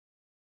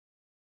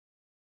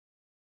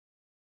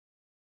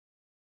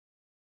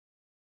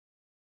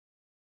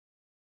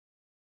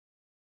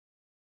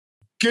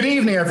Good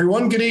evening,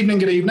 everyone. Good evening,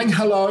 good evening.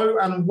 Hello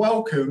and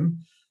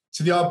welcome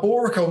to the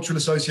Arboriculture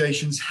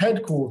Association's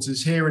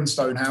headquarters here in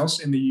Stonehouse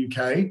in the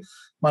UK.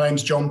 My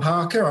name's John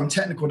Parker. I'm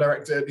Technical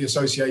Director at the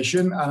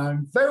Association, and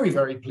I'm very,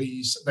 very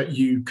pleased that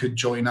you could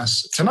join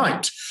us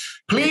tonight.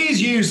 Please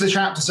use the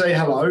chat to say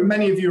hello.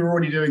 Many of you are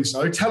already doing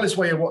so. Tell us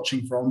where you're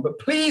watching from, but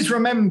please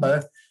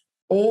remember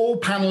all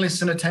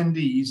panelists and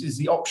attendees is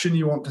the option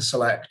you want to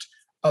select.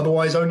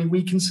 Otherwise, only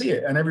we can see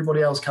it and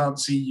everybody else can't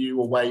see you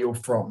or where you're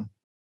from.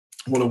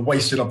 What a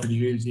wasted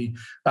opportunity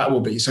that will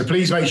be. So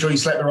please make sure you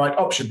select the right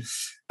option.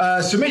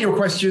 Submit your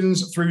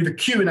questions through the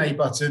Q&A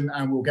button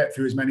and we'll get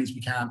through as many as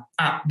we can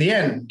at the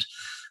end.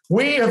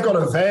 We have got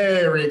a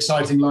very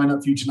exciting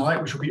lineup for you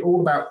tonight, which will be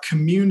all about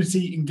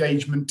community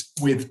engagement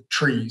with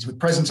trees, with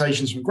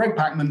presentations from Greg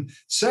Packman,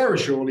 Sarah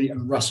Shorley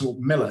and Russell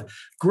Miller.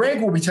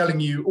 Greg will be telling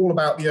you all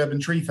about the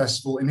Urban Tree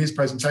Festival in his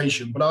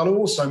presentation, but I'll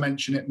also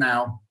mention it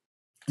now.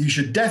 You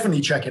should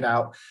definitely check it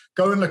out.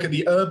 Go and look at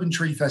the Urban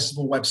Tree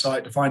Festival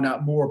website to find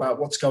out more about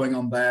what's going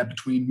on there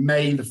between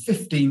May the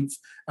 15th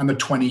and the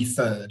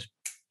 23rd.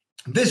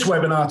 This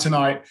webinar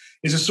tonight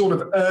is a sort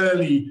of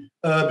early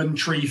Urban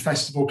Tree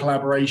Festival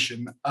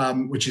collaboration,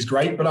 which is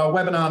great. But our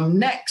webinar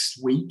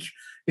next week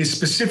is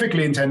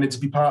specifically intended to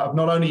be part of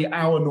not only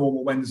our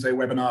normal Wednesday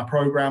webinar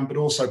program, but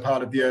also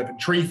part of the Urban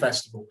Tree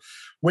Festival.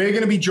 We're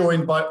going to be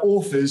joined by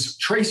authors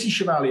Tracy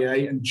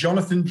Chevalier and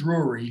Jonathan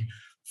Drury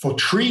for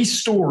Tree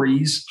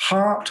Stories,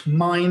 Heart,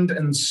 Mind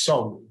and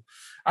Soul.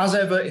 As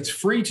ever, it's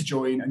free to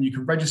join and you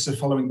can register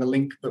following the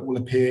link that will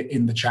appear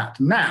in the chat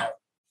now.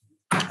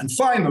 And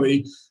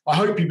finally, I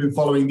hope you've been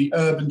following the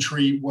Urban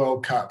Tree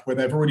World Cup, where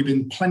there have already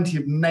been plenty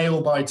of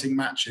nail-biting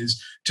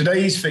matches.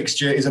 Today's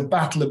fixture is a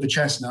battle of the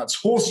chestnuts,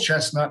 horse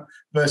chestnut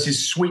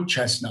versus sweet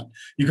chestnut.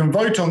 You can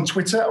vote on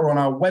Twitter or on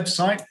our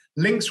website.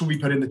 Links will be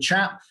put in the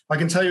chat. I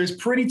can tell you it's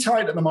pretty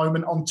tight at the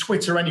moment on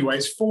Twitter anyway.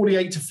 It's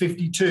 48 to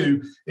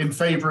 52 in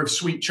favor of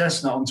sweet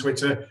chestnut on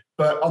Twitter,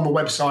 but on the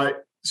website,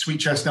 sweet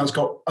chestnut's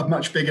got a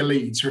much bigger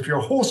lead. So if you're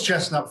a horse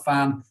chestnut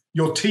fan,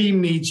 your team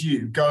needs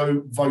you.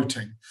 Go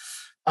voting.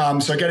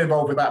 So get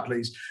involved with that,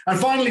 please. And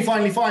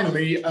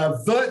finally, a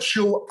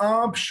virtual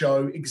ARB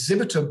show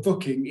exhibitor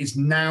booking is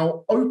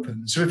now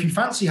open. So if you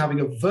fancy having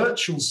a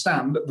virtual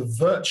stand at the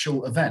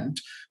virtual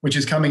event, which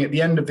is coming at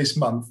the end of this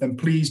month, then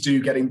please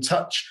do get in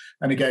touch.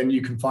 And again,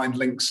 you can find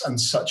links and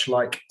such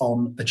like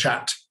on the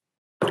chat.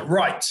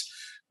 Right.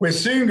 We're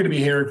soon going to be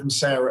hearing from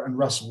Sarah and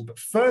Russell. But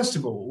first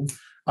of all,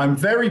 I'm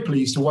very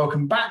pleased to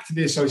welcome back to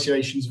the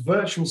association's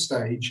virtual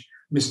stage,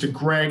 Mr.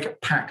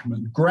 Greg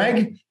Packman.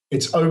 Greg,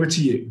 it's over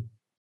to you.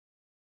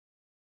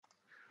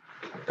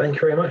 Thank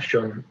you very much,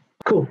 John.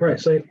 Cool, right,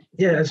 so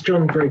yeah, as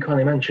John very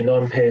kindly mentioned,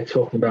 I'm here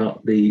talking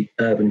about the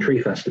Urban Tree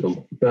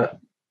Festival, but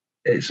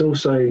it's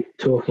also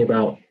talking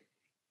about,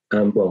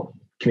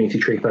 community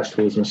tree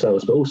festivals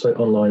themselves, but also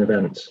online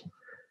events.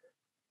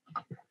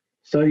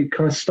 So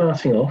kind of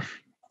starting off,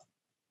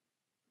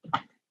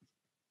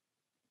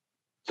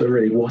 so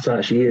really what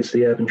actually is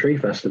the Urban Tree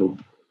Festival?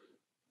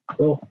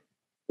 Well,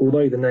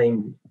 although the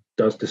name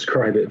does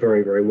describe it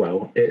very, very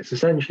well. It's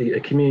essentially a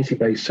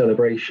community-based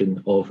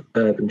celebration of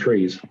urban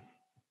trees.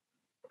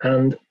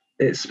 And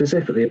it's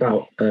specifically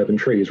about urban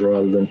trees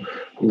rather than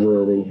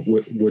rural,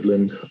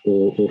 woodland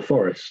or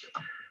forest.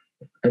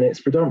 And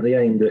it's predominantly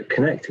aimed at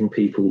connecting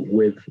people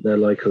with their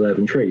local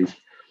urban trees.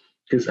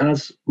 Because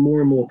as more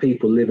and more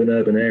people live in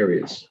urban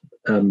areas,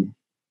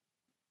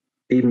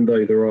 even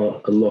though there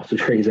are a lot of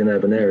trees in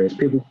urban areas,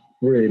 people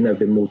really have never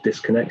been more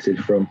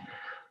disconnected from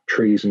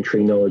trees and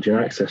tree knowledge and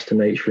access to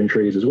nature and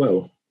trees as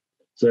well.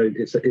 So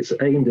it's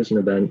aimed as an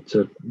event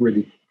to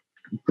really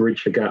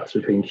bridge the gaps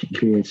between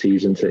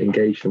communities and to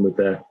engage them with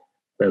their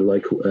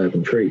local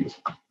urban trees.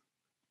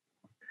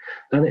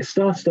 And it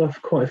started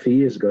off quite a few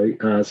years ago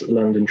as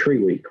London Tree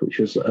Week, which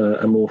was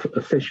a more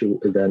official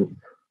event,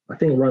 I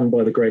think run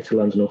by the Greater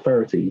London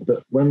Authority.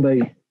 But when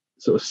they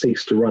sort of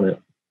ceased to run it,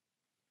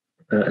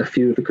 a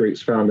few of the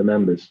group's founder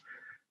members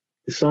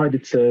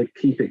decided to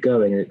keep it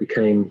going, and it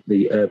became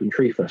the Urban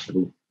Tree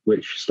Festival,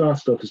 which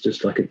started off as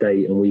just like a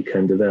day and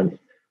weekend event,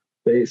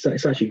 but it's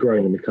actually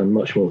grown and become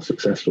much more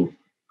successful.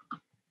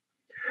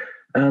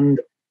 And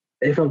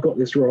if I've got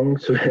this wrong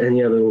to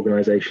any other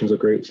organisations or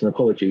groups, and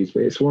apologies,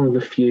 but it's one of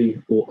the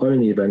few or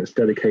only events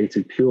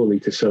dedicated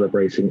purely to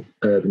celebrating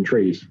urban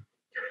trees.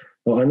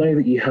 Well, I know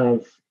that you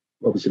have,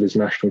 obviously there's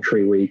National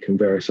Tree Week and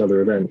various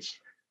other events.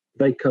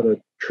 They cover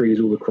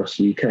trees all across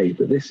the UK,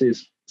 but this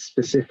is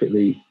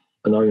specifically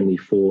and only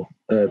for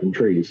urban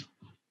trees.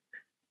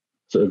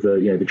 Sort of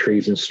the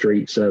trees in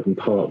streets, urban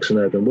parks and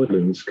urban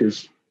woodlands,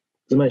 because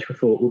as I mentioned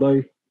before,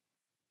 although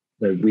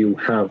we all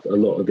have a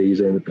lot of these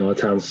in our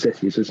towns and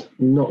cities, there's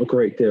not a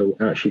great deal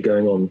actually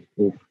going on,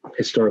 or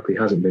historically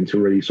hasn't been, to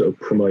really sort of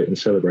promote and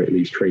celebrate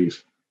these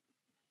trees.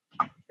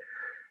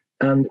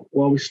 And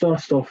while we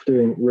started off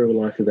doing real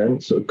life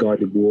events, sort of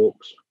guided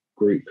walks,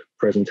 group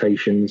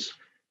presentations,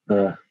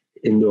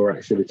 indoor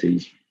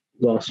activities,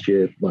 last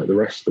year, like the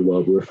rest of the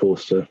world, we were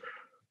forced to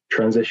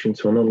transition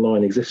to an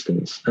online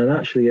existence. And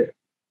actually it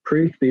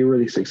proved to be a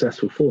really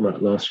successful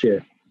format last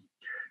year.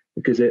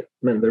 because it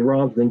meant that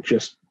rather than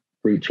just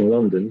reaching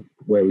London,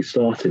 where we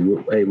started, we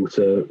were able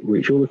to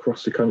reach all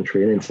across the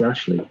country and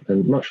internationally,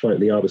 and much like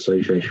the Arbor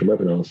Association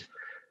webinars.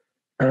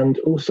 And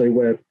also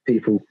where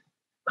people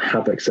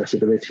have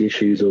accessibility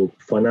issues or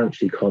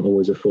financially can't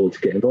always afford to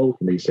get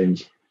involved in these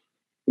things,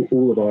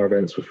 all of our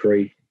events were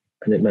free,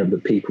 and it meant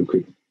that people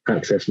could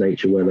access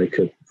nature where they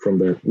could from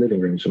their living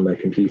rooms, from their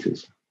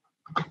computers.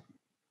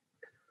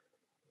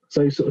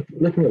 So sort of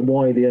looking at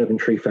why the Urban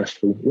Tree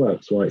Festival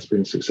works, why it's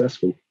been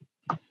successful.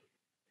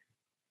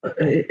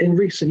 In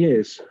recent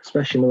years,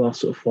 especially in the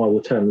last sort of 5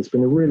 or 10, there's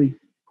been a really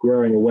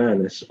growing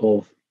awareness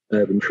of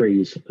urban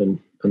trees and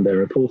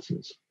their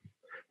importance.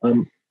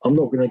 I'm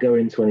not going to go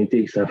into any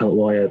detail about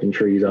why urban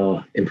trees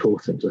are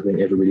important. I think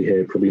everybody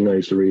here probably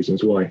knows the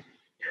reasons why.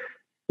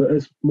 But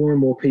as more and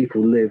more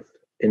people live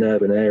in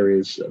urban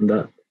areas, and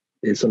that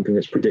is something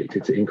that's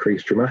predicted to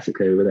increase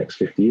dramatically over the next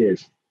 50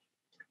 years,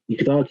 you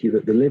could argue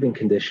that the living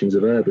conditions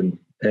of urban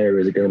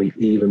areas are going to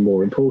be even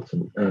more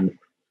important. And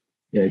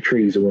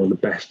trees are one of the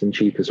best and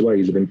cheapest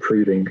ways of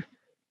improving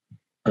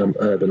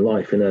urban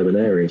life in urban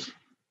areas.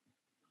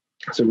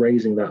 So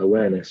raising that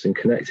awareness and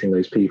connecting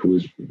those people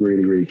is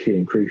really, really key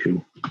and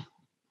crucial.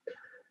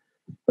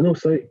 And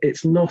also,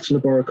 it's not an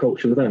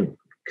arboricultural event,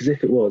 because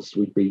if it was,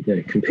 we'd be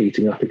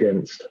competing up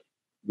against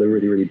the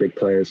really, really big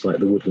players like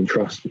the Woodland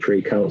Trust, the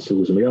Tree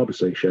Councils and the Arbor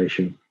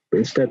Association. But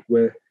instead,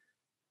 we're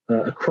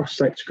a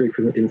cross-sector group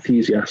of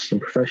enthusiasts and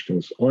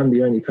professionals. I'm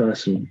the only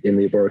person in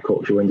the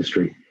arboricultural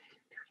industry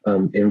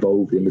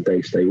involved in the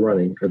day-to-day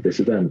running of this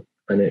event,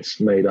 and it's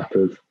made up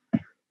of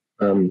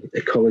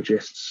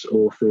ecologists,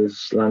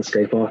 authors,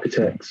 landscape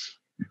architects,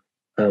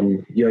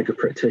 yoga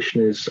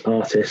practitioners,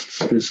 artists.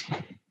 There's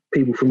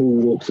people from all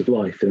walks of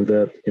life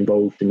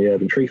involved in the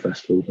Urban Tree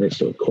Festival, and it's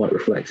sort of quite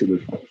reflective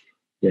of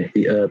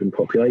the urban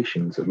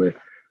populations, that we're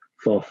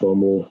far, far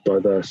more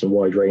diverse and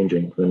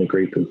wide-ranging than a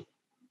group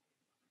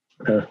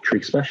of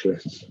tree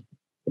specialists.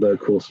 Although, of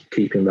course,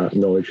 keeping that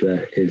knowledge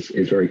there is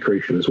very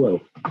crucial as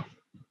well.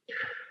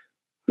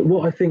 But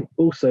what I think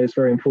also is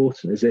very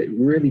important is it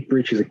really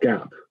bridges a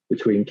gap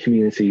between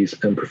communities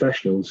and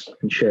professionals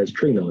and shares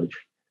tree knowledge.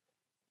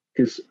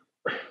 Because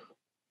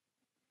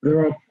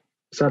there are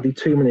sadly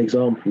too many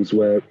examples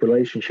where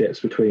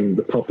relationships between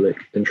the public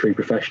and tree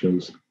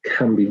professionals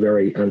can be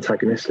very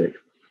antagonistic.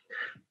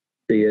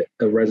 Be it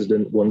a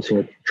resident wanting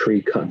a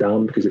tree cut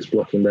down because it's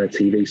blocking their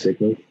TV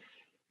signal,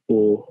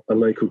 or a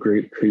local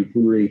group who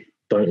really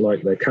don't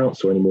like their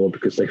council anymore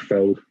because they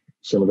felled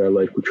some of their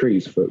local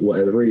trees for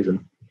whatever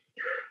reason.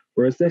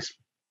 Whereas this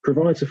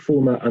provides a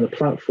format and a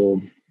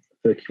platform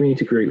for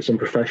community groups and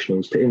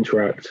professionals to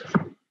interact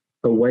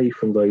away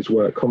from those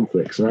work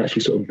conflicts and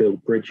actually sort of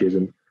build bridges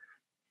and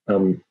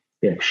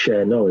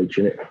share knowledge.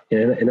 And it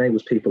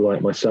enables people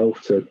like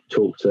myself to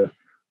talk to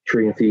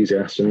tree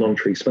enthusiasts and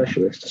non-tree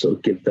specialists to sort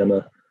of give them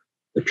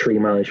a tree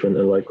management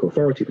and local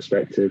authority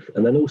perspective.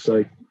 And then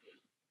also,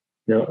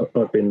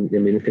 I've been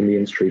in the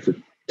industry for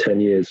 10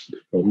 years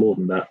or more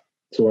than that.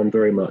 So I've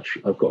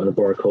got an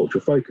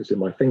arboricultural focus in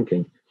my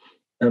thinking.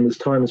 And there's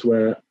times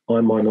where I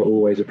might not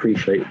always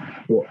appreciate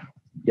what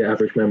the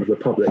average member of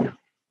the public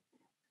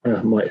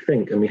might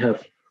think. And we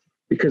have,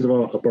 because of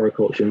our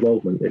arboriculture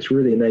involvement, it's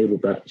really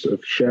enabled that sort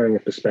of sharing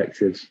of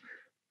perspectives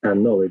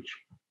and knowledge.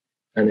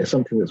 And it's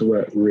something that's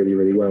worked really,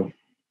 really well.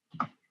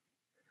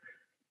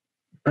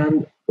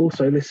 And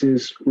also, this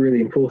is really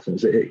important,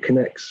 is that it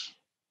connects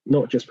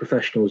not just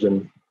professionals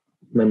and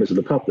members of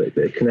the public,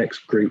 but it connects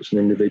groups and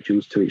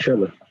individuals to each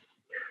other.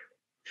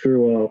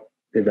 Through our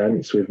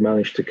events, we've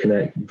managed to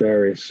connect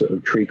various sort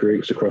of tree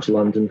groups across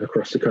London,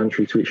 across the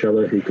country, to each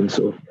other, who can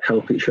sort of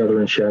help each other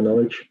and share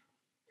knowledge,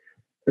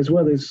 as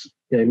well as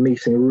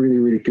meeting a really,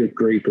 really good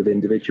group of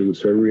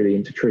individuals who are really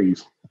into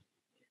trees.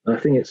 I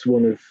think it's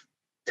one of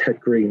Ted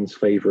Green's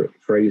favourite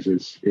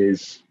phrases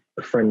is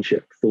a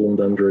friendship formed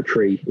under a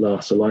tree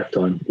lasts a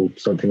lifetime, or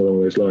something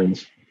along those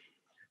lines.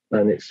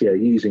 And it's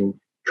using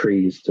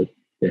trees to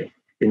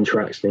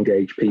interact and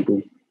engage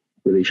people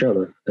with each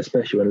other,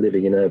 especially when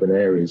living in urban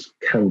areas,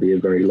 can be a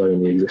very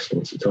lonely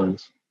existence at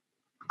times.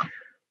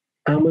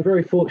 And we're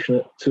very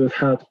fortunate to have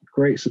had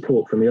great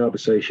support from the Arbor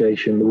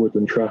Association, the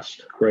Woodland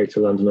Trust, Greater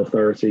London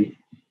Authority,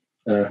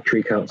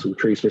 Tree Council,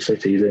 Trees for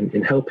Cities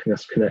in helping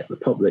us connect the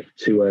public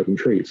to urban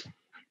trees.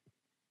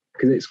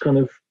 Because it's kind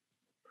of,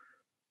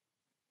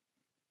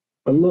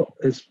 a lot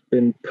has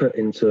been put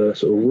into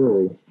sort of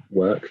rural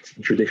work,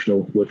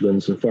 traditional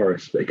woodlands and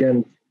forests, but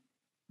again,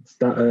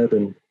 that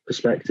urban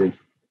perspective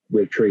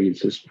with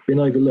trees has been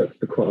overlooked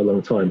for quite a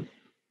long time.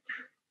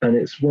 And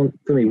it's for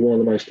me, one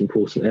of the most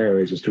important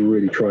areas is to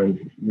really try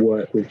and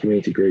work with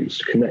community groups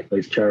to connect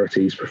those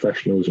charities,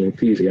 professionals and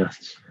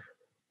enthusiasts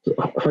to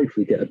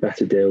hopefully get a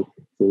better deal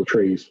for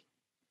trees.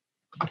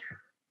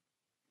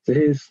 So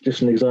here's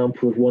just an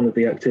example of one of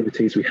the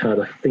activities we had,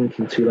 I think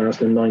in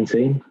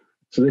 2019.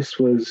 So this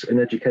was an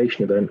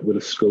education event with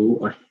a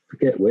school, I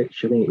forget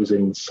which, I think it was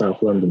in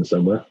South London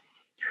somewhere,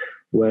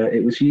 where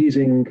it was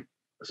using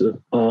sort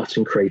of art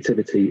and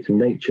creativity and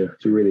nature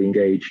to really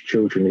engage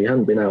children who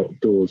hadn't been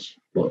outdoors.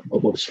 Well,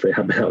 obviously they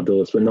had been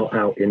outdoors, but not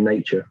out in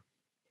nature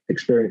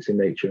experiencing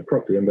nature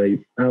properly, and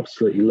they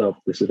absolutely loved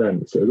this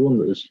event. So the one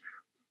that was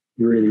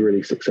really,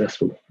 really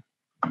successful.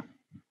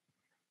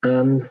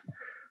 And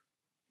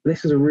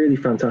this is a really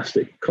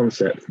fantastic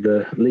concept,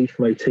 the leaf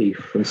motif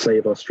from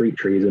Save Our Street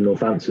Trees in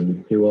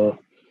Northampton, who are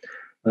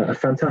a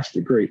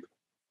fantastic group.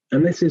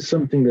 And this is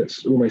something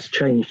that's almost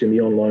changed in the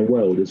online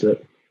world, is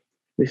that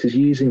this is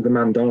using the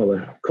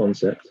mandala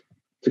concept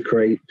to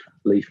create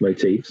leaf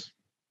motifs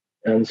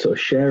and sort of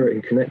share it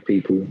and connect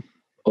people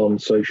on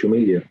social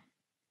media,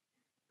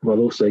 while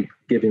also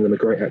giving them a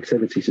great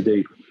activity to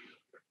do,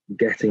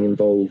 getting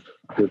involved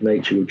with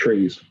nature with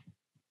trees.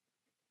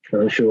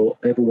 And I'm sure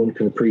everyone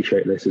can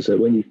appreciate this, is that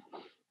when you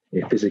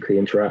physically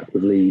interact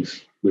with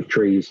leaves, with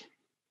trees,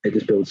 it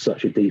just builds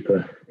such a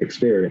deeper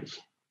experience.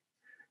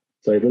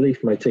 So the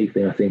leaf motif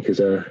thing, I think, is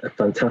a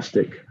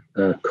fantastic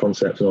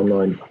concept and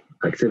online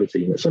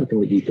activity. And it's something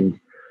that you can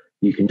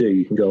do.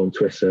 You can go on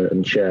Twitter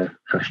and share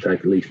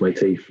hashtag leaf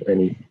motif,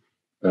 any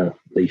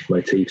leaf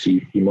motifs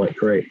you might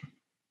create.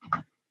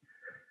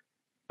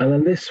 And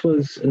then this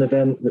was an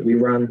event that we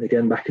ran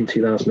again back in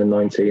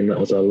 2019. That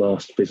was our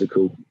last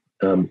physical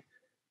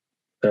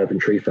Urban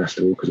Tree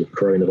Festival because of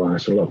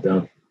coronavirus and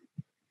lockdown.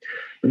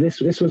 And this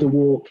was a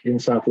walk in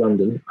South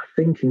London, I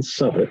think in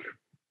Southwark,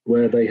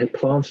 where they had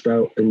planted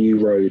out a new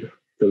road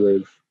full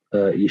of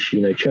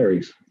Yoshino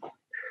cherries.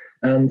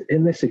 And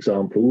in this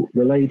example,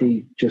 the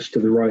lady just to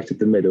the right of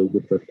the middle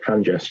with the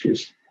hand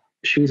gestures,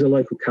 she's a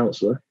local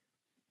councillor.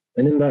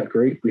 And in that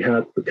group, we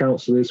had the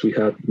councillors, we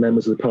had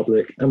members of the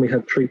public, and we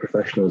had tree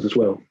professionals as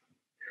well.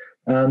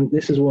 And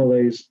this is one of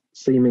those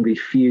seemingly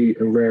few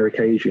and rare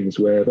occasions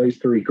where those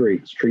three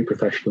groups, tree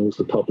professionals,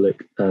 the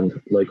public, and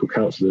local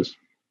councillors,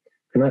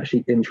 can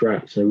actually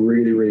interact in a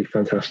really, really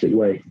fantastic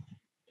way,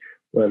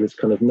 where there's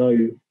kind of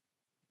no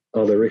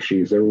other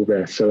issues. They're all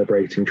there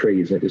celebrating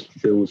trees, and it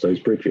just builds those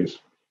bridges.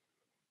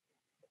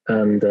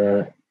 And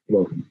the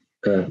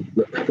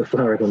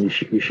flowering on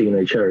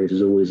Yoshino cherries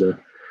is always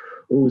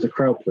a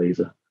crowd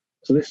pleaser.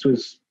 So this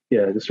was,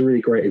 just a really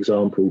great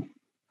example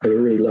of a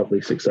really lovely,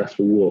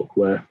 successful walk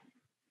where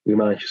we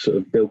managed to sort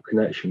of build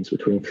connections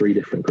between three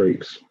different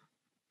groups.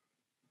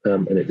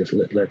 And it just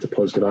led to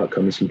positive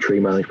outcomes in tree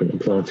management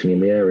and planting in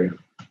the area.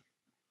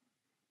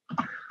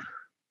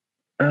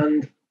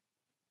 And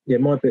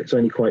my bit's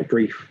only quite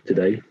brief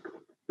today,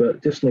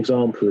 but just an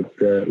example of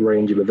the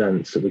range of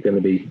events that we're going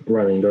to be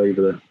running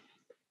over the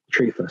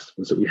tree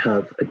festivals, that we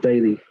have a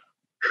daily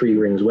Tree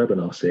Rings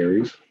webinar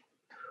series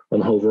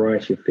on a whole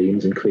variety of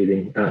themes,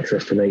 including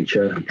access to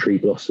nature, tree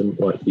blossom,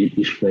 like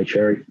Yoshino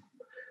cherry,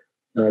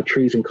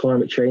 trees and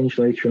climate change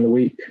later in the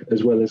week,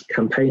 as well as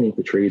campaigning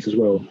for trees as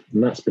well.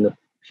 And that's been a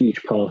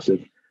huge part of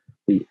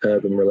the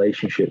urban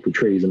relationship with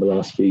trees in the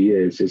last few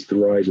years, is the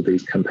rise of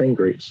these campaign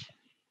groups.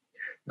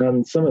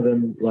 And some of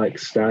them, like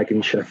Stag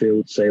in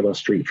Sheffield, Save Our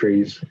Street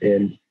Trees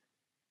in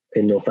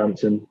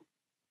Northampton,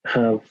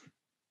 have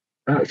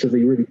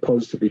actively really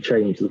positively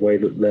changed the way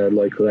that their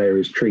local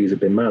areas' trees have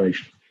been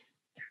managed.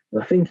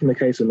 And I think in the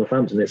case of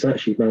Northampton, it's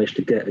actually managed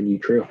to get a new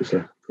tree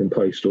officer in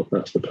post, or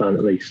that's the plan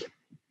at least.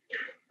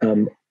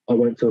 I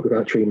won't talk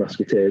about Tree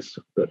Musketeers,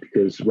 but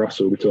because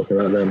Russell will be talking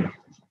about them.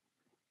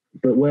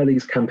 But where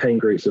these campaign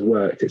groups have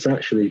worked, it's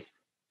actually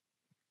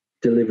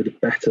delivered a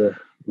better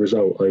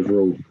result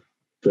overall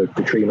for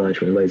tree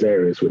management in those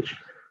areas, which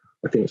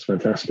I think is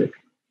fantastic.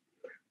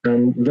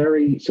 And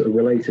very sort of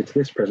related to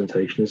this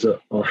presentation is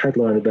that our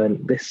headline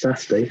event this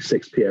Saturday,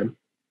 6 p.m.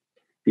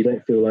 If you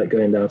don't feel like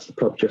going down to the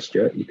pub just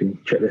yet, you can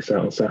check this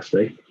out on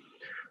Saturday.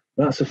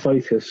 That's a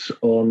focus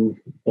on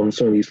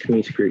some of these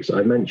community groups that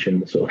I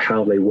mentioned, sort of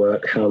how they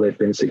work, how they've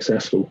been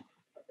successful,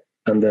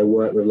 and their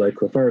work with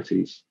local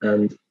authorities.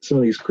 And some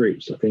of these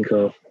groups, I think,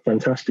 are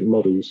fantastic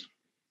models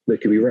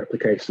that can be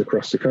replicated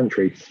across the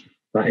country,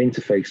 that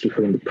interface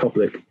between the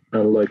public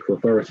and local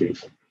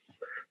authorities.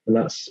 And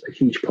that's a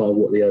huge part of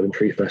what the Urban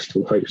Tree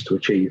Festival hopes to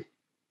achieve.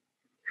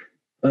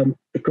 A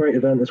great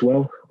event as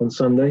well on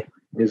Sunday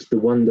is The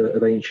Wonder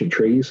of Ancient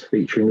Trees,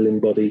 featuring Lynn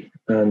Boddy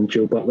and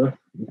Jill Butler,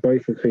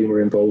 both of whom are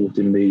involved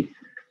in the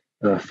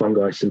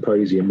Fungi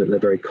Symposium, that they're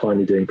very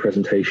kindly doing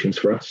presentations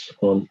for us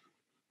on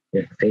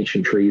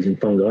ancient trees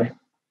and fungi.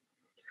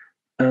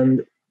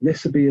 And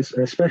this would be an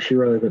especially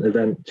relevant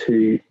event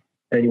to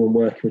anyone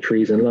working with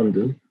trees in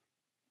London.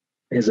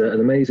 Is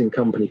an amazing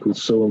company called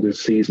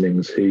Saunders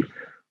Seasonings, who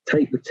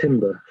take the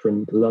timber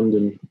from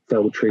London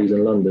felled trees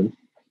in London,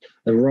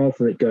 and rather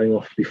than it going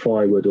off to be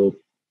firewood or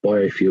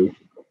biofuel,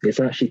 it's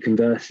actually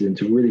converted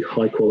into really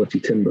high quality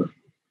timber.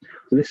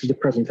 So this is a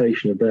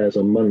presentation of theirs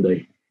on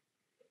Monday,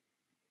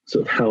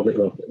 sort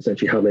of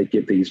essentially how they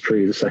give these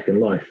trees a second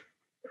life.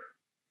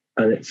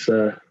 And it's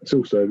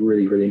also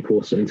really, really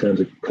important in terms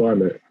of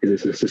climate, because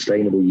it's a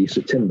sustainable use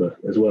of timber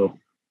as well.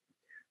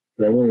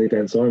 And then one of the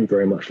events I'm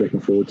very much looking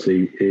forward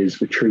to is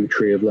the True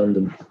Tree of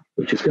London,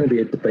 which is going to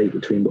be a debate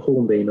between the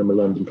hornbeam and the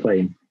London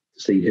plane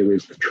to see who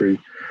is the true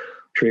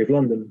tree of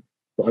London.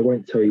 But I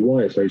won't tell you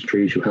why it's those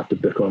trees. You'll have to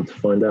book on to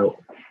find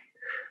out.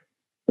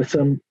 But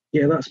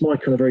that's my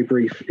kind of very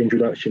brief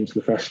introduction to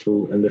the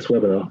festival and this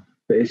webinar.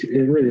 But it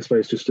really is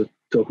supposed just to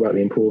talk about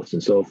the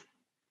importance of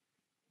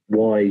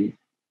why,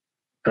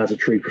 as a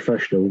tree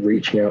professional,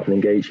 reaching out and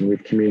engaging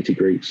with community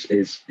groups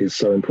is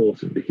so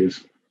important,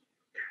 because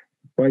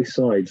both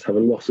sides have a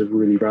lot of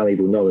really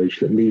valuable knowledge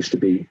that needs to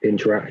be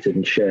interacted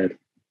and shared,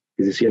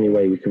 because it's the only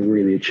way we can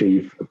really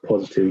achieve a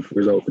positive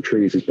result for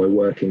trees is by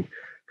working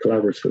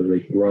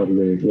collaboratively rather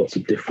than in lots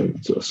of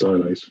different sort of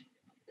silos.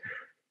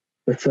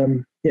 But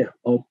yeah,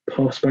 I'll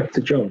pass back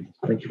to John.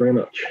 Thank you very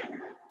much.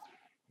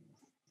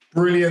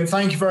 Brilliant.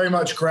 Thank you very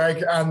much,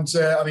 Greg. And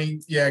I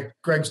mean, yeah,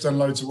 Greg's done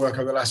loads of work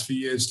over the last few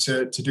years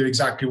to do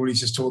exactly what he's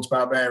just talked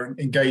about there, and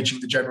engaging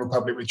the general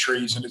public with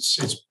trees. And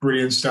it's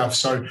brilliant stuff.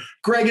 So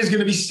Greg is going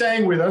to be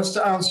staying with us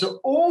to answer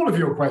all of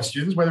your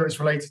questions, whether it's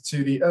related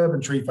to the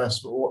Urban Tree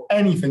Festival or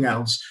anything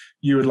else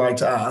you would like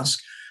to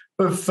ask.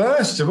 But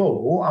first of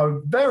all, I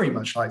would very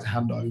much like to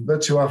hand over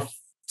to our,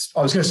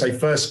 I was going to say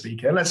first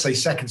speaker, let's say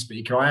second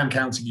speaker. I am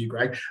counting you,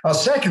 Greg. Our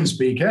second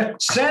speaker,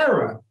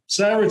 Sarah.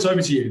 Sarah, it's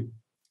over to you.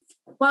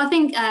 Well, I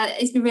think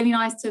it's been really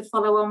nice to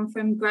follow on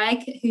from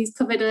Greg, who's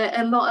covered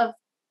a lot of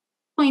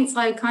points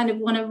I kind of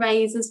want to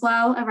raise as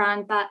well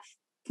around that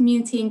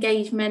community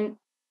engagement,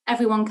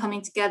 everyone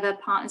coming together,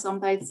 partners on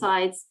both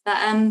sides. But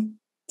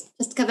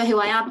just to cover who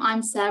I am,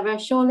 I'm Sarah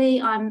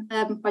Shorley. I'm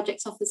Urban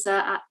Projects Officer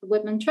at the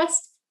Woodland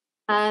Trust.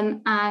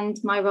 And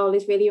my role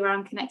is really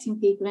around connecting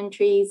people and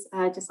trees,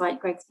 just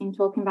like Greg's been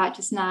talking about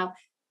just now.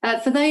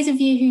 For those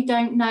of you who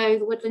don't know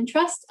the Woodland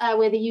Trust,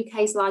 we're the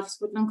UK's largest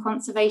woodland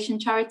conservation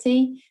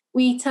charity.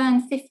 We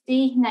turn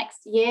 50 next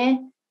year,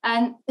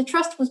 and the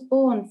Trust was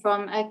born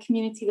from a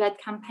community-led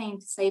campaign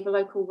to save a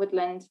local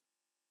woodland.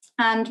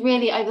 And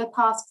really, over the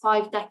past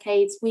 5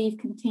 decades, we've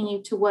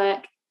continued to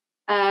work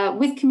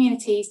with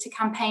communities to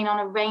campaign on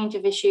a range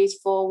of issues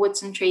for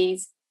woods and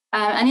trees.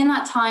 And in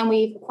that time,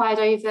 we've acquired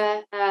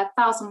over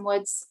 1,000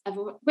 woods, of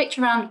which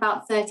around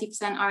about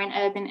 30% are in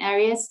urban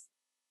areas.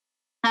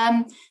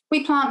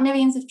 We plant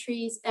millions of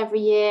trees every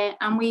year,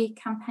 and we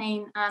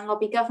campaign and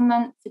lobby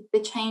government for the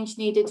change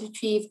needed to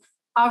achieve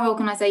our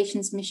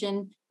organisation's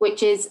mission,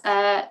 which is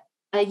a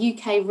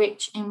UK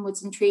rich in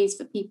woods and trees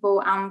for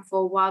people and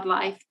for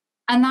wildlife.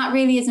 And that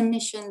really is a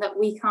mission that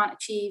we can't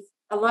achieve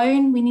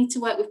alone. We need to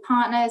work with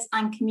partners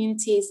and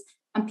communities,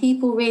 and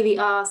people really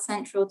are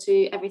central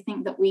to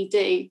everything that we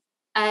do.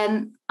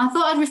 I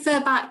thought I'd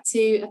refer back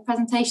to a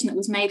presentation that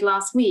was made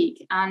last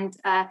week, and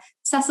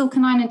Cecil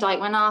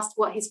Canninendike, when asked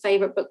what his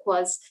favourite book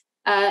was,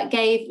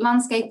 gave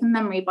Landscape and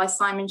Memory by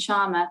Simon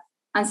Sharma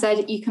and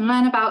said, you can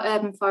learn about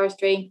urban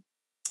forestry,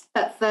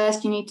 but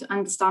first you need to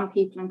understand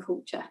people and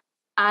culture.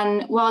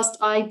 And whilst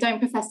I don't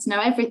profess to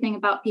know everything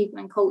about people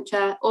and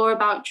culture or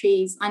about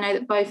trees, I know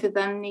that both of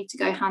them need to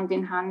go hand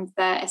in hand.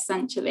 They're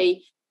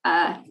essentially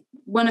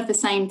one of the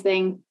same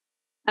thing.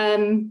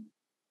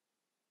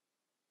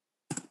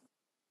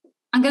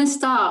 I'm going to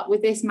start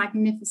with this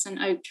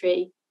magnificent oak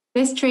tree.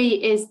 This tree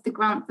is the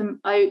Grantham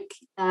oak.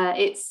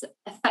 It's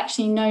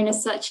affectionately known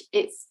as such.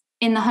 It's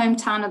in the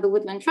hometown of the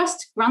Woodland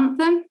Trust,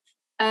 Grantham.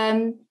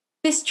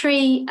 This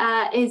tree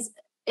is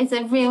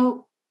a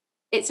real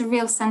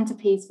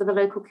centrepiece for the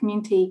local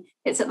community.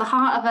 It's at the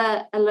heart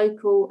of a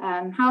local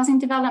housing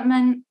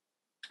development,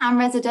 and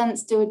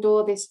residents do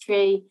adore this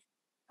tree.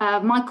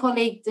 My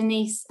colleague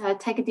Denise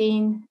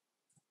Tegadine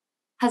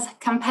has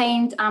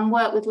campaigned and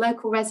worked with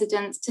local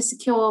residents to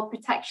secure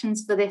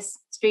protections for this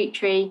street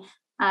tree,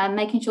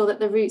 making sure that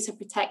the roots are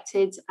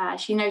protected.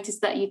 She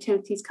noticed that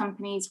utilities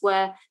companies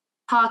were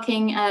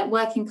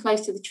working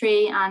close to the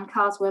tree, and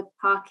cars were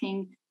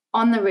parking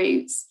on the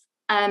roots.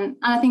 And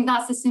I think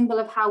that's a symbol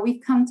of how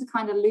we've come to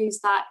kind of lose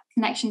that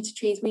connection to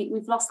trees.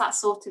 We've lost that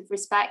sort of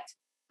respect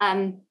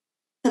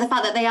for the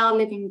fact that they are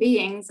living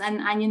beings,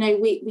 and you know,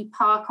 we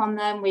park on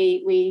them,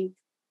 we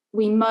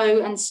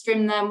mow and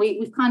trim them.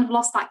 We've kind of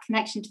lost that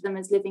connection to them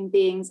as living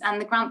beings. And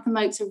the Grantham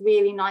Oak's a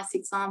really nice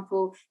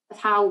example of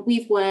how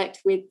we've worked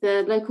with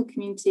the local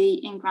community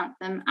in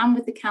Grantham and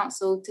with the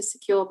council to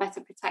secure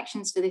better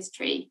protections for this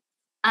tree.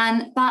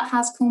 And that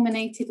has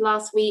culminated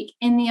last week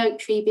in the oak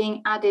tree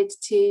being added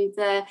to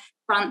the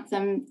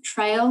Grantham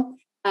Trail,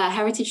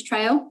 Heritage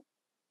Trail.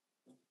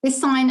 This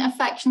sign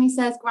affectionately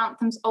says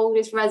Grantham's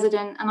oldest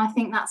resident, and I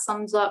think that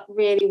sums up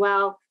really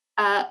well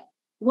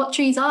what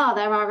trees are.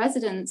 They're our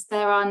residents,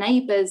 they're our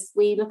neighbours.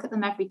 We look at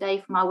them every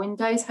day from our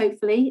windows,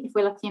 hopefully, if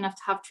we're lucky enough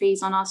to have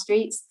trees on our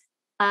streets.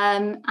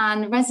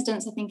 And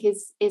residents, I think,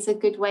 is a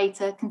good way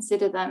to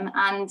consider them,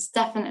 and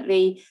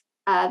definitely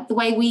the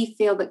way we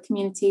feel that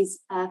communities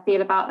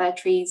feel about their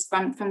trees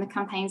from the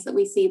campaigns that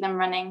we see them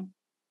running.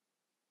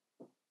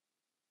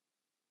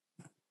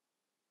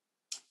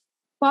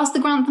 Whilst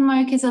the Grantham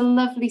Oak is a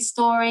lovely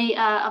story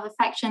of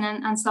affection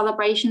and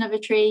celebration of a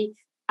tree,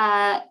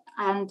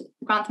 and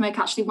Grantham Oak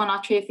actually won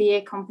our Tree of the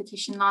Year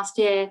competition last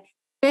year,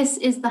 this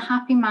is the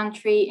Happy Man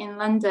tree in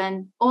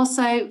London,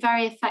 also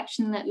very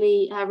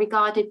affectionately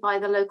regarded by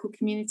the local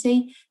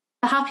community.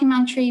 The Happy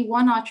Man tree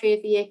won our Tree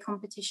of the Year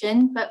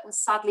competition, but was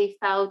sadly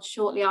felled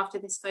shortly after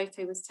this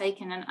photo was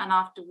taken and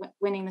after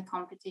winning the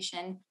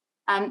competition.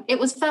 It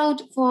was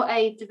felled for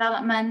a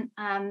development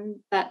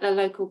that the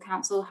local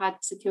council had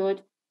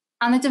secured.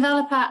 And the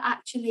developer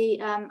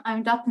actually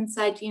owned up and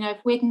said, if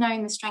we'd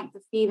known the strength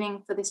of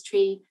feeling for this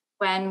tree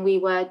when we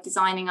were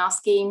designing our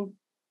scheme,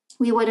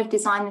 we would have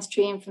designed this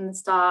tree in from the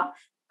start.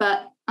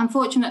 But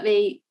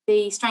unfortunately,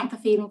 the strength of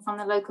feeling from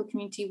the local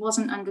community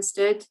wasn't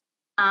understood.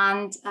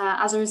 And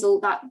as a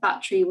result,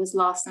 that tree was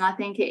lost. And I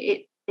think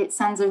it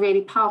sends a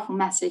really powerful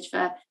message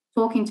for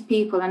talking to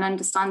people and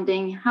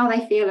understanding how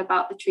they feel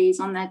about the trees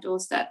on their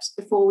doorsteps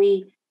before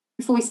we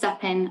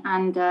step in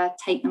and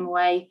take them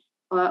away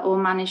or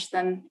manage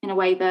them in a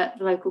way that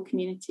the local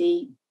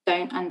community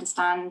don't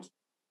understand.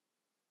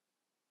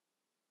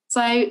 So,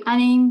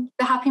 the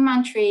Happy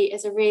Man tree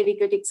is a really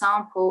good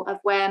example of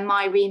where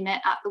my remit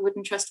at the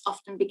Woodland Trust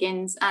often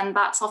begins, and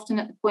that's often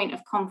at the point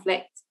of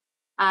conflict.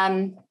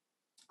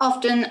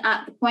 Often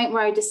at the point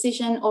where a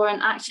decision or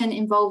an action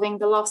involving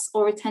the loss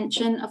or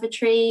retention of a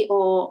tree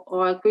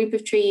or a group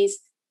of trees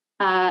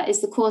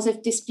is the cause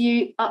of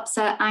dispute,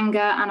 upset, anger,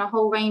 and a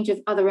whole range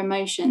of other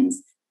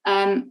emotions.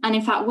 And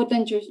in fact,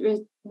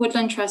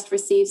 Woodland Trust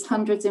receives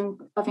hundreds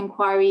of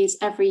inquiries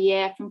every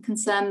year from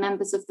concerned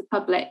members of the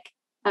public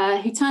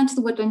who turn to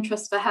the Woodland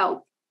Trust for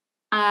help.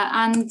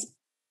 And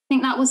I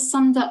think that was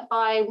summed up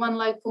by one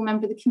local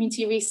member of the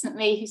community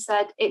recently who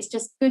said, "It's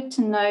just good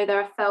to know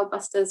there are fell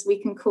busters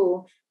we can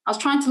call." I was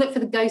trying to look for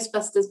the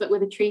Ghostbusters, but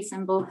with a tree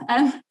symbol.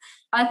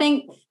 I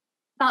think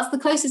that's the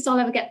closest I'll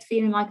ever get to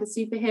feeling like a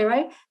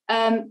superhero.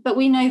 But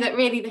we know that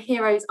really the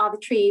heroes are the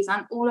trees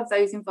and all of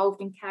those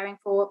involved in caring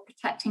for,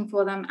 protecting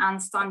for them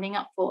and standing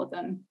up for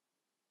them.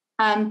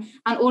 And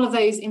all of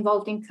those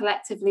involved in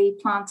collectively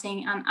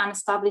planting and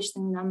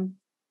establishing them.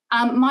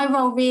 My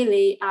role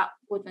really at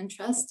Woodland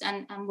Trust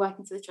and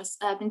working for the Trust's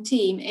urban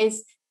team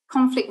is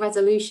conflict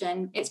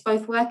resolution. It's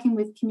both working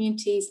with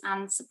communities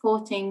and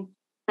supporting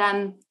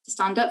them to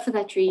stand up for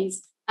their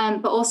trees,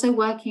 but also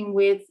working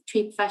with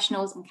tree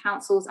professionals and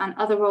councils and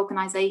other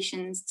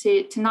organisations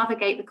to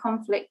navigate the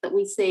conflict that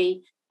we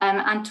see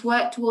and to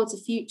work towards a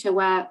future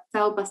where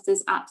fell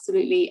busters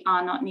absolutely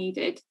are not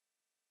needed.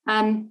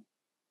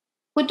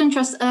 Woodland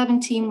Trust's urban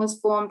team was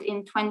formed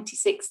in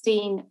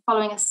 2016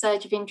 following a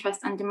surge of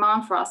interest and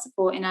demand for our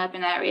support in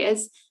urban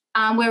areas.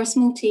 We're a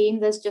small team,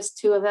 there's just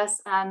two of us,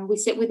 and we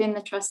sit within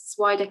the Trust's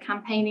wider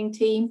campaigning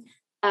team.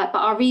 But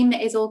our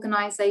remit is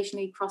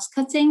organisationally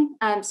cross-cutting.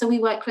 So we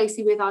work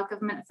closely with our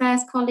government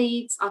affairs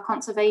colleagues, our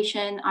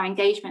conservation, our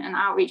engagement and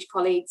outreach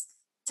colleagues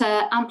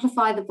to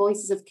amplify the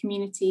voices of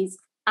communities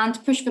and to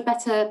push for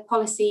better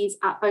policies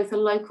at both a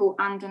local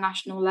and a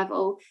national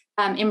level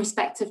in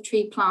respect of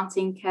tree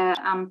planting, care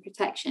and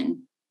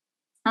protection.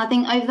 And I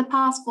think over the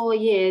past 4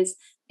 years,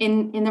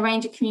 in the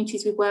range of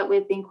communities we've worked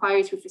with, the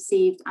inquiries we've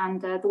received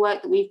and the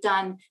work that we've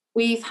done,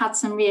 we've had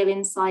some real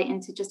insight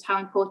into just how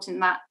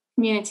important that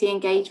community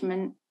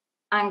engagement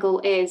angle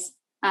is.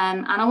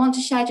 And I want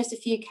to share just a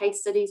few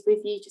case studies with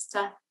you just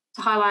to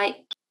highlight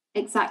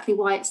exactly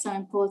why it's so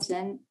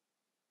important.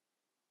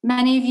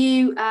 Many of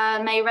you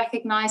may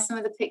recognise some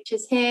of the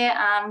pictures here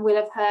and will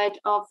have heard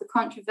of the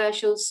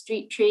controversial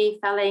street tree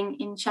felling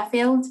in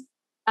Sheffield.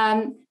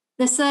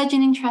 The surge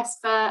in interest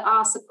for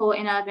our support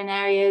in urban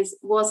areas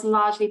was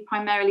largely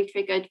primarily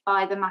triggered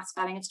by the mass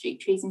felling of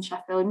street trees in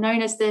Sheffield,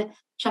 known as the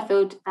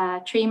Sheffield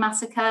Tree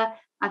Massacre.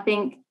 I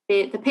think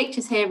the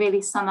pictures here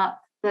really sum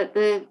up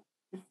the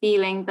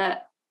feeling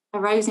that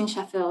arose in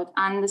Sheffield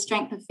and the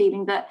strength of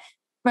feeling that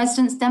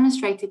residents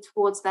demonstrated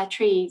towards their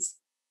trees.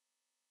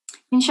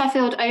 In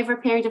Sheffield, over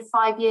a period of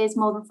 5 years,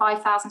 more than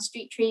 5,000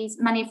 street trees,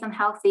 many of them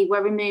healthy,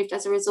 were removed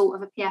as a result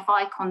of a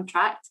PFI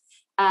contract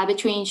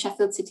between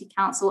Sheffield City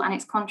Council and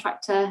its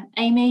contractor,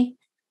 Amy.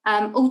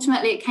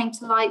 Ultimately, it came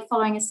to light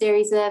following a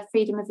series of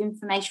freedom of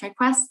information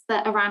requests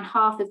that around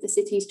half of the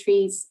city's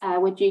trees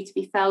were due to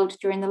be felled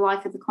during the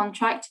life of the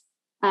contract,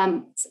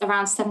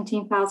 around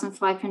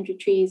 17,500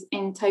 trees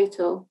in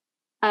total.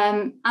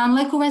 And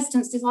local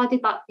residents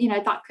decided that,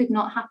 that could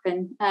not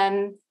happen.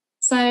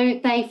 So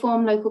they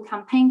formed local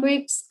campaign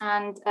groups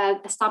and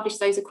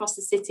established those across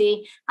the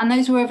city. And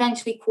those were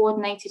eventually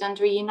coordinated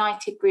under a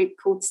united group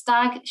called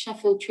STAG,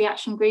 Sheffield Tree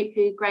Action Group,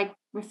 who Greg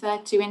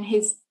referred to in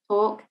his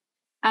talk.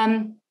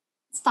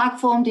 STAG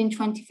formed in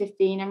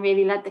 2015 and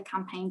really led the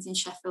campaigns in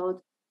Sheffield.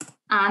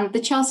 And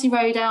the Chelsea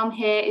Road elm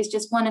here is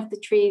just one of the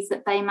trees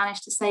that they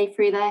managed to save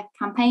through their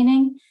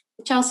campaigning.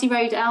 The Chelsea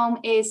Road elm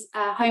is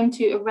home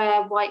to a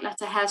rare white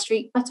letter hair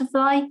streak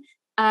butterfly.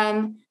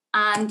 And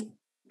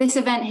this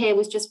event here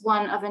was just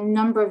one of a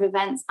number of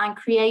events and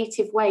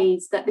creative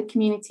ways that the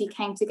community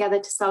came together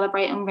to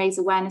celebrate and raise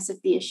awareness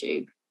of the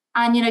issue.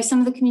 And, some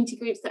of the community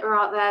groups that are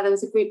out there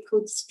was a group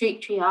called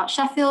Street Tree Art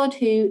Sheffield,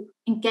 who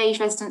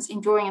engaged residents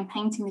in drawing and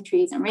painting the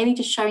trees and really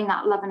just showing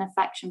that love and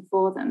affection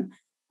for them.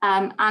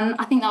 And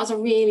I think that was a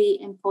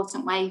really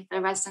important way for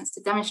residents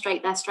to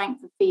demonstrate their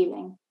strength of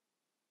feeling.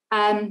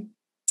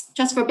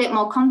 Just for a bit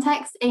more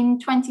context, in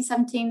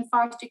 2017, the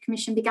Forestry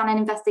Commission began an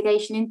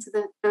investigation into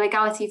the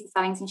legality of the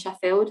fellings in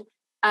Sheffield,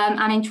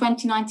 and in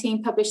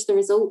 2019 published the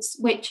results,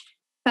 which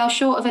fell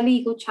short of a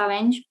legal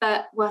challenge,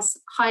 but was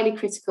highly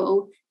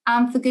critical,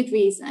 and for good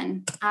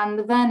reason. And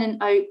the Vernon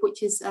oak,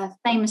 which is a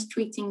famous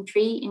tweeting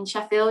tree in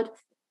Sheffield,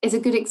 is a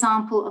good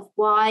example of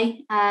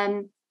why.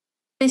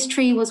 This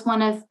tree was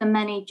one of the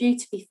many due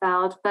to be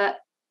felled, but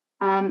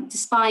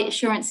despite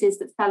assurances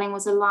that felling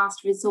was a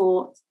last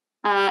resort,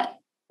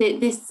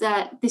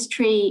 this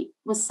tree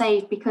was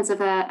saved because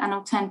of an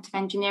alternative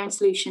engineering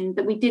solution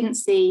that we didn't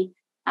see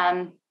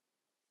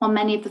on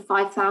many of the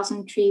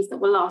 5,000 trees that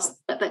were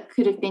lost, but that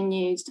could have been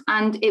used.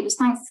 And it was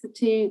thanks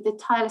to the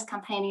tireless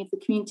campaigning of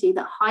the community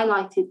that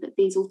highlighted that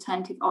these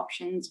alternative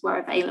options were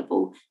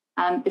available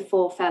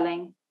before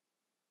felling.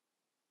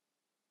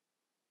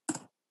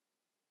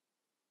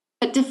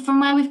 But from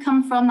where we've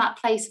come from, that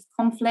place of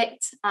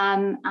conflict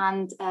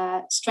and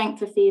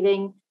strength of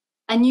feeling,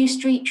 a new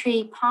street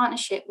tree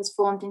partnership was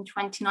formed in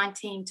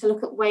 2019 to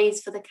look at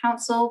ways for the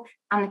council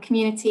and the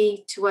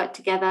community to work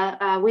together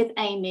with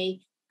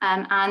Amy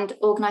and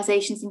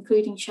organisations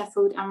including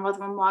Sheffield and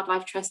Rotherham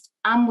Wildlife Trust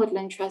and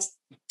Woodland Trust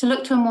to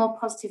look to a more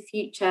positive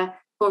future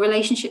for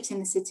relationships in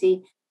the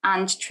city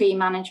and tree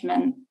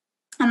management.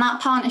 And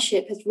that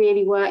partnership has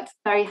really worked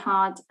very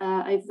hard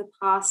over the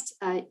past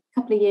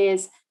couple of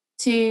years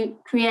to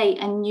create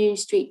a new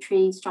street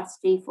tree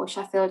strategy for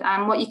Sheffield.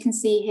 And what you can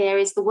see here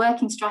is the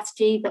working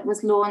strategy that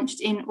was launched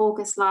in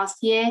August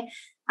last year.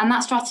 And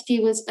that strategy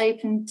was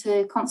open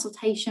to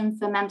consultation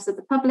for members of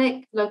the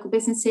public, local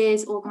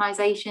businesses,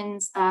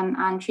 organisations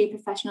and tree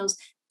professionals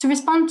to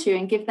respond to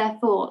and give their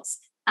thoughts.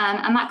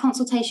 And that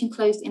consultation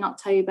closed in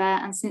October.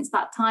 And since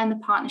that time, the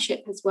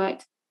partnership has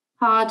worked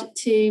hard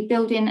to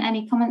build in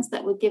any comments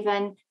that were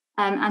given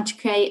and to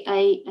create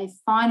a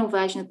final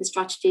version of the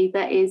strategy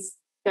that is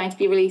going to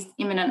be released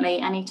imminently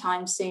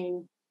anytime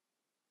soon.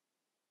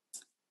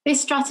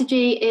 This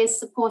strategy is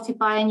supported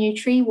by a new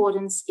tree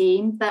warden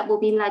scheme that will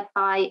be led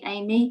by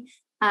Amy,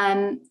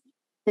 the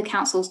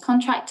council's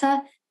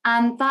contractor.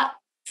 And that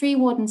tree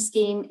warden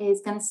scheme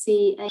is going to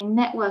see a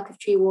network of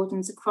tree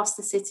wardens across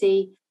the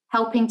city,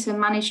 helping to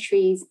manage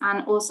trees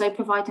and also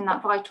providing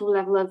that vital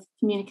level of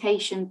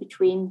communication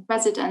between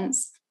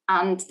residents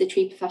and the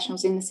tree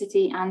professionals in the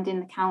city and in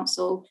the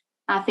council.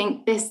 I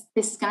think this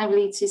is going to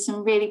lead to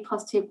some really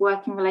positive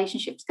working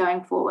relationships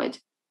going forward.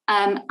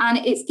 And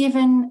it's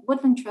given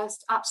Woodland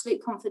Trust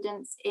absolute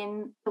confidence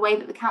in the way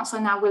that the council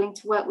are now willing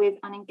to work with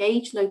and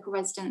engage local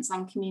residents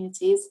and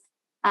communities.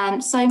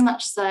 So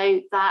much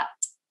so that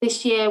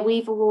this year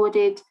we've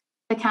awarded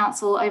the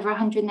council over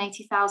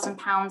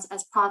 £180,000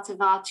 as part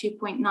of our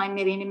 £2.9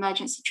 million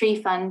emergency tree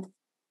fund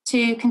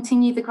to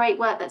continue the great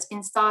work that's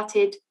been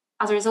started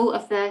as a result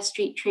of the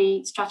street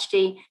tree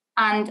strategy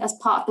and as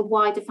part of the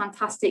wider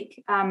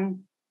fantastic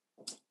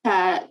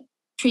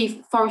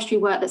tree forestry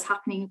work that's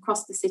happening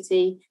across the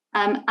city.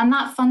 And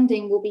that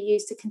funding will be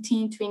used to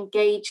continue to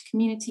engage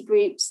community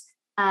groups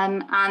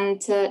and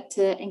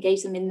to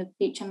engage them in the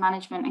future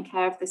management and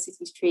care of the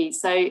city's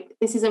trees. So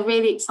this is a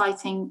really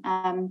exciting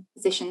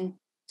position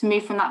to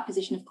move from that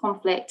position of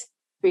conflict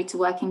through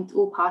to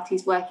all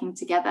parties working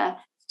together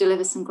to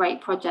deliver some great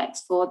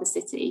projects for the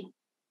city.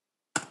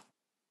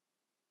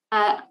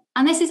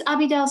 And this is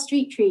Abbeydale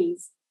Street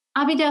Trees.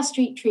 Abbeydale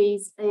Street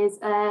Trees is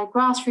a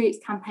grassroots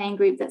campaign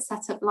group that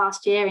set up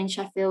last year in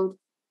Sheffield.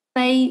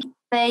 They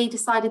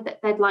decided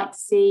that they'd like to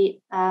see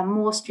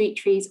more street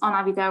trees on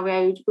Abbeydale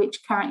Road,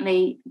 which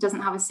currently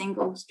doesn't have a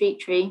single street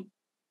tree.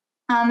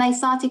 And they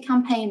started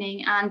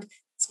campaigning and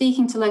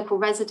speaking to local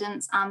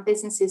residents and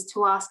businesses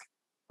to ask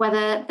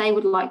whether they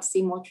would like to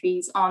see more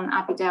trees on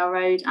Abbeydale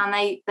Road. And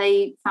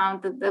they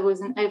found that there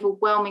was an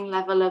overwhelming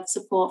level of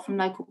support from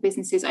local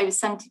businesses. Over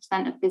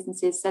 70% of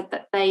businesses said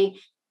that they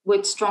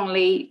would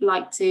strongly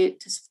like to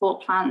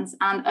support plans,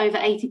 and over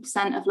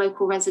 80% of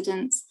local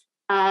residents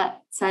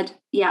said,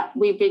 yeah,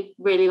 we would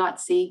really like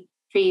to see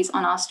trees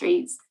on our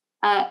streets.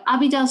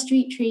 Abbeydale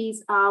Street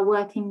Trees are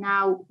working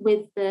now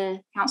with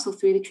the council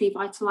through the Tree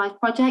Vital Life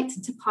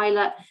project to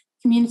pilot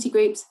community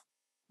groups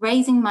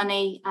raising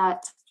money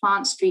to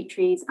plant street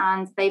trees,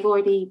 and they've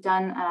already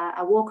done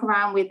a walk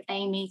around with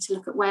Amy to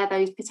look at where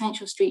those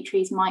potential street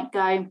trees might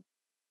go.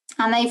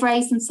 And they've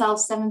raised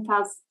themselves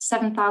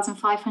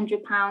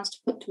 £7,500 to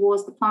put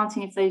towards the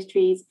planting of those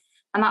trees.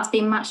 And that's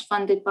been match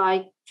funded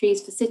by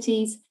Trees for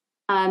Cities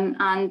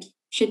and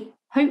should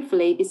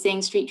hopefully be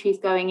seeing street trees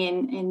going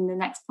in the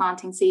next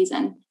planting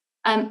season.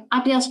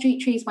 Abbeydale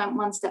Street Trees went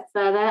one step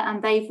further,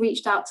 and they've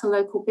reached out to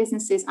local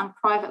businesses and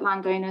private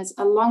landowners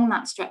along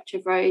that stretch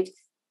of road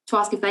to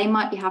ask if they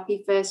might be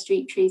happy for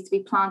street trees to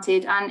be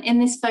planted. And in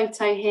this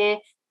photo here,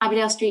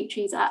 Abbeydale Street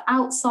Trees are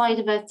outside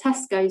of a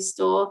Tesco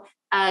store,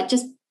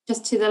 just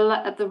to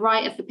the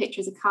right of the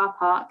picture is a car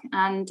park,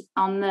 and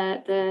on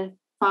the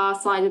far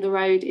side of the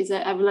road is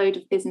a load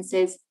of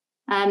businesses.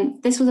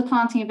 This was a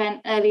planting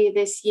event earlier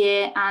this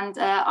year, and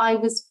I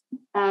was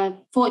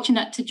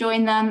fortunate to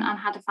join them and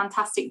had a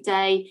fantastic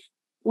day.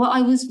 What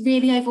I was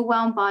really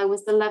overwhelmed by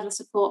was the level of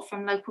support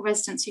from local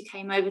residents who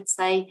came over to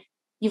say,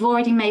 "You've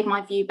already made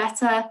my view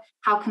better,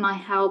 how can I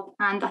help?"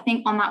 And I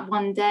think on that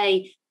one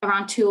day,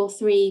 around 2 or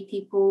 3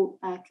 people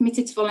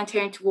committed to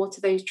volunteering to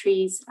water those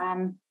trees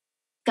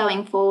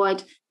going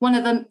forward. One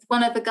of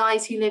the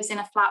guys who lives in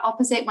a flat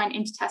opposite went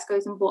into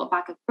Tesco's and bought a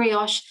bag of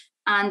brioche.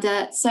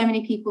 And so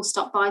many people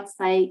stopped by to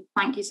say,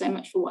 thank you so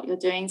much for what you're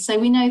doing. So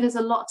we know there's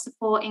a lot of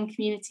support in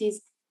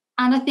communities.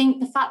 And I think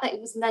the fact that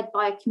it was led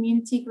by a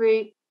community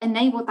group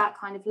enabled that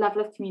kind of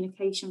level of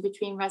communication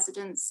between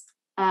residents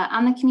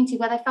and the community,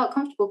 where they felt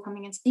comfortable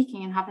coming and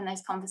speaking and having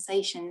those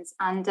conversations.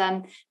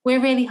 And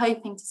we're really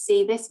hoping to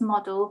see this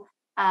model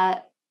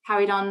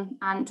carried on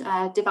and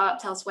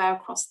developed elsewhere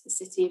across the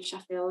city of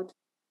Sheffield.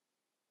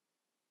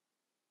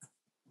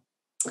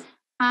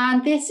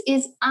 And this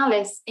is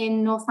Alice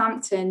in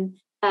Northampton.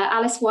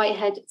 Alice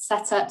Whitehead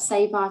set up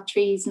Save Our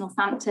Trees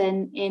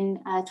Northampton in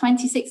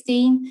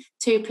 2016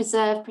 to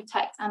preserve,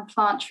 protect and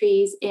plant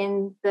trees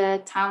in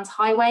the town's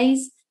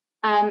highways.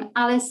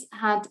 Alice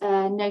had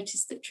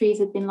noticed that trees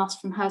had been lost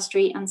from her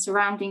street and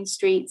surrounding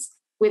streets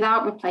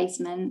without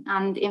replacement.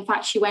 And in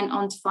fact, she went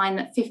on to find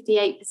that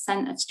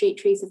 58% of street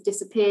trees have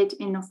disappeared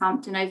in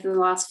Northampton over the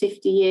last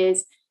 50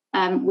 years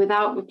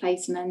without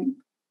replacement.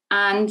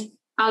 And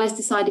Alice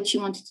decided she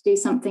wanted to do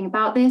something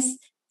about this.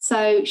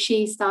 So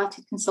she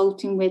started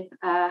consulting with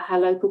her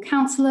local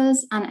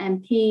councillors and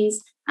MPs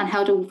and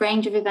held a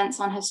range of events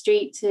on her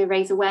street to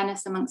raise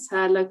awareness amongst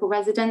her local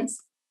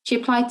residents. She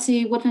applied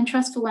to Woodlands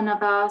Trust for one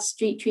of our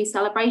street tree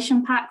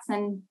celebration packs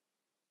and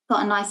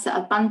got a nice set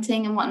of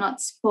bunting and whatnot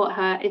to support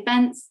her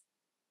events.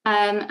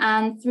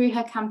 And through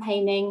her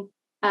campaigning,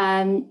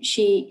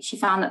 she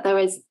found that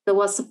there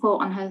was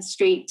support on her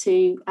street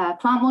to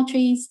plant more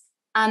trees.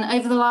 And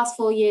over the last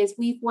 4 years,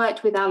 we've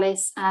worked with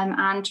Alice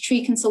and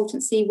tree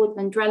consultancy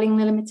Woodland Dwelling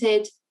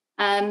Limited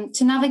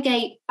to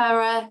navigate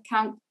borough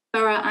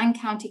and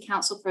county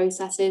council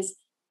processes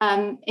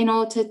in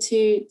order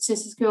to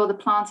secure the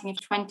planting of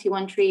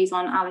 21 trees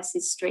on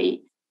Alice's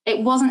street.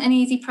 It wasn't an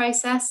easy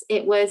process.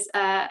 It was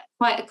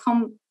quite a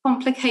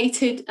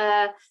complicated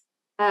a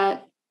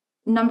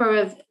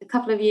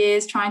couple of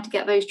years trying to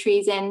get those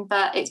trees in,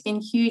 but it's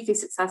been hugely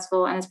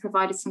successful and has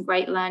provided some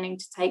great learning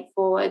to take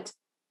forward.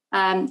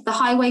 The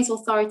Highways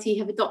Authority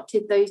have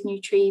adopted those new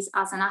trees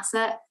as an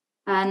asset,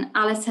 and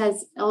Alice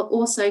has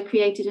also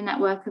created a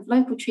network of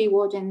local tree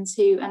wardens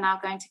who are now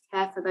going to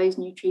care for those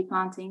new tree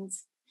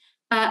plantings.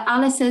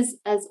 Alice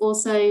has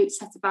also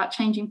set about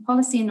changing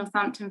policy in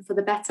Northampton for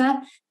the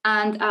better,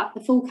 and at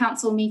the full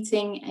council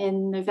meeting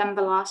in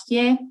November last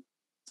year,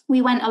 we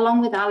went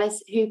along with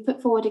Alice, who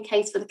put forward a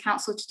case for the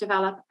council to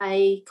develop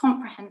a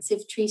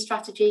comprehensive tree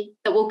strategy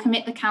that will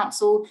commit the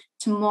council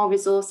to more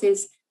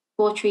resources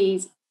for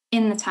trees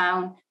in the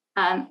town,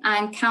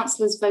 and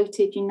councillors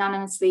voted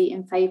unanimously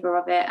in favour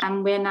of it,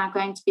 and we're now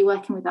going to be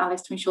working with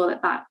Alice to ensure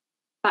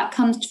that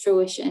comes to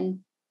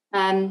fruition.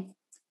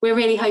 We're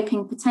really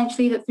hoping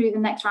potentially that through the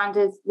next round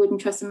of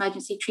Woodlands Trust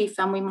Emergency Tree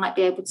Fund, we might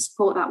be able to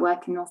support that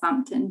work in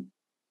Northampton.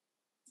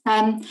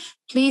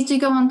 Please do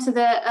go onto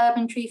the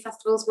Urban Tree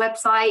Festival's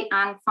website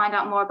and find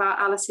out more about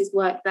Alice's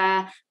work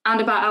there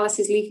and about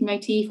Alice's leaf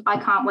motif. I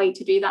can't wait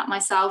to do that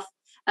myself.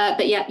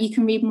 But yeah, you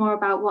can read more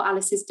about what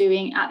Alice is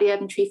doing at the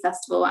Urban Tree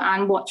Festival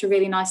and watch a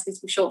really nice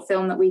little short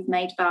film that we've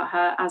made about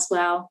her as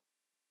well.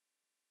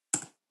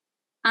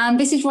 And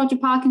this is Roger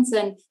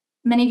Parkinson.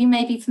 Many of you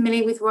may be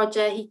familiar with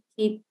Roger.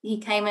 He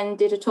came and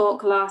did a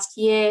talk last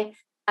year.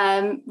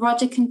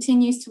 Roger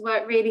continues to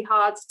work really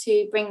hard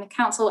to bring the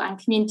council and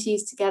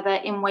communities together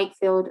in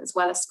Wakefield, as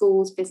well as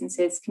schools,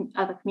 businesses,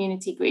 other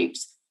community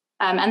groups.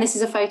 And this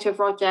is a photo of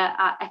Roger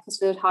at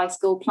Ecclesfield High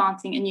School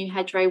planting a new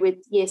hedgerow with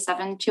Year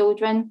 7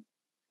 children.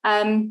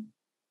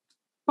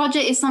 Roger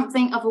is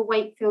something of a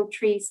Wakefield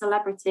tree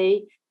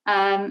celebrity,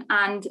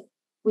 and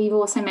we've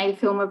also made a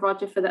film of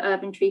Roger for the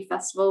Urban Tree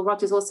Festival.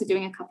 Roger's also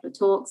doing a couple of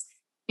talks.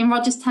 In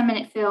Roger's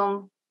 10-minute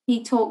film,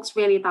 he talks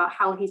really about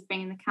how he's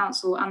bringing the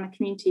council and the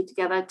community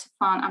together to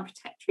plant and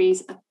protect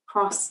trees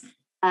across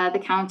the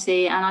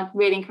county, and I'd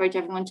really encourage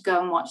everyone to go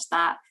and watch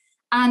that.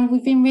 And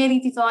we've been really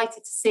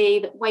delighted to see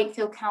that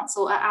Wakefield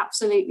Council are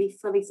absolutely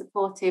fully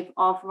supportive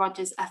of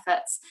Roger's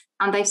efforts,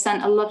 and they've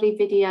sent a lovely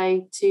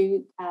video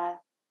to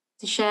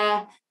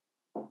share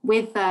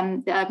with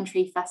the Urban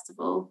Tree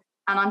Festival.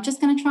 And I'm just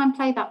going to try and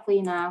play that for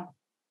you now.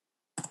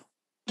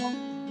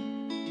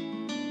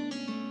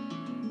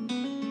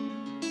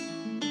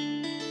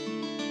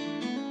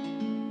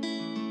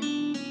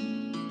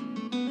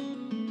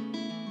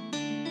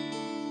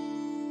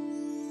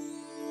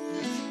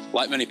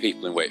 Like many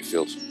people in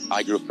Wakefield,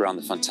 I grew up around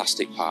the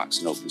fantastic parks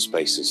and open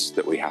spaces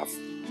that we have.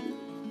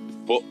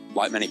 But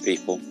like many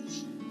people,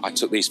 I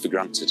took these for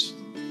granted.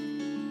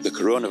 The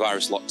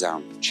coronavirus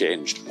lockdown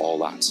changed all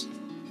that.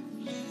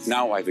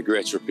 Now I have a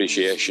greater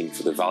appreciation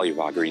for the value of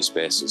our green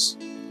spaces,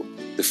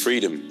 the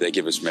freedom they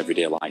give us from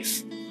everyday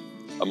life,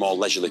 a more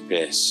leisurely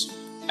pace,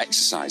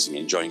 exercising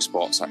and enjoying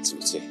sports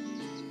activity,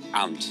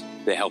 and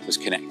they help us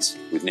connect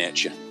with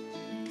nature.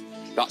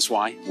 That's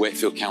why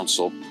Wakefield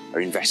Council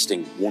are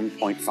investing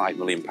 £1.5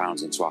 million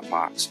into our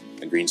parks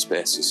and green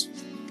spaces.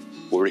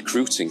 We're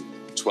recruiting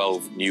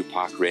 12 new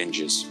park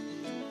rangers,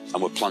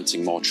 and we're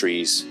planting more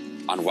trees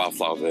and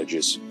wildflower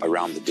verges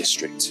around the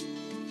district.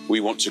 We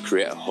want to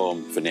create a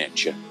home for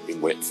nature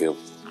in Wakefield.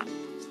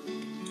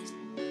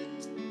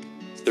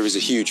 There is a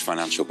huge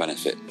financial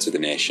benefit to the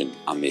nation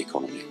and the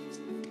economy.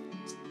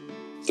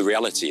 The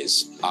reality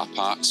is our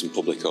parks and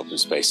public open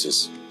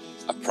spaces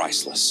are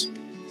priceless.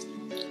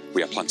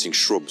 We are planting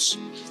shrubs,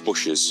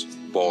 bushes,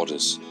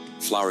 borders,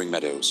 flowering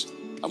meadows,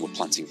 and we're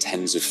planting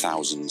tens of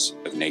thousands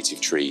of native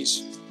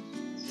trees.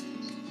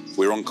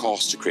 We're on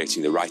course to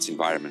creating the right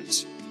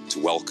environment to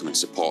welcome and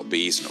support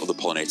bees and other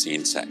pollinating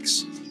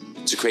insects,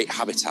 to create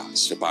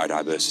habitats for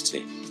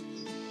biodiversity,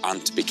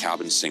 and to be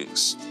carbon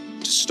sinks,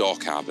 to store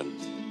carbon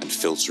and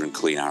filter and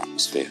clean our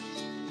atmosphere.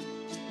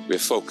 We're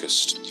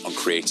focused on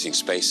creating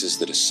spaces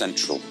that are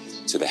central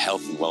to the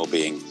health and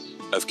well-being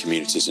of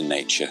communities and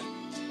nature,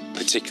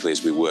 particularly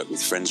as we work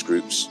with friends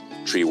groups,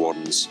 tree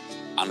wardens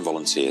and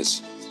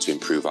volunteers to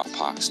improve our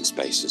parks and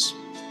spaces.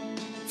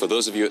 For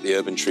those of you at the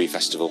Urban Tree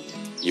Festival,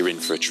 you're in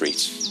for a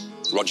treat.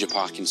 Roger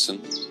Parkinson,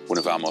 one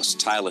of our most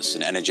tireless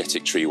and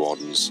energetic tree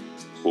wardens,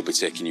 will be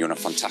taking you on a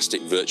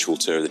fantastic virtual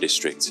tour of the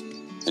district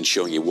and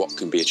showing you what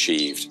can be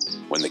achieved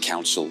when the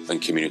council and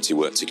community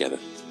work together.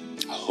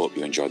 I hope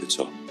you enjoy the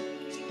tour.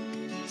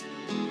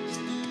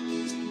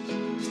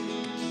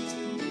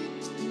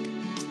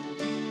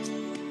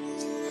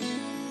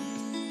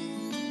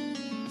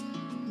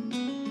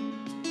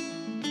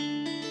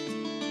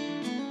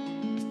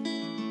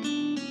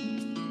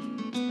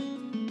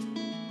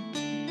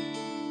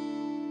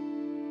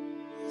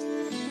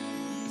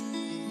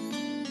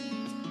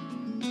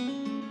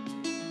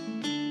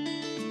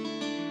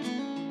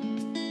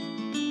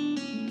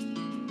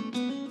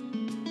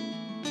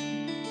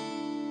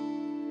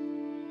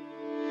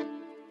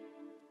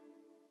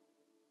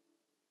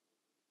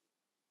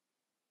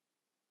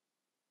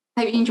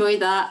 Hope you enjoyed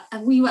that.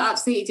 And we were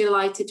absolutely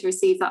delighted to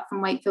receive that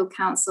from Wakefield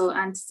Council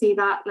and to see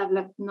that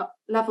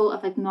level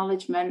of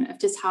acknowledgement of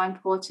just how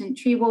important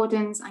tree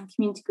wardens and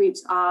community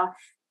groups are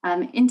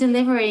in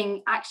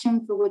delivering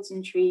action for woods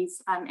and trees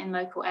in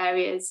local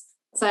areas.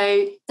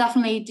 So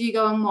definitely do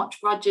go and watch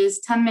Roger's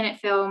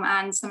 10-minute film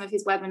and some of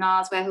his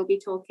webinars where he'll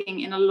be talking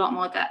in a lot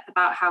more depth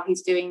about how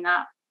he's doing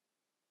that.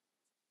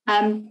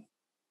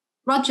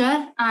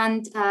 Roger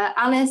and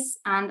Alice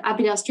and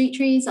Abbeydale Street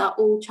Trees are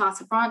all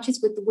charter branches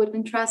with the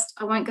Woodland Trust.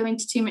 I won't go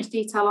into too much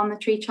detail on the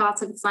tree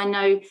charter because I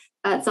know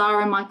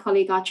Zara, my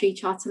colleague, our tree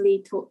charter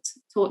lead,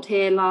 taught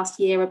here last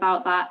year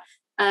about that.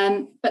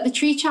 But the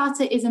tree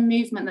charter is a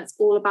movement that's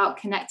all about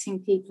connecting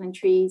people and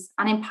trees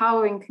and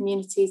empowering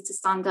communities to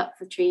stand up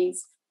for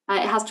trees.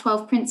 It has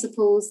 12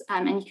 principles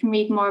and you can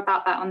read more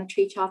about that on the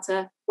tree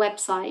charter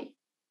website.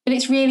 But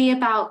it's really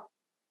about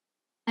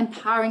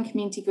empowering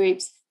community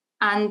groups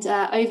and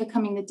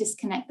overcoming the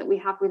disconnect that we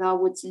have with our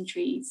woods and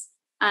trees.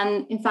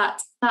 And in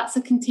fact, that's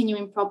a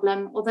continuing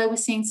problem. Although we're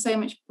seeing so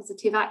much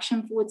positive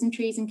action for woods and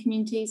trees and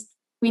communities,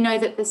 we know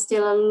that there's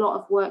still a lot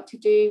of work to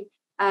do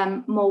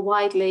more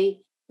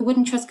widely. The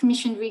Woodland Trust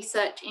commissioned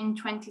research in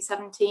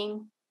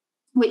 2017,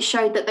 which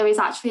showed that there is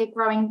actually a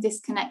growing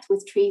disconnect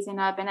with trees in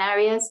urban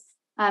areas,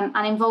 and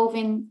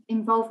involvement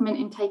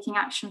in taking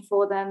action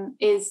for them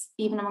is,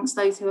 even amongst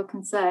those who are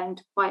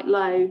concerned, quite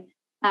low.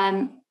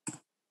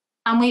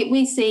 And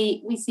we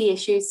see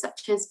issues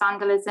such as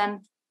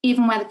vandalism,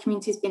 even where the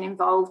community has been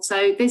involved.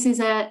 So this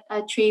is a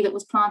tree that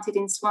was planted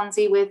in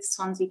Swansea with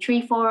Swansea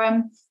Tree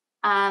Forum.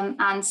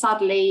 And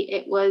sadly,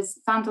 it was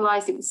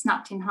vandalised, it was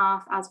snapped in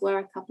half, as were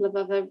a couple of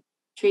other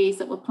trees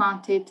that were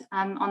planted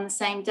on the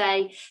same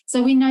day.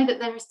 So we know that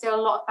there are still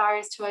a lot of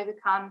barriers to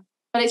overcome,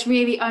 but it's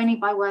really only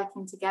by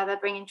working together,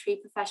 bringing tree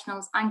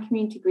professionals and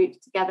community groups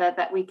together,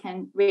 that we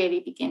can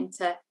really begin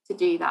to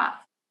do that.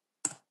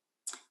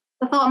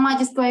 I thought I might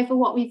just go over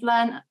what we've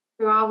learned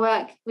through our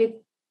work with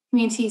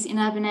communities in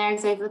urban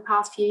areas over the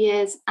past few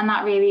years, and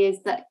that really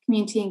is that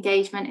community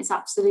engagement is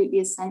absolutely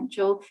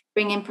essential,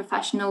 bringing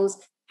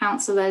professionals,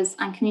 counsellors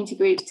and community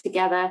groups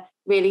together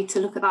really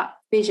to look at that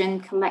vision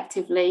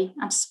collectively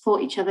and to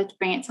support each other to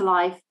bring it to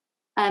life.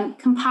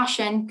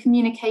 Compassion,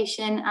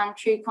 communication and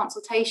true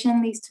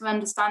consultation leads to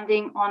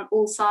understanding on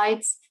all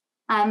sides,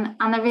 and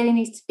there really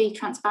needs to be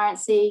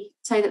transparency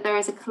so that there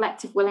is a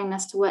collective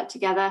willingness to work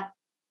together.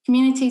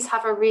 Communities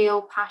have a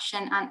real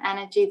passion and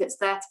energy that's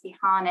there to be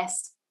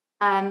harnessed.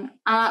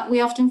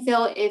 We often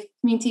feel if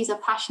communities are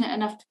passionate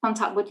enough to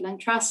contact Woodland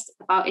Trust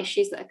about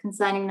issues that are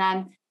concerning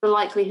them, the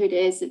likelihood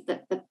is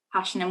that the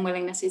passion and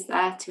willingness is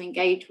there to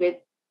engage with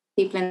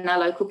people in their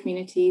local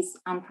communities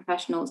and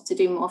professionals to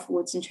do more for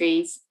woods and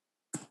trees.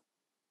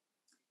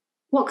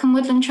 What can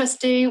Woodland Trust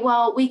do?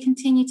 Well, we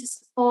continue to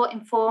support,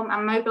 inform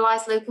and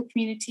mobilise local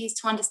communities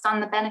to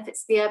understand the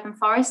benefits of the urban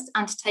forest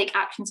and to take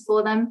actions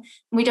for them. And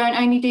we don't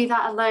only do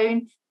that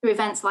alone through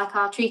events like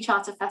our Tree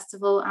Charter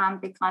Festival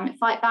and Big Climate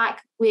Fight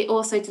Back. We're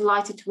also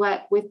delighted to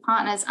work with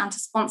partners and to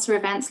sponsor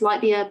events like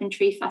the Urban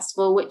Tree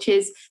Festival, which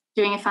is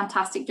doing a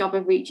fantastic job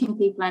of reaching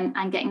people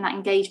and getting that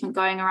engagement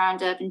going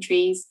around urban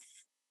trees.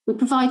 We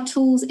provide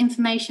tools,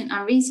 information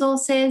and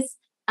resources.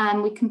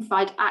 We can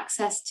provide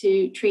access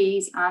to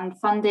trees and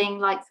funding,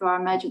 like through our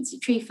Emergency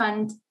Tree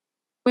Fund.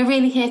 We're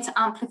really here to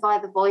amplify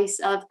the voice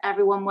of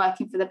everyone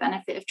working for the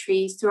benefit of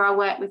trees through our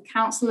work with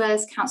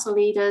councillors, council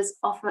leaders,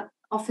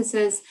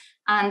 officers,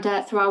 and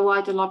through our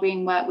wider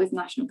lobbying work with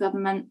national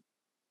government.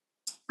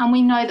 And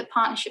we know that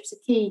partnerships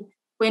are key.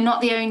 we're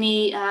not the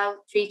only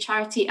tree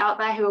charity out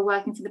there who are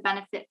working for the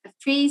benefit of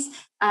trees.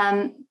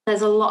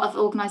 There's a lot of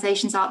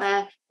organisations out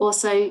there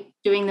also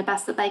doing the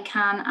best that they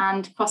can,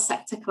 and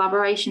cross-sector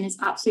collaboration is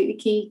absolutely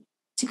key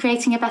to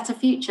creating a better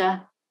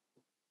future.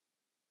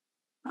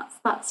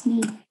 That's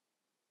me.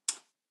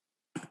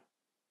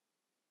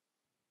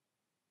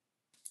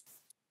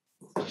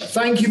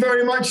 Thank you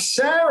very much,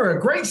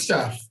 Sarah. Great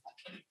stuff.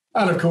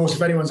 And of course,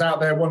 if anyone's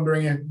out there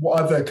wondering what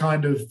other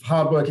kind of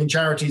hardworking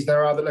charities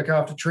there are that look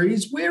after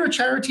trees, we're a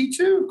charity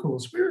too, of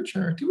course. We're a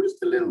charity. We're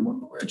just a little one,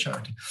 but we're a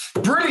charity.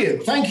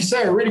 Brilliant. Thank you,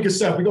 Sarah. Really good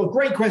stuff. We've got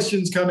great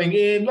questions coming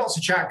in, lots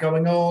of chat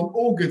going on,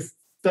 all good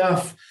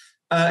stuff.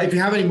 If you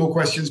have any more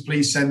questions,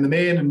 please send them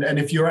in. And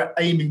if you're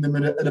aiming them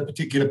at a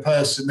particular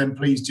person, then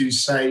please do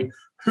say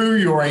who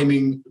you're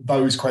aiming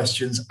those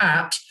questions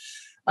at.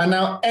 And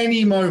now,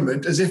 any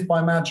moment, as if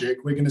by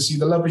magic, we're going to see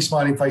the lovely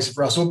smiling face of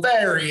Russell.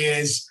 There he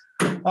is.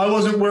 I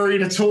wasn't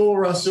worried at all,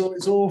 Russell.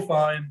 It's all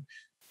fine.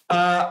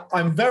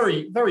 I'm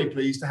very, very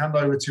pleased to hand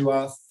over to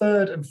our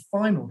third and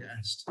final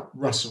guest,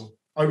 Russell.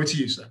 Over to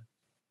you, sir.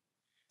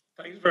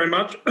 Thanks very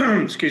much.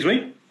 Excuse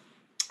me.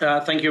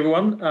 Thank you,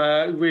 everyone.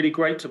 Really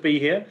great to be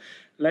here.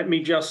 Let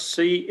me just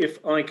see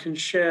if I can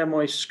share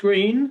my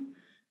screen,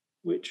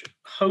 which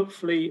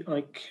hopefully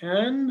I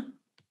can.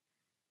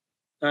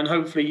 And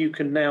hopefully you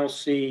can now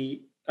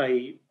see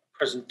a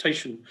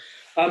presentation.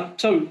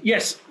 So,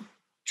 yes,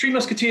 Tree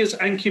Musketeers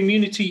and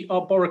community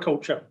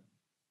arboriculture.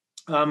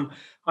 I'm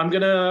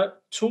going to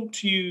talk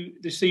to you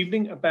this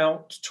evening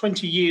about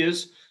 20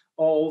 years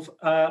of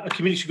a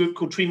community group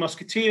called Tree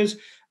Musketeers,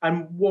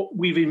 and what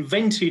we've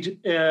invented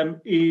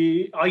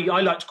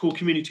I like to call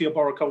community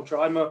arboriculture.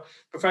 I'm a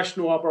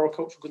professional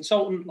arboricultural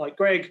consultant like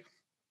Greg.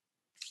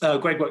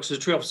 Greg works as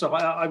a tree officer.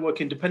 I work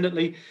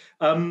independently.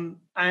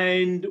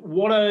 And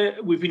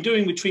what we've been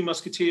doing with Tree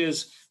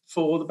Musketeers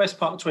for the best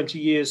part of 20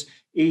 years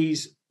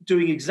is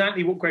doing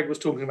exactly what Greg was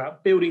talking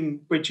about, building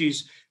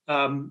bridges,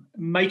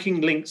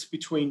 making links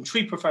between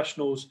tree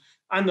professionals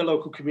and the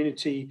local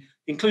community,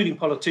 including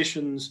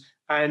politicians,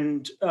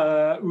 and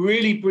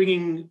really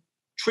bringing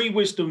tree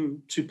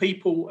wisdom to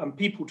people and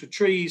people to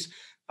trees,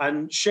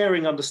 and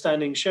sharing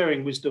understanding,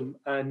 sharing wisdom,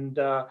 and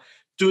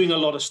doing a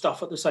lot of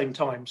stuff at the same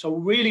time. So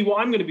really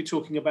what I'm going to be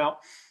talking about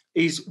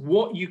is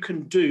what you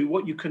can do,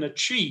 what you can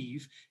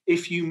achieve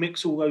if you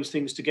mix all those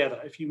things together,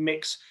 if you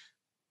mix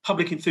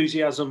public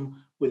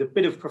enthusiasm with a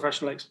bit of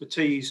professional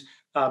expertise,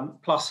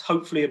 plus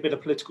hopefully a bit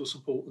of political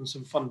support and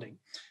some funding.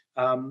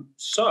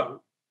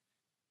 So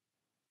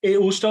it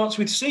all starts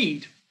with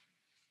seed.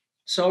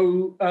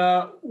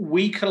 So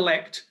we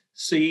collect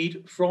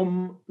seed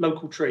from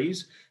local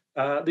trees.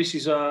 This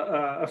is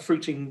a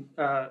fruiting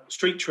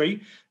street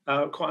tree,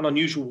 quite an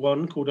unusual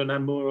one called an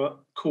Amura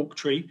cork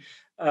tree.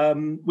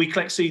 We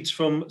collect seeds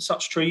from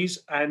such trees,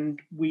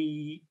 and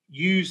we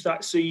use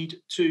that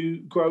seed to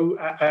grow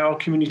at our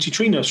community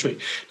tree nursery.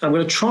 Now, I'm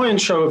going to try and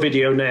show a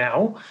video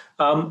now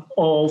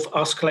of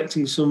us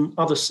collecting some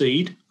other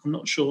seed. I'm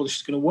not sure this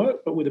is going to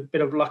work, but with a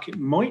bit of luck it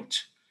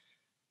might.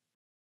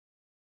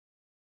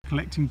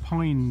 Collecting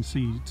pine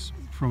seeds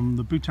from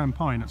the Bhutan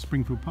pine at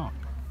Springfield Park.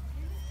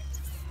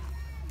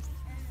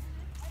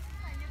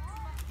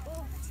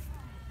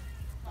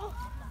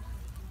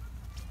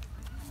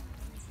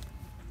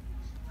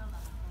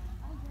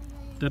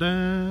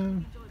 Ta-da!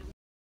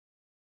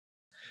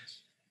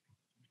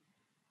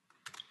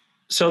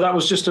 So that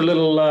was just a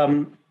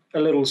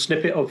little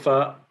snippet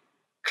of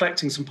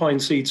collecting some pine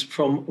seeds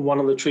from one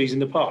of the trees in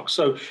the park.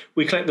 So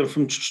we collect them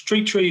from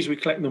street trees, we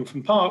collect them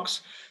from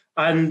parks,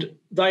 and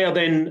they are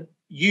then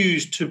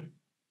used to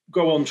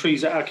grow on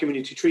trees at our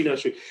community tree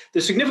nursery.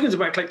 The significance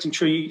about collecting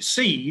tree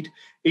seed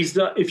is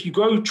that if you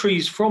grow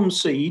trees from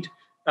seed,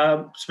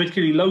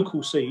 particularly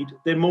local seed,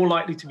 they're more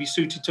likely to be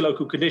suited to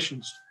local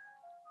conditions.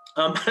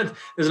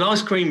 There's an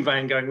ice cream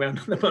van going around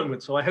at the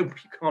moment, so I hope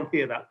you can't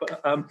hear that.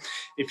 But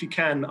if you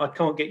can, I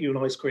can't get you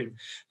an ice cream.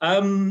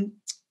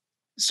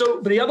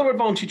 But the other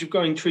advantage of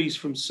growing trees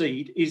from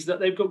seed is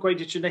that they've got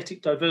greater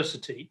genetic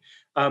diversity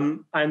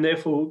and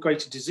therefore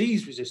greater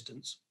disease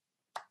resistance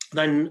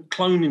than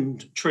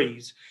cloned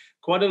trees.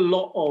 Quite a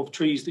lot of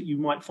trees that you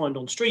might find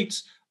on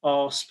streets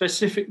are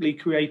specifically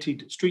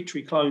created street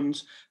tree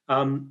clones.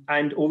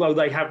 And although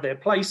they have their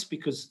place,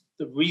 because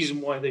the reason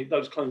why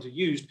those clones are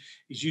used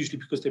is usually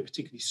because they're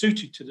particularly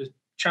suited to the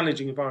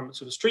challenging environments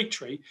of a street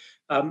tree.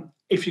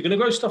 If you're going to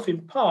grow stuff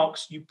in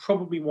parks, you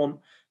probably want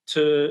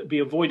to be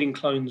avoiding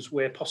clones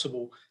where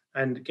possible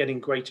and getting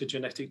greater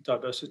genetic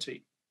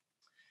diversity.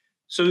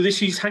 So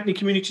this is Hackney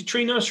Community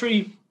Tree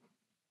Nursery.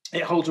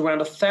 It holds around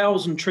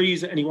 1,000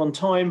 trees at any one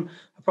time,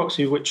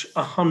 approximately of which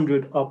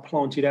 100 are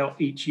planted out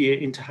each year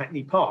into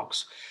Hackney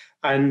parks.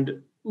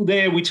 And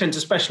there we tend to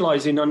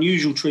specialise in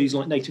unusual trees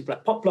like native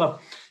black poplar,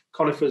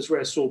 conifers,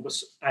 rare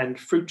sorbus, and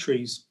fruit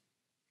trees.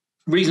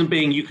 Reason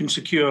being, you can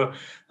secure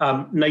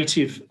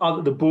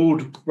the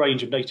broad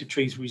range of native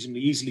trees reasonably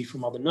easily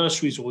from other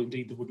nurseries, or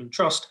indeed the Woodland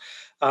Trust.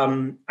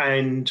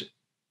 And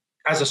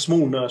as a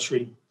small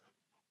nursery,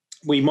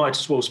 we might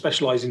as well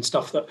specialise in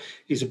stuff that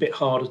is a bit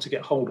harder to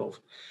get hold of.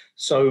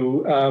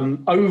 So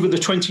over the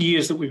 20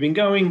 years that we've been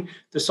going,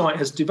 the site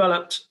has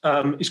developed.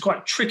 It's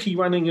quite tricky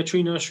running a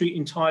tree nursery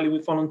entirely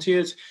with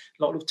volunteers.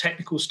 A lot of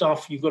technical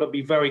stuff. You've got to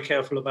be very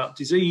careful about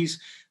disease.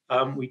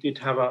 We did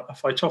have a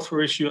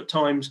phytophthora issue at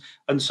times.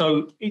 And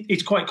so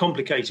it's quite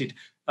complicated,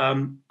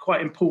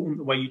 quite important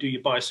the way you do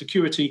your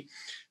biosecurity.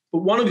 But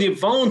one of the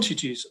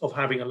advantages of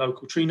having a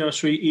local tree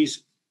nursery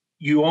is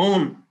you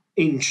aren't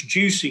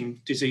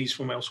introducing disease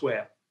from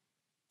elsewhere.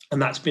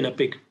 And that's been a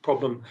big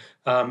problem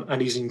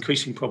and is an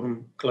increasing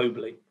problem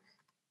globally.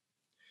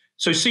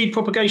 So seed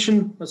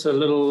propagation, that's a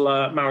little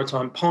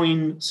maritime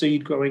pine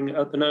seed growing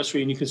at the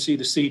nursery, and you can see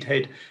the seed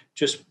head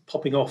just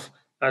popping off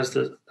as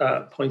the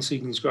pine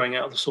seedling is growing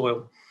out of the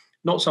soil.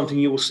 Not something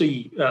you will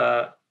see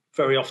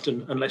very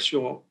often unless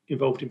you're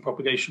involved in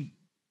propagation.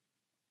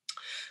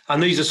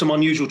 And these are some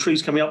unusual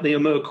trees coming up. The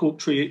Amur cork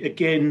tree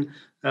again,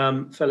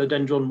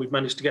 philodendron, we've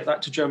managed to get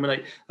that to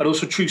germinate. And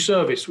also true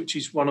service, which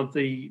is one of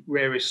the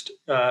rarest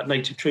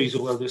native trees,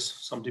 although there's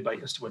some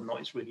debate as to whether or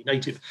not it's really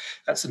native.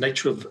 That's the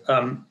nature of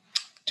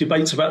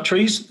debates about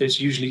trees.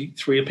 There's usually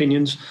 3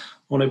 opinions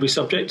on every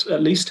subject,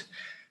 at least.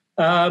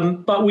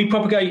 But we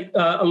propagate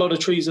a lot of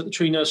trees at the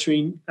tree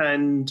nursery,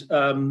 and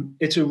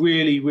it's a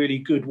really, really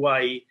good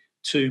way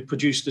to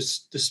produce the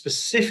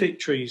specific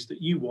trees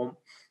that you want.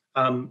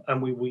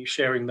 And we will be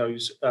sharing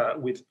those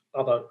with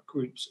other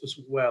groups as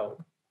well.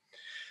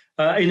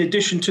 In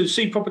addition to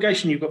seed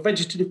propagation, you've got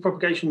vegetative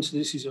propagation. So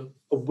this is a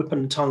whip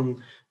and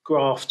tongue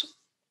graft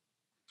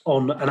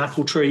on an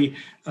apple tree.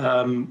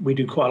 We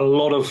do quite a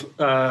lot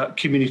of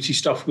community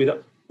stuff with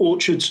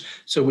orchards.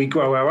 So we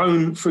grow our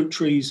own fruit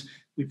trees,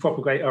 we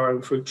propagate our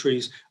own fruit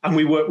trees, and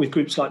we work with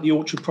groups like the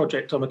Orchard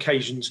Project on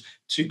occasions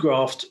to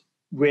graft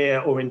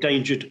rare or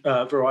endangered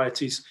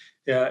varieties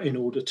in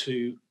order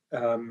to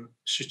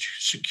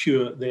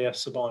secure their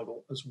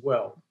survival as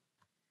well.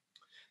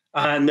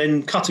 And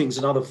then cuttings,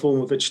 another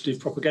form of vegetative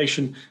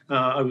propagation.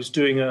 I was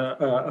doing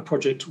a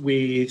project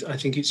with, I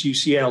think it's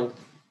UCL,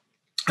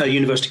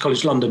 University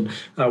College London,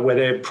 where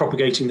they're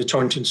propagating the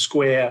Torrington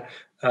Square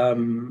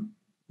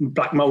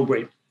black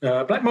mulberry.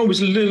 Black mulberry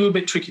is a little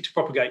bit tricky to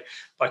propagate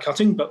by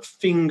cutting, but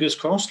fingers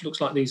crossed,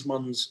 looks like these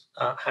ones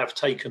have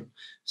taken.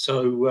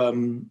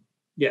 So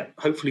yeah,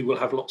 hopefully we'll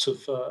have lots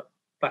of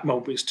black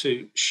mulberries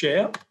to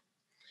share.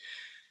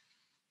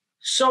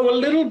 So a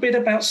little bit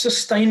about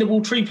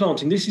sustainable tree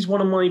planting. This is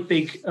one of my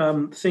big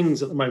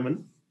things at the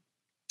moment.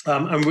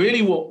 And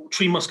really what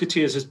Tree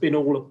Musketeers has been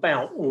all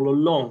about all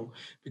along,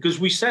 because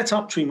we set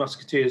up Tree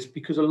Musketeers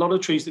because a lot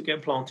of trees that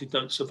get planted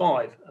don't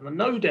survive. And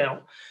no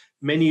doubt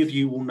many of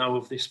you will know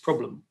of this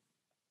problem.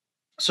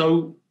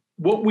 So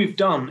what we've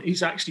done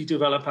is actually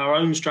develop our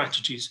own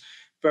strategies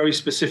very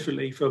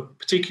specifically for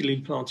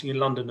particularly planting in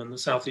London and the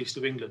southeast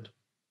of England.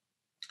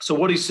 So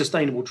what is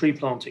sustainable tree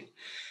planting?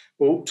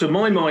 Well, to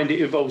my mind, it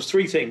involves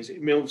 3 things. It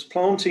involves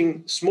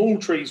planting small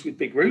trees with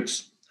big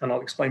roots, and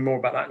I'll explain more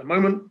about that in a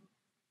moment.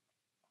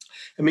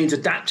 It means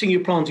adapting your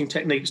planting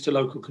techniques to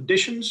local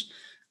conditions,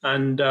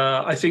 and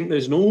I think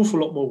there's an awful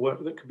lot more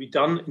work that could be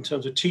done in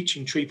terms of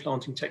teaching tree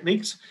planting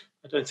techniques.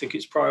 I don't think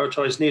it's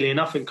prioritised nearly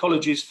enough in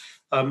colleges,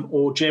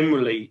 or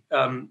generally,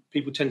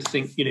 people tend to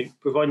think, you know,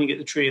 providing you get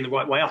the tree in the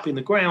right way up in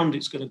the ground,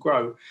 it's going to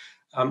grow.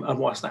 And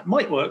whilst that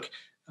might work,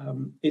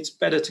 it's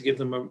better to give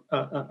them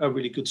a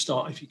really good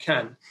start if you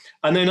can.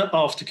 And then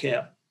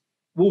aftercare,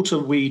 water,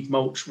 weed,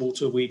 mulch,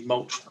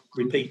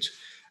 repeat.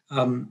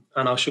 And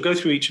I shall go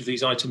through each of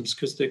these items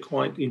because they're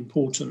quite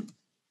important.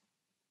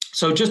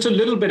 So just a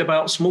little bit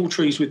about small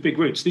trees with big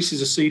roots. This is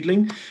a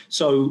seedling.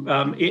 So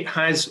it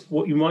has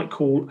what you might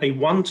call a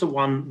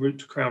 1-to-1 root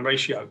to crown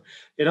ratio.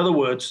 In other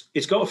words,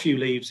 it's got a few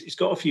leaves, it's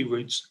got a few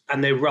roots,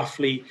 and they're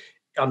roughly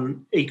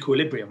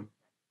equilibrium.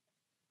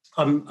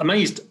 I'm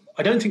amazed.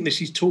 I don't think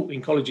this is taught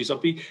in colleges.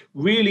 I'd be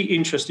really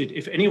interested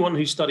if anyone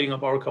who's studying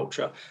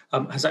arboriculture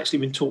has actually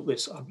been taught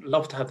this. I'd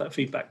love to have that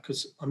feedback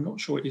because I'm not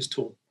sure it is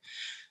taught.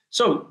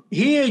 So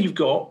here you've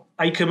got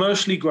a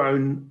commercially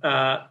grown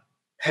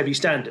heavy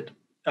standard.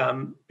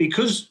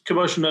 Because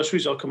commercial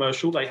nurseries are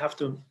commercial, they have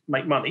to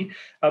make money.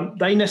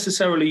 They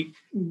necessarily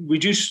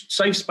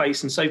save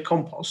space and save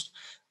compost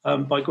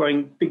by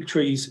growing big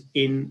trees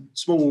in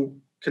small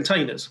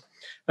containers.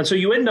 And so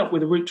you end up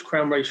with a root to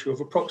crown ratio of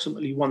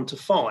approximately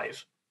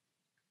 1-to-5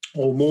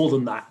 or more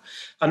than that.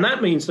 And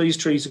that means these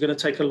trees are going to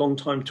take a long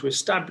time to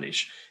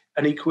establish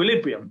an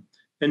equilibrium.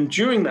 And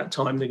during that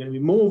time, they're going to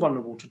be more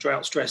vulnerable to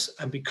drought stress.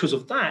 And because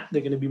of that,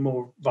 they're going to be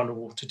more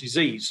vulnerable to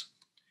disease.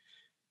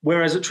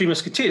 Whereas at Tree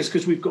Musketeers,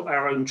 because we've got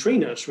our own tree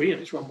nursery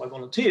and it's run by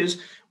volunteers,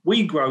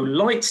 we grow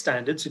light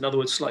standards, in other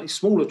words, slightly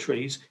smaller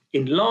trees,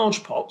 in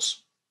large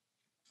pots,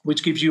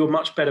 which gives you a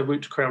much better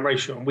root to crown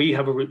ratio. And we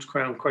have a root to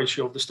crown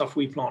ratio of the stuff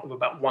we plant of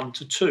about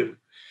 1-to-2.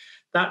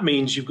 That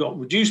means you've got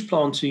reduced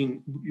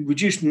planting,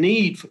 reduced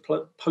need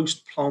for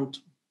post-plant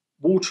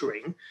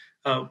watering.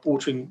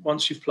 Watering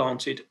once you've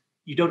planted,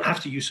 you don't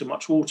have to use so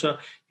much water.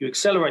 You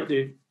accelerate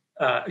the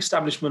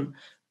establishment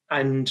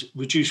and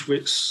reduce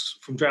risks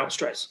from drought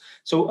stress.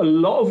 So a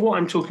lot of what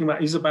I'm talking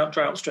about is about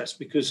drought stress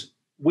because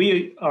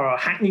We are a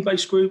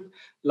Hackney-based group.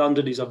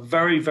 London is a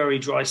very, very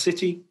dry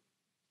city.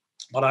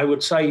 But I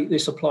would say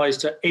this applies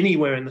to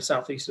anywhere in the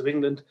southeast of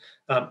England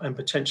and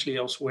potentially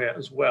elsewhere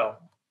as well.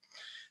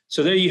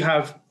 So there you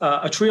have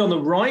a tree on the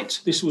right.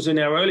 This was in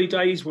our early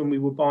days when we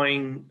were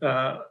buying,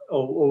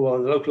 or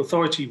the local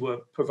authority were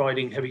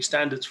providing heavy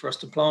standards for us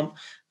to plant.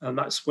 And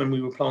that's when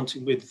we were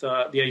planting with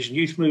the Asian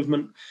Youth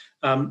Movement.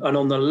 And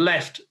on the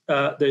left,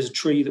 there's a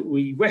tree that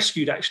we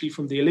rescued actually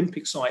from the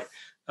Olympic site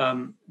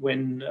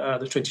when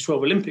the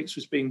 2012 Olympics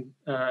was being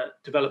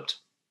developed.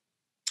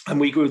 And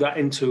we grew that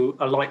into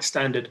a light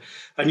standard.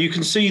 And you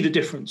can see the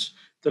difference.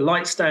 The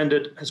light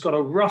standard has got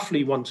a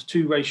roughly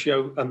 1:2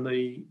 ratio, and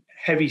the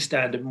heavy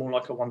standard more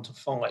like a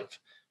 1:5.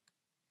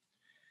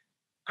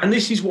 And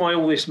this is why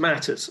all this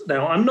matters.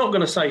 Now, I'm not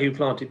going to say who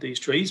planted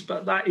these trees,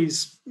 but that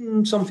is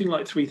something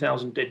like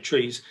 3,000 dead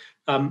trees.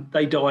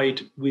 They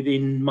died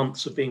within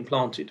months of being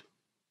planted.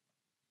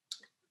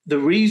 The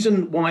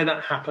reason why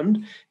that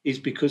happened is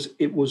because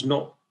it was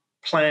not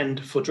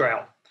planned for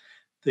drought.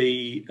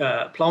 The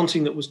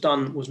planting that was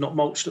done was not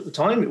mulched at the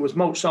time. It was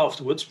mulched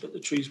afterwards, but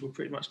the trees were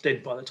pretty much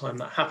dead by the time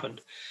that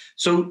happened.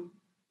 So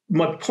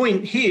my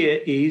point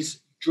here is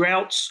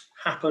droughts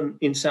happen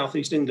in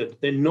southeast England.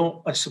 They're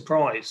not a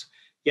surprise.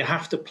 You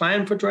have to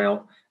plan for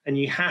drought, and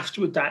you have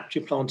to adapt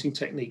your planting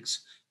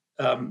techniques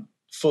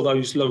for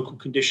those local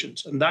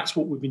conditions. And that's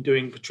what we've been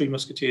doing for Tree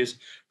Musketeers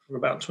for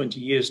about 20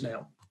 years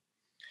now.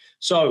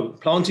 So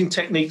planting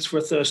techniques for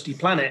a thirsty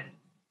planet.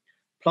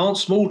 Plant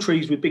small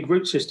trees with big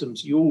root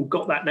systems. You all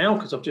got that now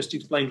because I've just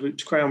explained root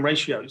to crown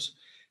ratios.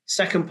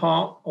 Second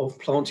part of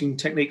planting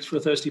techniques for a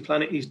thirsty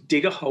planet is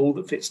dig a hole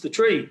that fits the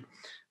tree.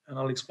 And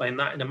I'll explain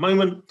that in a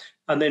moment.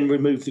 And then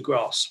remove the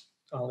grass.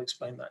 I'll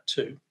explain that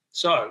too.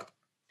 So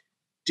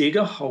dig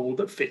a hole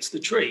that fits the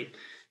tree.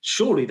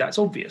 Surely that's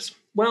obvious.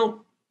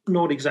 Well,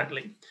 not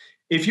exactly.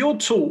 If you're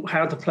taught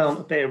how to plant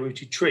a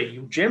bare-rooted tree,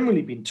 you've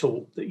generally been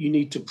taught that you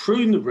need to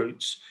prune the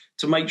roots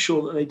to make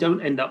sure that they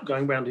don't end up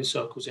going round in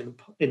circles in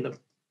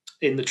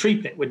the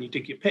tree pit when you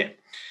dig your pit.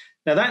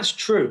 Now that's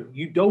true.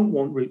 You don't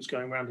want roots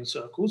going around in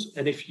circles.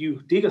 And if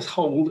you dig a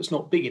hole that's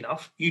not big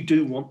enough, you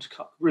do want to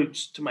cut the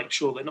roots to make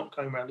sure they're not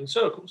going around in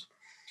circles.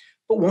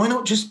 But why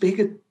not just dig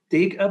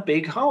a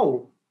big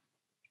hole?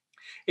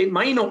 It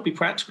may not be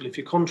practical if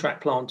you're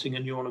contract planting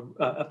and you're on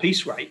a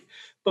piece rate,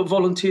 but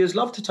volunteers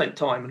love to take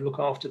time and look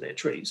after their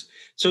trees.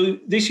 So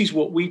this is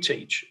what we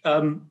teach.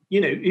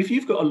 If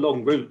you've got a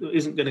long root that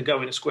isn't going to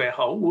go in a square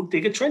hole, we'll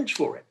dig a trench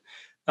for it.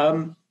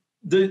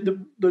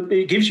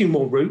 It gives you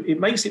more root, it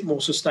makes it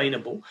more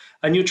sustainable,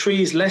 and your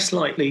tree is less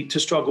likely to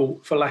struggle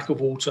for lack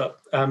of water,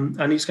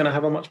 and it's going to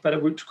have a much better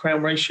root to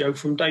crown ratio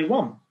from day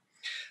one.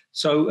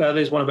 So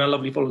there's one of our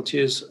lovely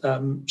volunteers,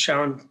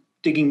 Sharon,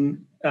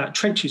 digging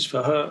trenches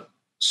for her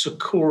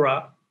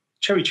Sakura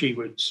cherry tree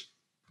roots.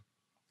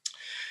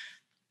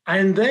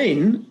 And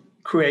then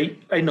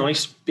create a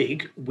nice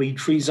big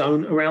weed-free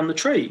zone around the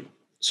tree.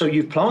 So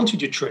you've planted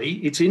your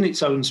tree, it's in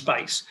its own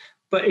space,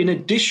 but in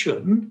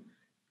addition,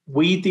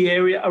 weed the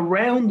area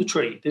around the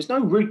tree. There's no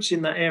roots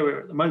in that area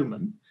at the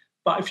moment,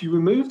 but if you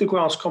remove the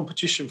grass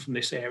competition from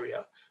this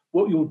area,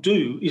 what you'll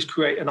do is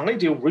create an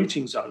ideal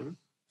rooting zone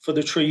for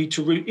the tree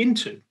to root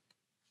into.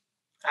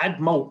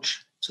 Add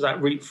mulch to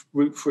that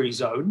root-free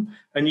zone,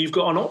 and you've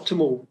got an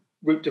optimal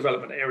root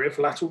development area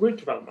for lateral root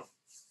development.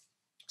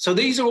 So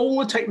these are all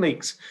the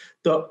techniques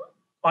that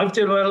I've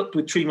developed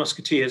with Tree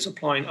Musketeers,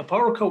 applying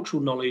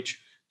arboricultural knowledge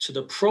to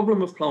the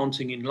problem of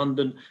planting in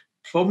London,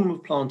 problem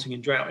of planting in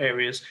drought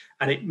areas,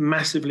 and it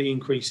massively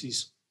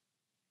increases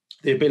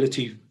the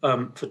ability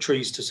for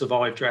trees to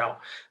survive drought.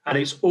 And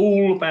it's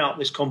all about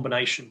this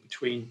combination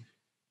between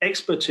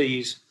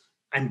expertise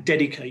and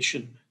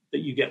dedication that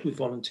you get with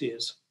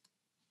volunteers.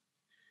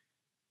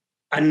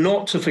 And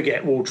not to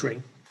forget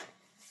watering.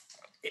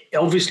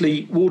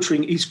 Obviously,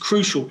 watering is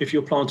crucial if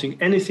you're planting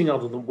anything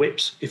other than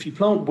whips. If you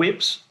plant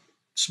whips,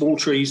 small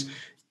trees,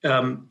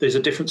 there's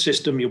a different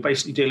system. You're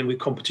basically dealing with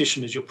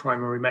competition as your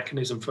primary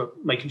mechanism for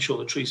making sure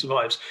the tree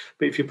survives.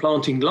 But if you're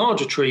planting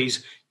larger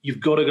trees, you've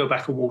got to go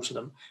back and water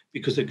them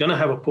because they're going to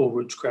have a poor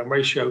root to crown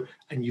ratio,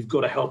 and you've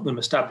got to help them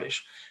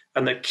establish.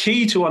 And the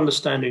key to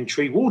understanding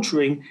tree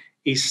watering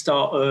is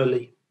start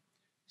early.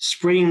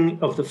 Spring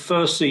of the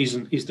first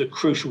season is the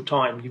crucial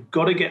time. You've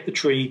got to get the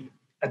tree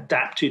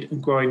adapted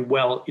and growing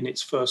well in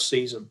its first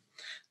season.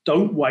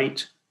 Don't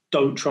wait.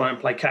 Don't try and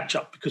play catch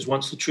up, because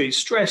once the tree is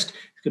stressed,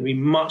 it's going to be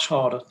much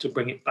harder to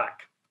bring it back.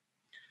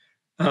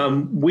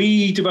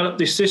 We developed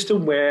this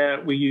system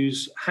where we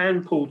use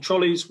hand-pulled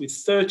trolleys with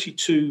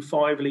 32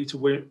 5-litre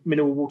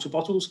mineral water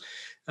bottles.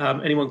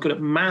 Anyone good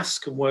at maths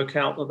can work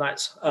out that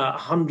that's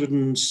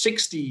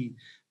 160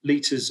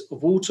 litres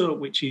of water,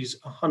 which is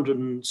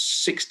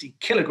 160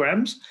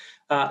 kilograms.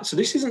 So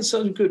this isn't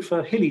so good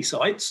for hilly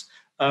sites,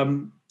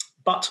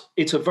 but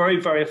it's a very,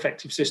 very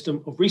effective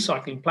system of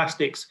recycling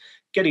plastics,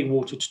 getting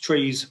water to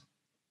trees,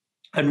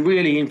 and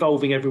really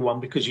involving everyone,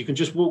 because you can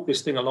just walk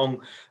this thing along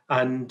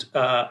and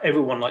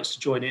everyone likes to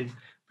join in,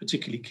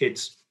 particularly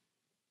kids.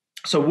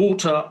 So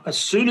water as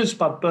soon as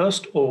bud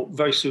burst, or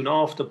very soon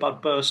after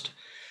bud burst,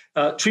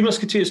 Tree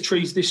Musketeers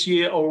trees this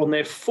year are on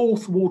their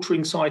 4th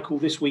watering cycle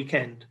this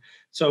weekend.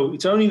 So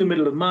it's only the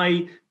middle of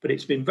May, but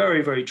it's been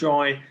very, very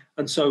dry.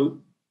 And so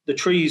the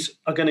trees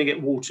are going to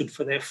get watered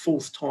for their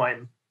 4th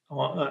time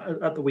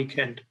at the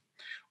weekend.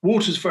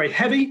 Water's very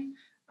heavy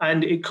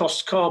and it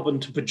costs carbon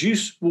to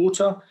produce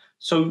water.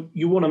 So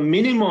you want to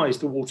minimize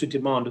the water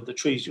demand of the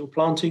trees you're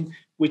planting,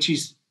 which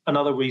is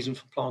another reason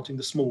for planting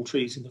the small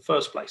trees in the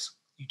first place.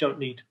 You don't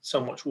need so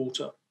much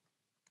water.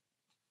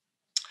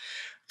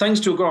 Thanks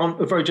to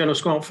a very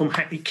generous grant from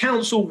Hackney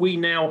Council, we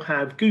now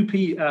have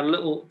Goopy, a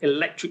little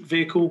electric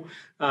vehicle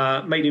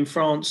made in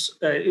France.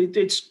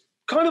 It's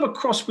kind of a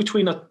cross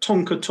between a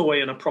Tonka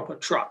toy and a proper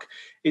truck.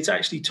 It's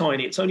actually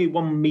tiny. It's only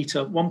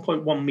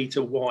 1.1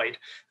 meter wide,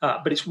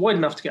 but it's wide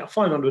enough to get a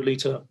 500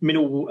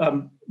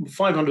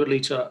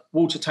 litre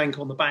water tank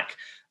on the back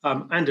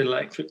and an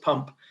electric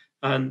pump.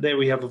 And there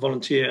we have a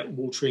volunteer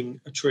watering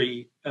a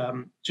tree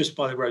just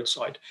by the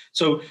roadside.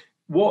 So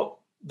what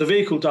the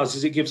vehicle does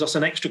is it gives us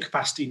an extra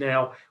capacity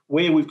now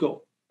where we've got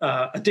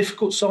a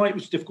difficult site,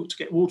 which is difficult to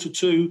get water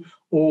to,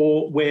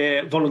 or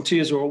where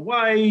volunteers are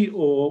away,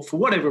 or for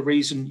whatever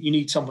reason you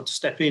need someone to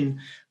step in,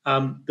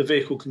 the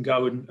vehicle can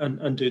go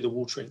and do the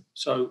watering.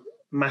 So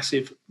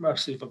massive,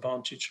 massive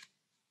advantage.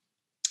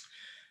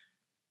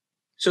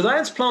 So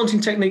that's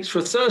planting techniques for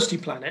a thirsty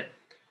planet.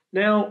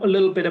 Now a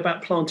little bit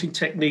about planting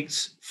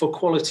techniques for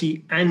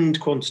quality and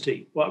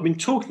quantity. What I've been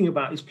talking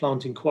about is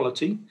planting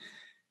quality.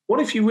 What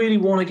if you really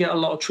want to get a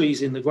lot of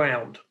trees in the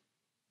ground?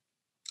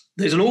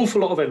 There's an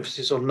awful lot of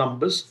emphasis on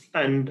numbers,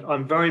 and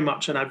I'm very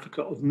much an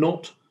advocate of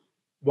not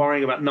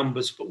worrying about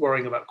numbers, but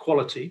worrying about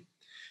quality.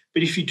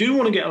 But if you do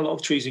want to get a lot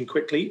of trees in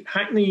quickly,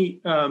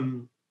 Hackney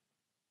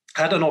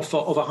had an offer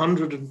of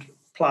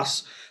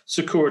 100+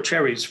 Sakura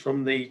cherries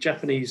from the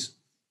Japanese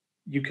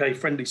UK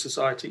Friendly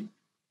Society.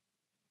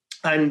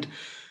 And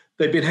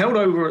they've been held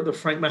over at the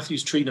Frank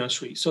Matthews Tree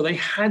Nursery. So they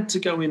had to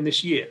go in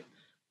this year,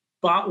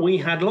 but we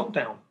had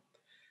lockdown.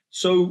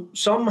 So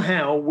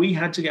somehow we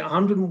had to get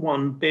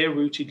 101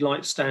 bare-rooted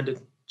light standard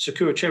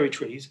Sakura cherry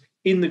trees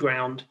in the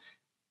ground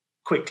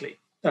quickly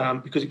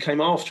because it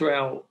came after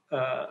our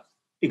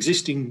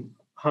existing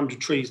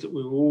 100 trees that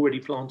we were already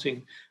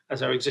planting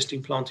as our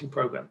existing planting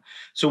program.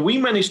 So we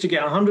managed to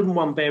get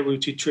 101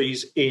 bare-rooted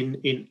trees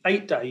in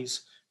 8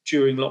 days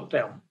during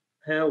lockdown.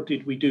 How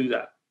did we do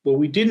that? Well,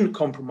 we didn't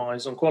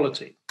compromise on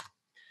quality.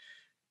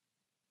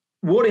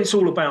 What it's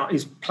all about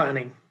is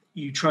planning.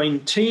 You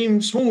train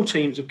small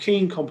teams of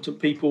keen, competent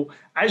people.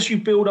 As you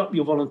build up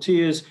your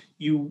volunteers,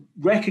 you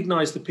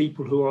recognize the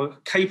people who are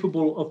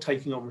capable of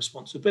taking on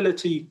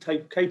responsibility,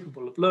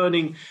 capable of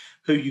learning,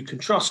 who you can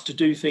trust to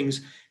do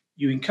things.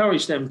 You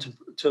encourage them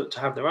to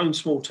have their own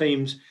small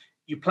teams.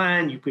 You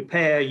plan, you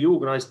prepare, you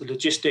organize the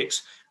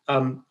logistics,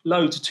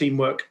 loads of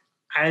teamwork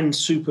and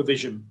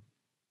supervision.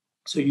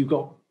 So you've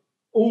got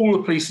all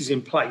the pieces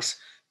in place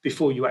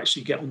before you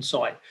actually get on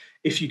site.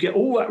 If you get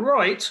all that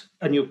right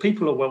and your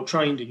people are well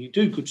trained and you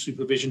do good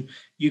supervision,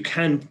 you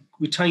can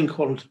retain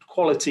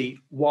quality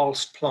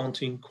whilst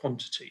planting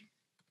quantity.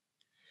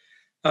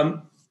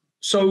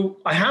 So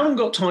I haven't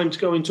got time to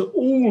go into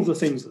all of the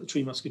things that the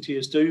Tree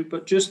Musketeers do,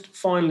 but just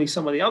finally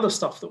some of the other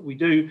stuff that we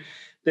do.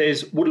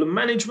 There's woodland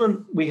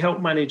management. We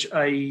help manage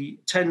a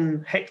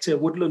 10-hectare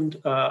woodland,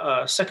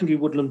 secondary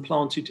woodland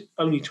planted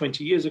only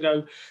 20 years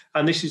ago.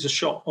 And this is a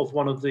shot of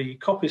one of the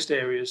coppiced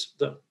areas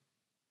that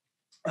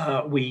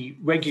we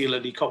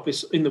regularly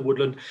coppice in the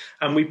woodland,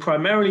 and we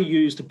primarily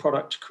use the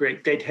product to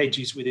create dead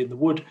hedges within the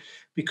wood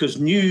because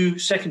new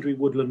secondary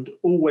woodland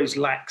always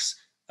lacks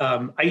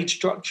age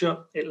structure,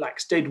 it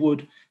lacks dead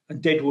wood,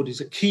 and dead wood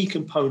is a key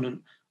component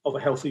of a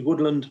healthy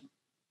woodland.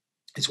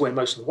 It's where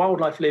most of the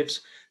wildlife lives.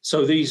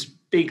 So these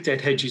big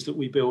dead hedges that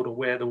we build are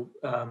where the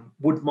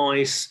wood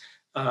mice,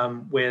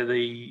 where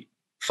the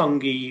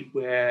fungi,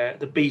 where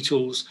the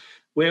beetles,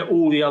 where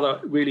all the other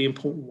really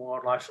important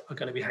wildlife are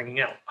going to be hanging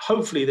out.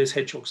 Hopefully there's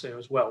hedgehogs there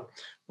as well.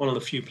 One of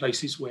the few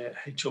places where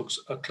hedgehogs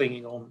are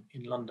clinging on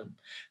in London.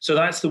 So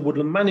that's the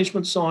woodland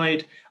management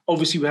side.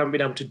 Obviously we haven't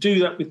been able to do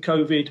that with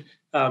COVID.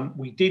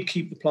 We did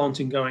keep the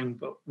planting going,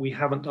 but we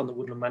haven't done the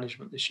woodland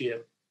management this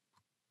year.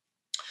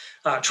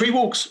 Tree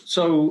walks.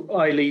 So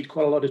I lead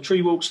quite a lot of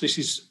tree walks. This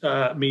is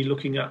me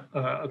looking at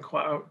a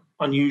quite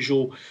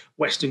unusual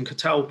Western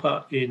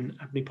catalpa in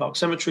Abney Park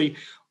Cemetery.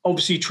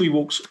 Obviously, tree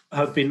walks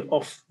have been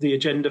off the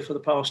agenda for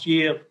the past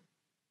year.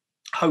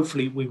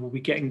 Hopefully, we will be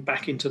getting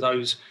back into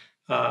those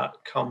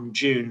come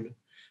June.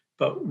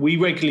 But we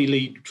regularly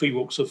lead tree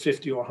walks of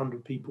 50 or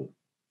 100 people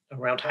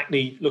around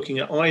Hackney, looking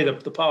at either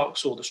the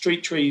parks or the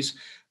street trees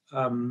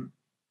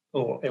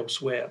or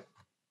elsewhere.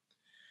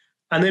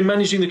 And then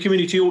managing the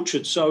community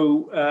orchard.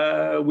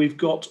 So we've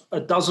got a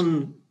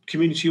dozen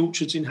community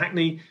orchards in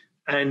Hackney,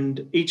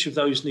 and each of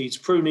those needs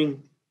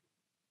pruning.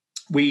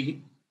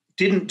 We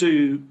didn't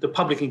do the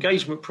public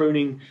engagement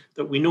pruning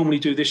that we normally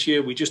do this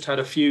year. We just had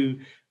a few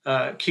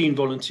keen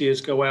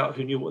volunteers go out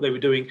who knew what they were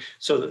doing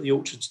so that the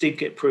orchards did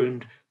get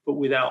pruned, but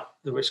without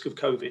the risk of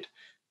COVID.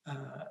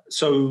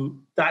 So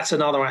that's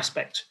another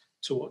aspect.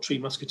 to what Tree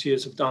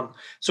Musketeers have done.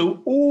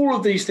 So all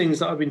of these things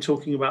that I've been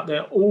talking about,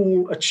 they're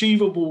all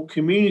achievable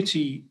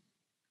community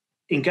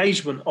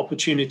engagement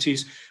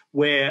opportunities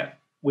where,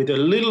 with a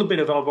little bit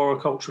of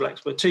arboricultural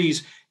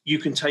expertise, you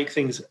can take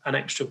things an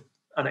extra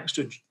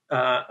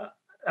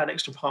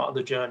part of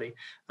the journey.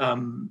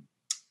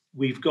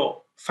 We've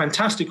got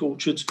fantastic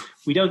orchards.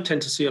 We don't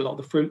tend to see a lot of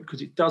the fruit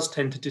because it does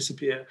tend to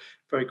disappear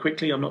very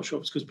quickly. I'm not sure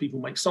if it's because people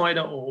make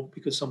cider or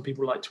because some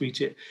people like to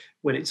eat it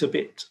when it's a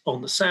bit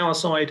on the sour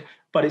side,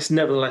 but it's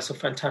nevertheless a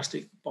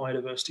fantastic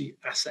biodiversity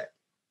asset.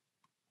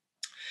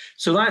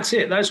 So that's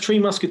it. That's Tree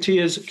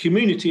Musketeers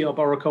Community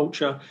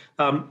Arboriculture.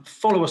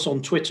 Follow us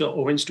on Twitter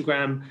or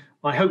Instagram.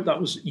 I hope that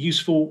was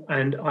useful,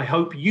 and I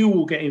hope you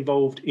will get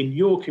involved in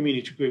your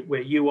community group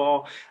where you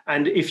are.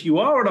 And if you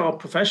are an art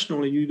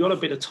professional and you've got a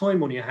bit of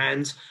time on your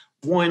hands,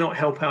 why not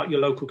help out your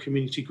local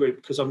community group?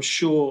 Because I'm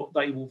sure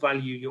they will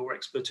value your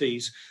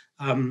expertise.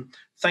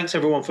 Thanks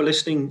everyone for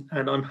listening,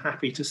 and I'm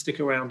happy to stick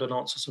around and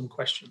answer some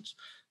questions.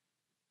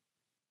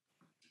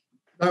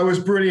 That was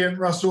brilliant,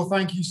 Russell.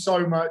 Thank you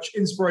so much.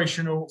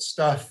 Inspirational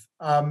stuff.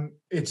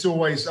 It's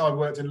always, I've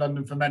worked in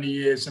London for many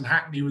years, and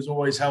Hackney was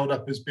always held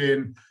up as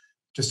being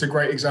just a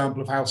great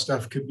example of how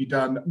stuff could be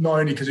done, not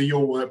only because of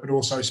your work, but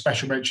also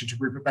special mention to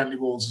Rupert Bentley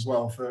Walls as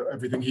well for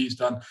everything he's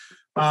done.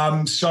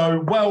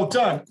 So well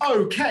done.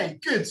 Okay,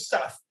 good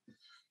stuff.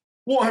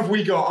 What have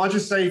we got? I'll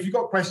just say, if you've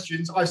got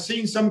questions, I've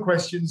seen some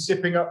questions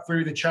zipping up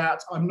through the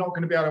chat. I'm not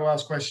going to be able to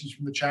ask questions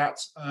from the chat.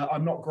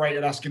 I'm not great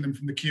at asking them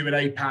from the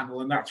Q&A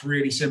panel, and that's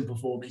really simple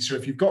for me. So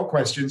if you've got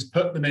questions,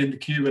 put them in the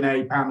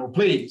Q&A panel,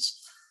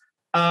 please.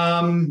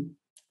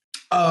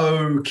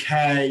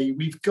 Okay,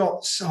 we've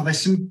got,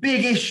 there's some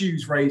big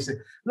issues raised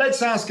here.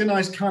 Let's ask a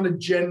nice kind of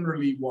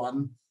generally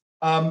one.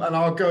 And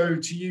I'll go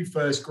to you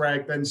first,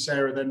 Greg, then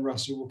Sarah, then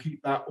Russell. We'll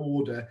keep that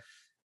order.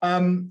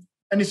 And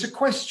it's a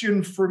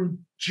question from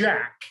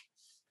Jack,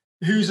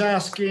 who's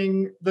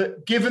asking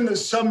that, given that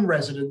some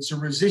residents are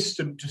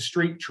resistant to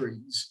street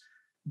trees,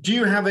 do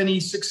you have any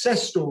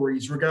success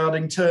stories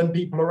regarding turn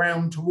people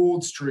around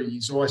towards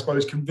trees, or I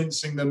suppose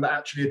convincing them that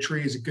actually a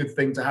tree is a good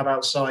thing to have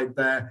outside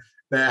their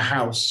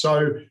house?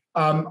 So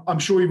I'm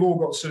sure you've all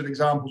got sort of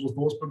examples or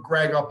thoughts, but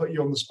Greg, I'll put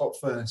you on the spot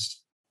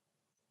first.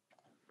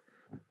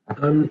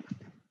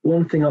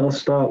 One thing I'll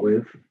start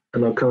with,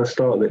 and I'll kind of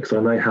start with it because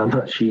I know how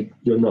much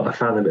you're not a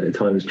fan of it at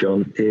times,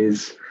 John,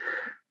 is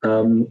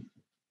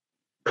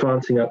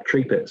planting up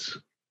tree pits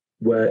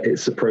where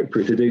it's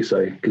appropriate to do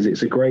so, because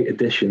it's a great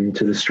addition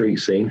to the street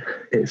scene.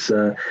 It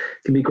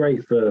can be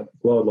great for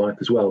wildlife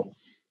as well.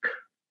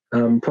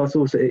 Plus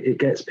also it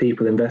gets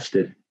people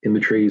invested in the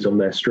trees on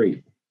their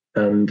street.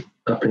 And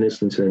up in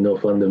Islington in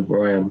North London,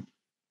 where I am,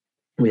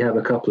 we have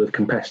a couple of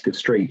competitive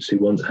streets who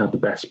want to have the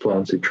best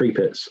planted tree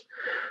pits.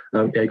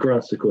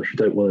 Granted, of course, you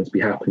don't want them to be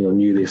happening on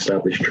newly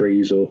established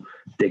trees or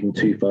digging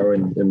too far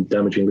in and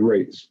damaging the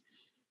roots.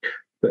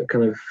 But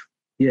kind of,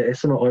 yeah,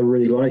 it's something I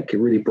really like. It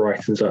really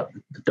brightens up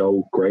the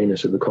dull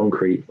greyness of the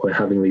concrete by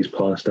having these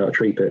plastered out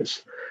tree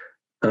pits.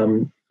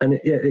 And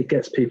it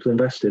gets people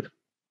invested.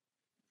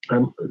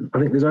 I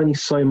think there's only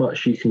so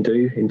much you can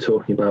do in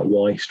talking about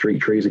why street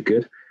trees are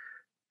good.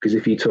 Because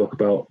if you talk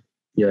about,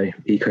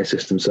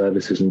 ecosystem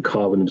services and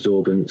carbon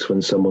absorbance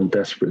when someone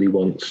desperately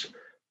wants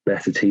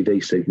better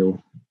TV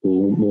signal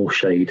or more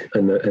shade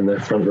in their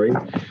front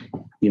room,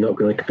 you're not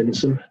going to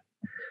convince them.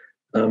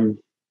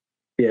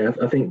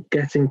 I think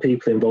getting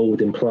people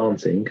involved in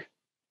planting,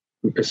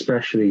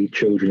 especially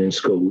children in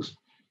schools,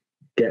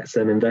 gets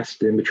them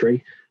invested in the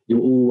tree.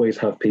 You'll always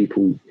have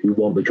people who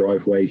want the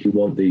driveway, who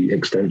want the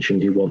extension,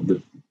 who want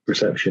the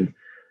reception,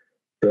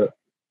 but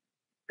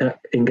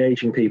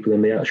engaging people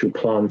in the actual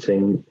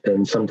planting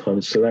and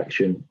sometimes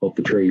selection of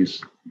the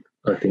trees,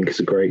 I think is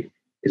a great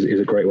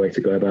way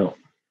to go about.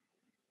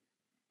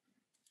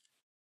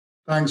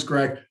 Thanks,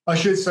 Greg. I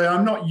should say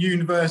I'm not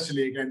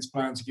universally against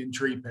planting in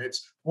tree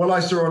pits. What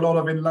I saw a lot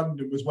of in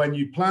London was when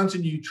you plant a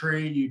new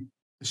tree,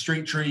 a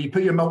street tree, you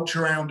put your mulch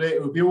around it,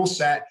 it would be all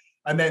set,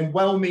 and then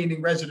well-meaning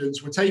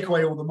residents would take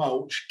away all the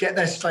mulch, get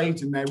their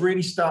spade in there,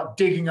 really start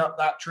digging up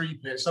that tree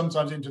pit,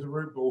 sometimes into the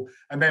root ball,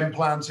 and then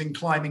planting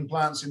climbing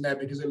plants in there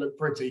because it looked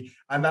pretty.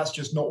 And that's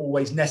just not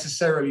always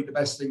necessarily the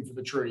best thing for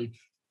the tree,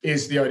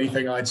 is the only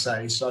thing I'd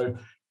say. So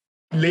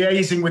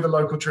liaising with a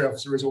local tree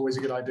officer is always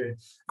a good idea.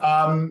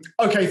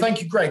 Okay,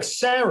 thank you, Greg.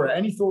 Sarah,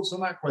 any thoughts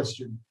on that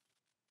question?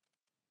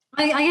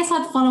 I guess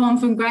I'd follow on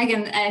from Greg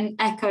and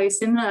echo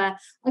similar.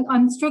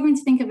 I'm struggling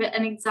to think of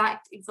an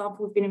exact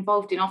example we've been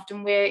involved in.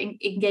 Often we're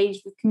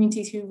engaged with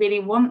communities who really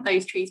want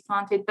those trees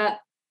planted. But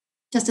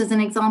just as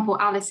an example,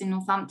 Alice in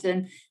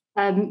Northampton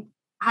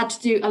had to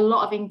do a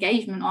lot of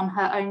engagement on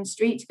her own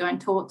street to go and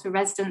talk to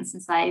residents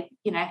and say,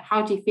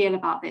 how do you feel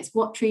about this?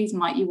 What trees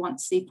might you want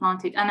to see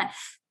planted? And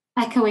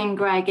echoing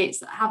Greg,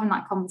 it's having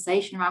that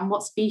conversation around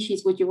what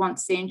species would you want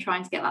to see and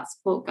trying to get that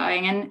support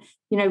going. And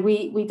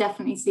we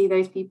definitely see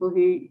those people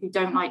who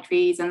don't like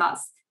trees, and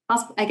that's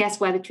I guess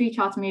where the tree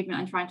charter movement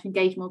and trying to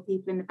engage more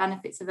people in the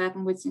benefits of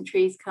urban woods and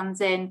trees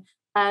comes in.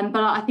 But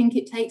I think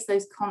it takes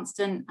those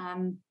constant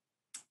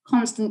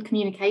constant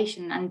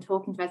communication and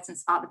talking to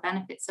residents about the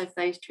benefits of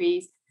those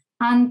trees,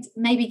 and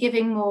maybe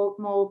giving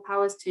more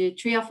powers to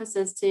tree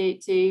officers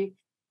to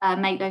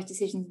make those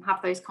decisions and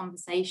have those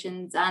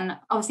conversations. And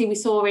obviously we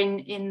saw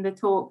in the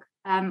talk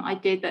I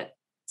did that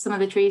some of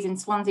the trees in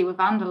Swansea were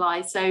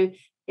vandalised, so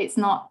it's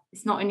not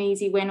an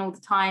easy win all the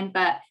time,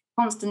 but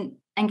constant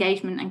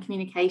engagement and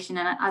communication.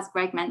 And as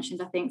Greg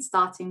mentioned, I think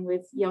starting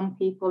with young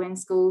people in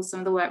schools,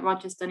 some of the work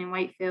Roger's done in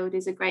Wakefield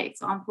is a great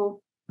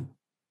example.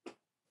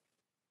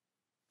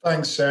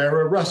 Thanks,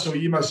 Sarah. Russell,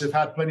 you must have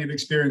had plenty of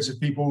experience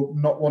of people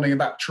not wanting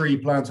that tree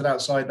planted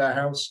outside their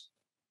house.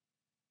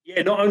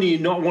 Yeah, not only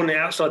not wanting it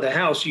outside the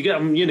house, you get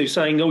them,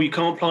 saying, "Oh, you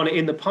can't plant it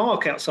in the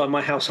park outside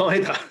my house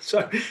either."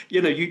 So,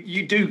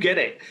 you do get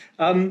it.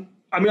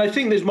 I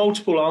think there's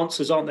multiple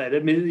answers, aren't there? I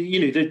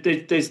mean,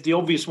 there's the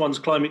obvious ones: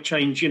 climate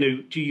change.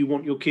 Do you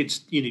want your kids,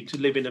 to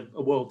live in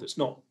a world that's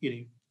not,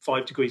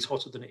 5 degrees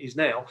hotter than it is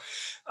now?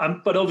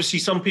 But obviously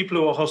some people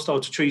who are hostile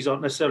to trees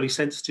aren't necessarily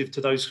sensitive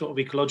to those sort of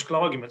ecological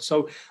arguments.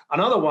 So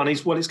another one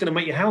is, well, it's going to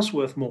make your house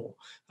worth more,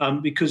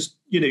 because,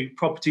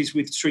 properties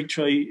with street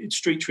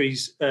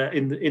trees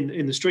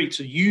in the streets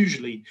are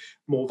usually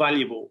more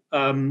valuable.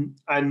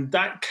 And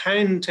that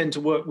can tend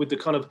to work with the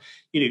kind of,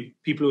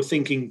 people who are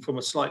thinking from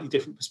a slightly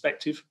different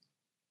perspective.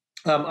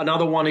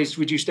 Another one is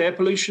reduced air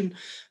pollution.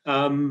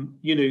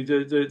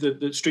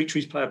 The street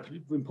trees play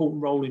an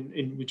important role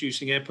in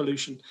reducing air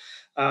pollution.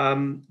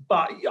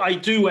 But I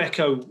do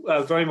echo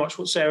very much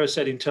what Sarah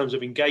said in terms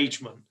of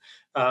engagement.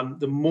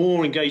 The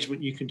more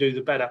engagement you can do, the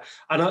better.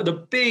 And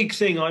the big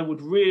thing I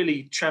would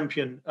really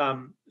champion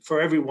for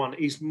everyone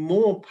is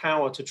more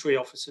power to tree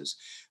officers.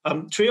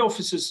 Tree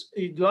officers,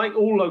 like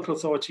all local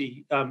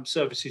authority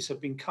services, have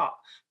been cut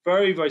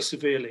very, very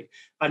severely.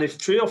 And if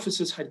tree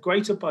officers had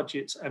greater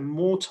budgets and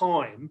more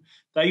time,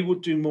 they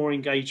would do more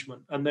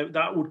engagement, and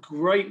that would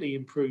greatly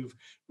improve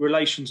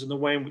relations and the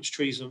way in which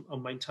trees are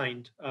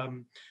maintained.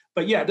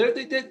 But yeah,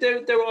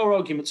 there are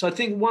arguments. I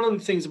think one of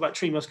the things about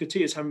Tree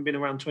Musketeers, having been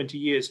around 20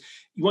 years,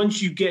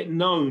 once you get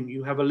known,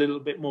 you have a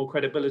little bit more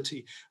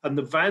credibility. And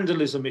the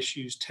vandalism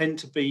issues tend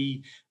to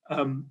be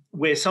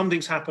where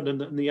something's happened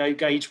and the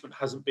engagement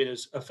hasn't been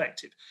as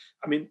effective.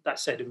 I mean, that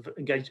said,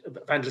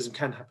 vandalism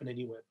can happen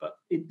anywhere, but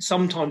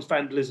sometimes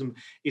vandalism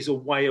is a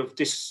way of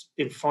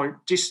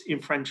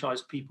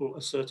disenfranchised people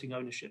asserting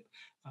ownership.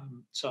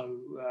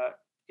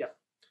 Yeah,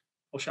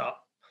 I'll shut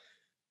up.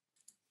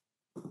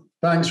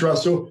 Thanks,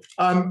 Russell.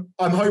 I'm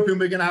hoping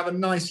we're going to have a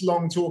nice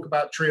long talk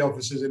about tree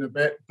officers in a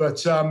bit.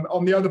 But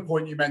on the other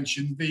point you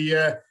mentioned,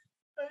 the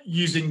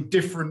using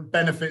different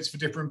benefits for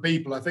different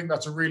people, I think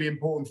that's a really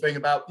important thing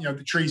about,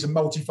 the trees are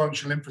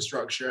multifunctional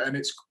infrastructure. And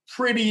it's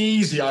pretty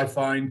easy, I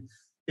find,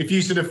 if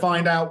you sort of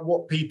find out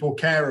what people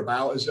care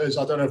about, as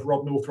I don't know if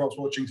Rob Northrop's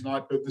watching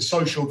tonight, but the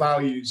social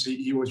values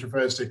he always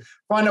refers to,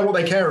 find out what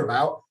they care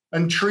about,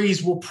 and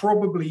trees will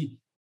probably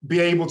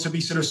be able to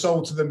be sort of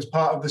sold to them as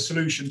part of the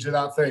solution to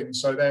that thing.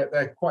 So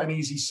they're quite an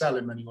easy sell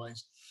in many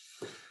ways.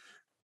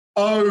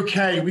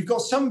 Okay, we've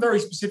got some very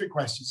specific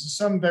questions and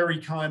some very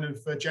kind of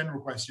general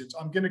questions.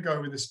 I'm going to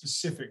go with a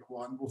specific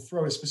one. We'll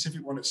throw a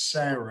specific one at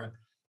Sarah.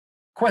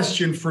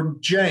 Question from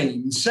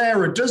Jane.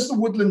 Sarah, does the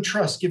Woodland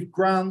Trust give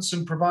grants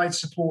and provide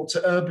support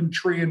to urban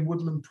tree and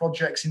woodland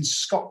projects in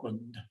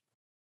Scotland?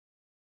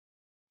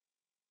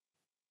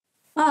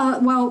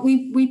 Well,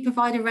 we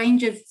provide a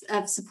range of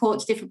support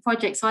to different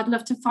projects. So I'd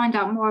love to find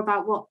out more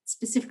about what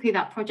specifically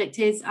that project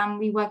is. And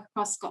we work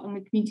across Scotland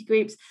with community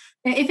groups.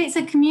 But if it's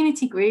a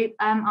community group,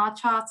 our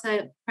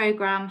charter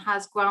programme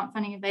has grant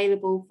funding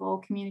available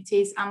for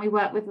communities, and we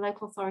work with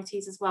local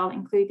authorities as well,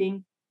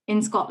 including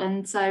in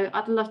Scotland. So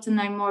I'd love to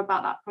know more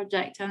about that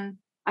project, and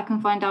I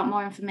can find out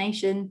more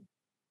information.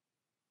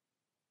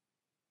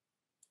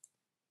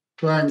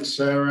 Thanks,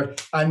 Sarah.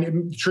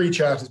 And the tree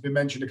charter has been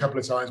mentioned a couple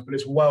of times, but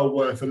it's well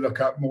worth a look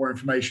up. More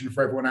information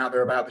for everyone out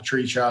there about the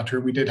tree charter.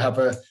 And we did have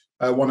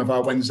one of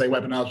our Wednesday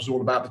webinars was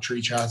all about the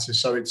tree charter.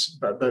 So it's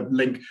the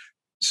link.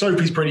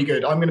 Sophie's pretty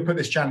good. I'm going to put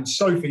this challenge.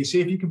 Sophie, see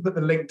if you can put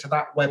the link to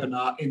that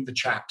webinar in the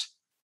chat.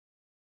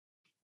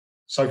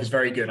 Sophie's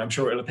very good. I'm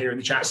sure it'll appear in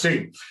the chat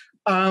soon.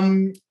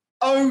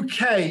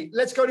 Okay,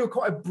 let's go to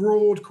quite a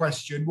broad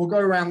question. We'll go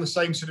around the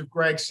same sort of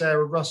Greg,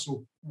 Sarah,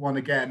 Russell one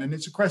again. And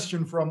it's a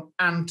question from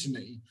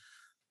Anthony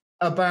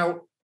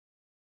about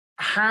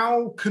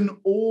how can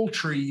all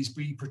trees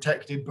be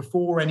protected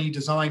before any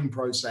design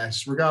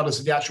process, regardless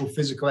of the actual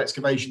physical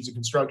excavations and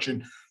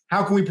construction?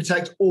 How can we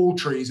protect all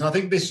trees? And I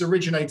think this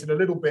originated a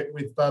little bit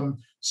with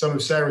some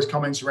of Sarah's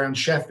comments around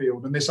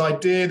Sheffield, and this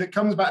idea that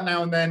comes back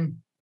now and then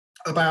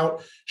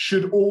about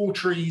should all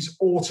trees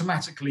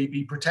automatically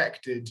be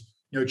protected,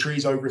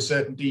 trees over a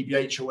certain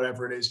dBH or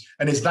whatever it is,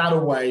 and is that a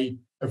way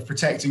of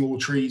protecting all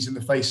trees in the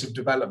face of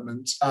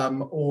development,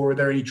 or are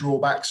there any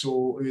drawbacks,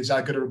 or is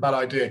that good or a bad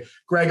idea?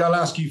 Greg, I'll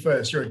ask you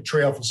first. You're a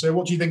tree officer.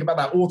 What do you think about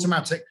that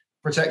automatic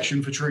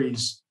protection for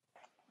trees?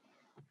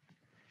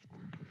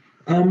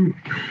 I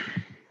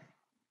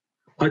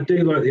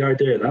do like the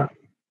idea of that.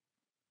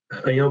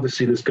 I mean,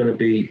 obviously there's going to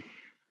be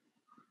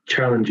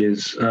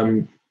challenges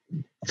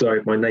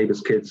Sorry, my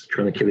neighbour's kids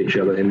trying to kill each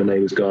other in the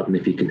neighbour's garden.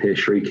 If you can hear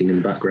shrieking in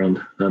the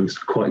background, it's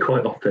quite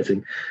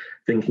off-putting.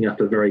 Thinking up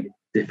a very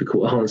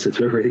difficult answer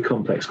to a really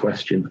complex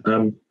question.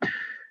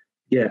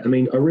 Yeah, I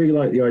mean, I really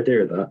like the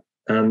idea of that,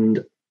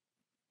 and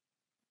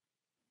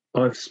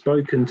I've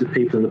spoken to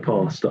people in the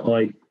past that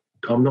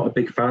I'm not a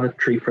big fan of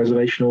tree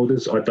preservation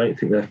orders. I don't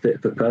think they're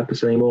fit for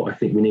purpose anymore. I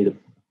think we need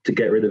to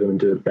get rid of them and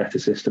do a better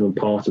system, and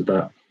part of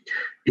that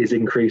is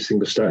increasing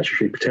the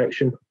statutory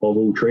protection of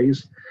all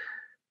trees.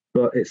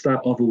 But it's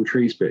that of all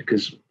trees bit,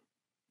 because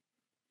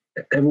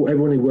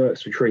everyone who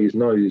works with trees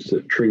knows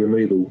that tree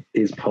removal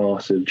is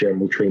part of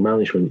general tree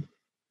management,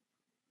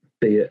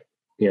 be it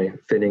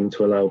thinning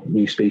to allow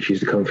new species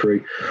to come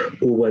through,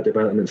 or where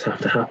developments have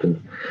to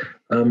happen.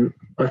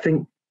 I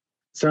think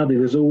sadly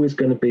there's always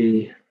going to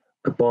be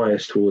a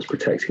bias towards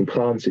protecting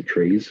planted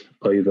trees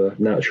over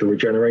natural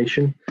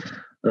regeneration,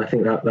 and I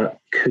think that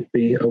could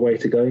be a way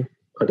to go.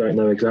 I don't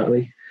know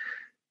exactly,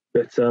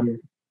 but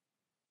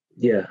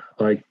yeah,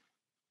 I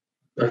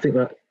think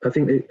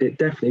it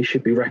definitely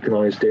should be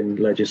recognised in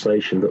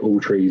legislation that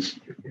all trees,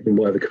 in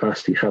whatever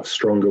capacity, have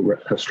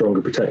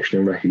stronger protection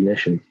and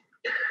recognition,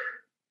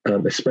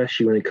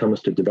 especially when it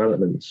comes to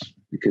developments.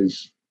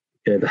 Because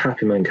the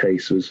Happy Man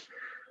case was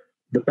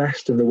the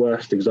best and the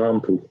worst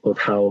example of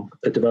how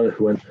a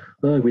developer went,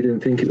 "Oh, we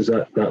didn't think it was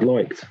that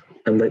liked,"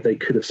 and they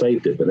could have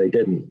saved it, but they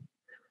didn't.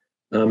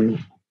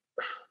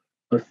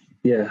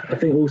 I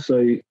think also,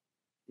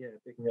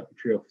 picking up the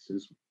tree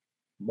officers,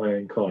 my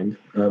own kind.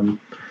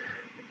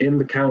 In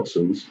the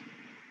councils,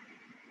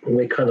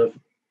 we kind of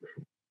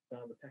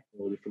found the pecking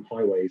order from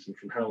highways and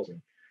from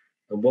housing.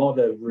 And while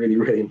they're really,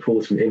 really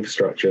important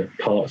infrastructure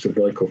parts of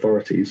local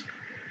authorities,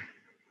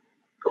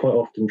 quite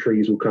often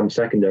trees will come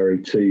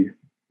secondary to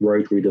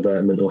road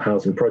redevelopment or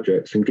housing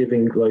projects, and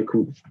giving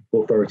local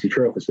authority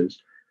tree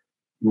officers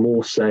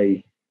more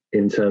say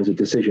in terms of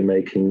decision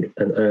making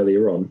and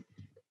earlier on.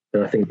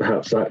 And I think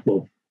perhaps that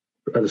will,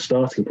 as a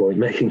starting point,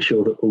 making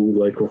sure that all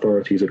local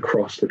authorities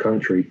across the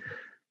country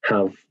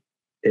have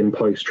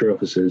in-post tree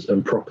officers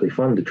and properly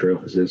funded tree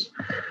officers.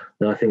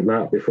 And I think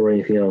that, before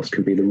anything else,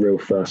 can be the real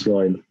first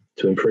line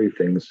to improve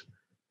things.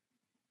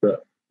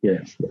 But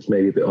that's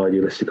maybe a bit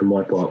idealistic on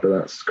my part, but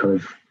that's kind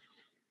of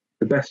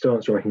the best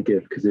answer I can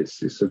give, because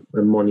it's a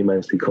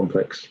monumentally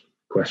complex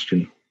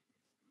question.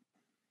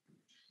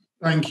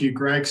 Thank you,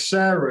 Greg.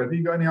 Sarah, have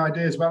you got any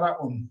ideas about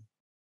that one?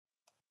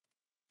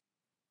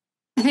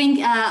 I think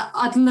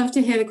I'd love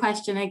to hear the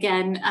question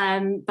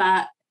again,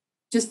 but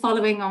just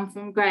following on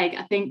from Greg,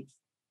 I think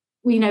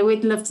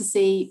we'd love to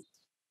see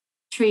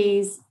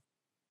trees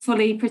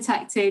fully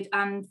protected,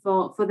 and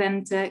for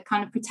them to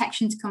kind of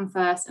protection to come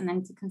first, and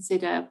then to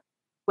consider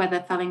whether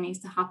felling needs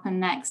to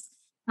happen next.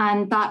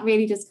 And that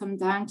really does come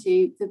down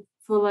to the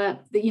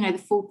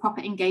full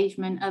proper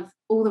engagement of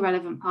all the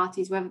relevant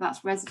parties, whether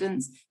that's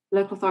residents,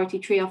 local authority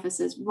tree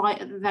officers, right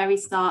at the very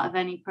start of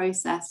any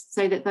process,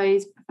 so that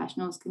those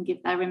professionals can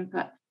give their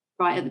input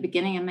right at the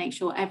beginning and make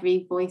sure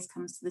every voice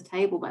comes to the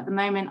table. But at the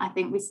moment, I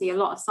think we see a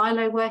lot of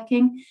silo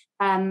working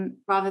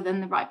rather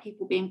than the right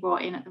people being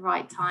brought in at the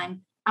right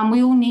time. And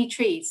we all need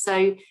trees.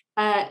 So,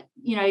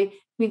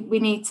 we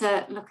need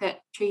to look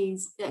at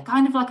trees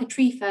kind of like a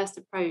tree first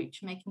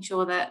approach, making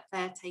sure that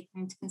they're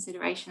taken into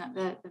consideration at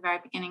the very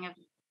beginning of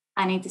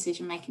any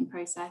decision-making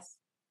process.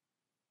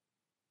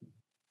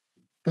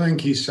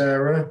 Thank you,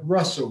 Sarah.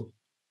 Russell.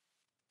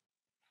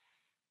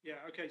 Yeah,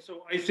 okay,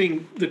 so I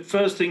think the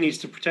first thing is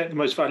to protect the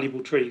most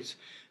valuable trees.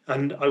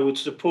 And I would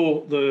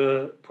support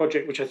the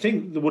project, which I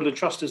think the Woodland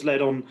Trust has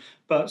led on,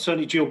 but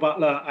certainly Jill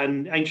Butler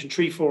and Ancient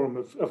Tree Forum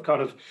have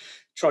kind of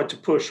tried to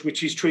push,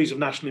 which is trees of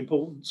national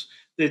importance.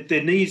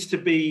 There needs to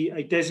be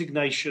a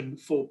designation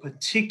for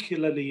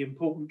particularly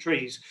important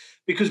trees,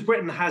 because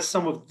Britain has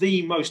some of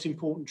the most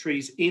important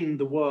trees in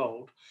the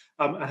world,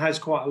 and has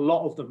quite a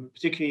lot of them,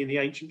 particularly in the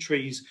ancient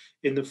trees,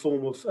 in the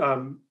form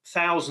of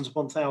thousands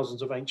upon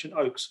thousands of ancient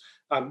oaks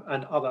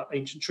and other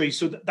ancient trees.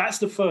 So that's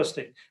the first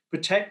thing.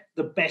 Protect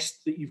the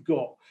best that you've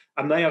got,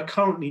 and they are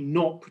currently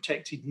not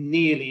protected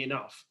nearly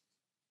enough.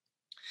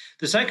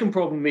 The second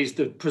problem is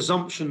the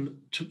presumption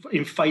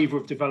in favour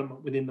of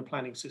development within the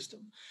planning system.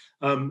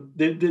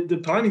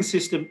 The planning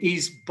system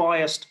is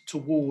biased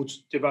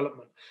towards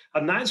development,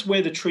 and that's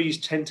where the trees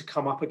tend to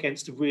come up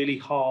against a really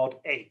hard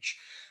edge.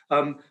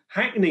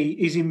 Hackney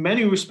is in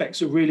many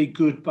respects a really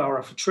good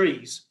borough for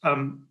trees.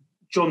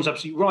 John's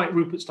absolutely right.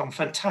 Rupert's done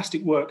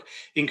fantastic work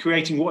in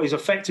creating what is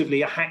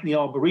effectively a Hackney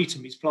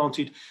Arboretum. He's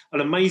planted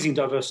an amazing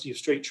diversity of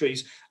street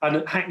trees,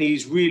 and Hackney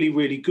is really,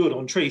 really good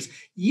on trees.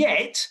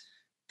 Yet,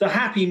 the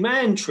Happy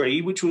Man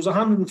tree, which was a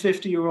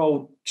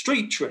 150-year-old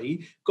street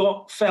tree,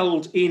 got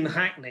felled in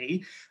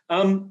Hackney.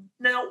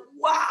 Now,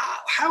 wow,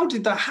 how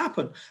did that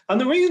happen? And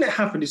the reason it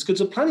happened is because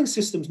the planning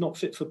system's not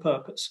fit for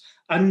purpose.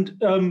 And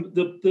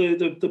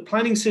the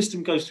planning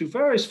system goes through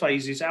various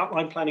phases: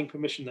 outline planning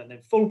permission, and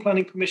then full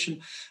planning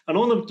permission. And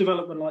on a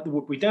development like the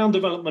Woodbury Down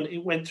development,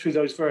 it went through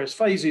those various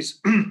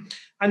phases.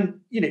 And,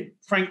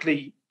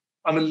 frankly,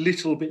 I'm a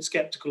little bit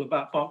sceptical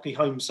about Berkeley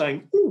Homes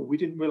saying, "Oh, We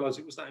didn't realise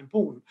it was that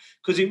important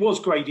because it was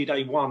graded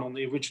A1 on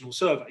the original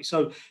survey.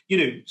 So,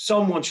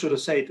 someone should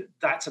have said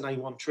that's an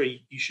A1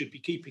 tree, you should be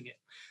keeping it.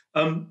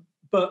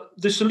 But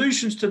the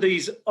solutions to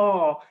these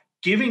are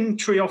giving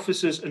tree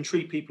officers and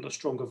tree people a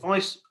stronger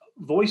voice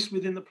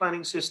within the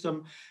planning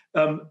system,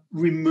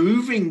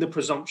 removing the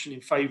presumption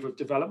in favour of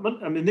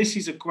development. I mean, this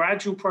is a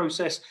gradual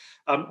process.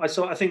 I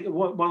think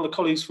one of the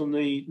colleagues from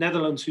the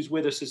Netherlands who's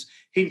with us has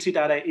hinted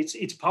at it.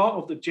 It's part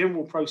of the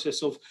general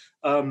process of,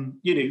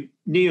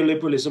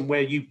 neoliberalism,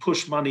 where you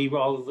push money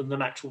rather than the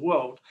natural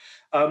world.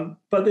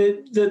 But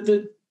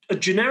a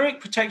generic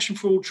protection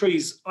for all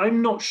trees,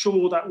 I'm not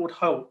sure that would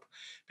help,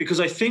 because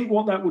I think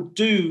what that would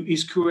do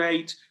is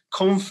create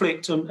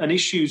conflict and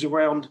issues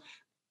around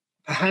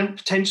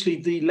potentially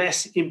the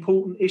less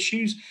important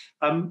issues.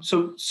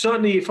 So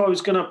certainly if I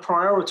was going to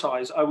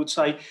prioritise, I would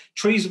say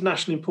trees of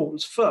national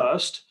importance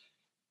first,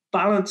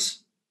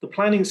 balance the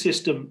planning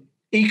system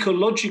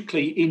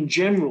ecologically in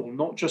general,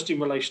 not just in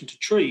relation to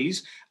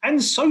trees,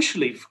 and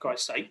socially, for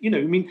Christ's sake.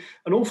 An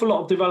awful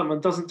lot of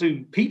development doesn't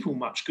do people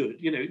much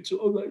good.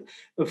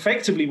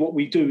 Effectively what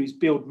we do is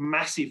build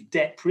massive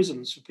debt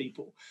prisons for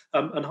people,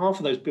 and half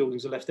of those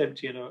buildings are left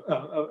empty in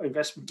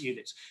investment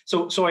units.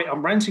 So sorry,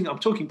 I'm ranting, I'm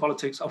talking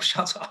politics, I'll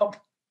shut up.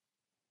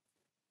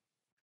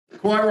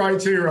 Quite right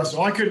too,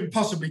 Russell. I couldn't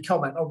possibly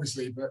comment,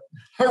 obviously, but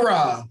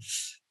hurrah!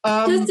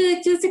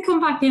 Just to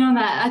come back in on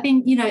that, I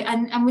think,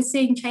 and we're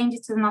seeing changes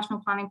to the National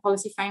Planning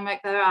Policy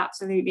Framework that are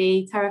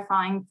absolutely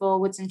terrifying for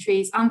woods and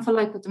trees and for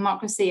local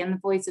democracy and the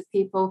voice of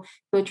people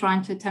who are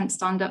trying to attempt to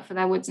stand up for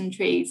their woods and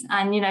trees.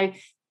 And,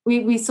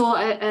 we saw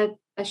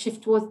a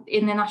shift towards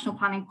in the National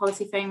Planning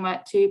Policy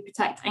Framework to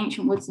protect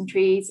ancient woods and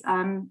trees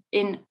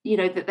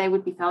that they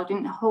would be felled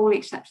in wholly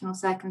exceptional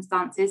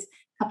circumstances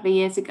a couple of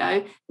years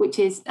ago, which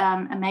is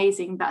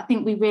amazing. But I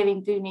think we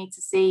really do need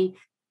to see,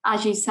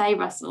 as you say,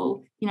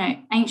 Russell,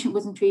 ancient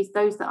woods and trees,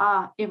 those that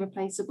are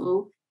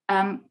irreplaceable,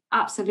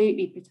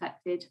 absolutely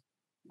protected.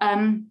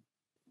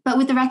 But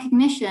with the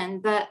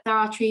recognition that there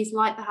are trees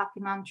like the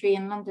Happy Man tree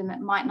in London that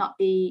might not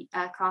be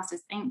classed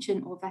as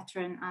ancient or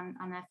veteran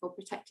and therefore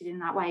protected in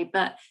that way,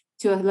 but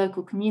to a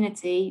local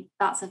community,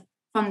 that's a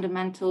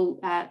fundamental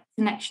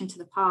connection to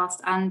the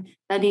past, and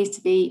there needs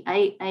to be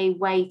a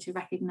way to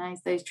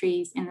recognise those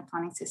trees in the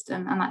planning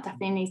system, and that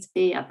definitely needs to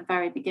be at the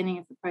very beginning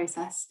of the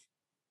process.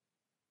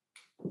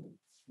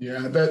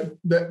 Yeah,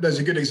 there's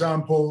a good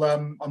example.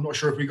 I'm not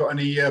sure if we've got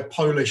any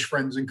Polish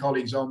friends and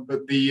colleagues on,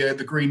 but the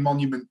Green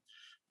Monument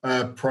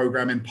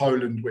program in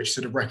Poland, which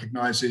sort of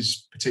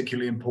recognises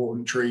particularly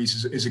important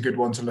trees, is a good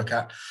one to look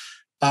at.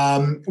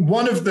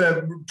 One of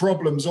the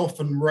problems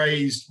often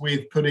raised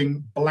with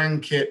putting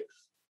blanket,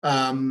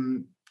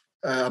 I'm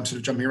sort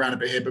of jumping around a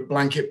bit here, but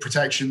blanket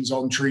protections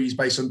on trees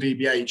based on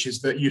DBH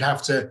is that you'd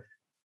have to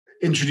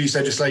introduce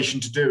legislation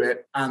to do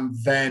it, and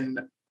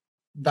then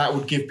that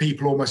would give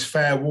people almost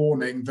fair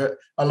warning that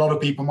a lot of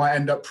people might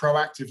end up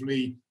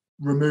proactively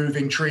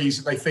removing trees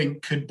that they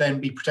think could then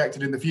be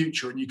protected in the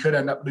future, and you could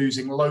end up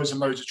losing loads and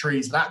loads of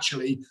trees that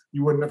actually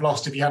you wouldn't have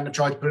lost if you hadn't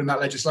tried to put in that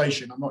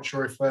legislation. I'm not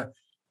sure if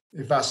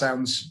that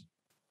sounds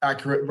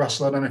accurate,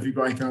 Russell. I don't know if you've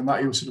got anything on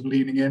that. You're sort of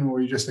leaning in,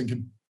 or you're just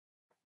thinking,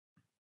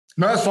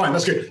 no, that's fine,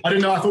 that's good. I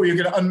didn't know, I thought you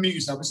were going to unmute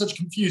yourself. It's such a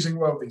confusing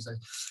world these days.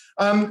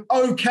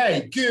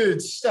 Okay,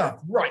 good stuff.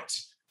 Right,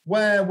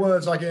 where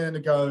was I going to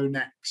go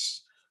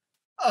next?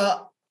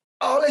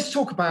 Let's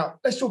talk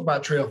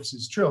about tree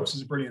officers. Tree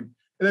officers are brilliant.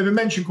 They've been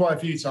mentioned quite a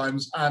few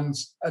times, and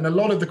a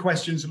lot of the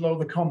questions, a lot of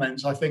the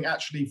comments, I think,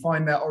 actually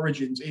find their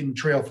origins in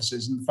tree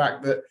officers and the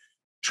fact that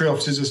tree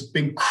officers have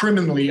been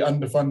criminally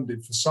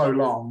underfunded for so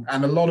long,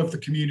 and a lot of the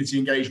community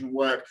engagement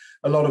work,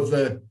 a lot of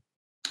the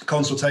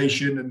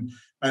consultation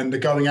and the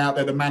going out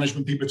there, the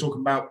management, people are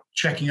talking about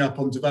checking up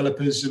on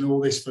developers and all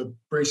this for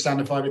British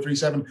Standard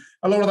 5837.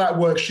 A lot of that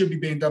work should be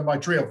being done by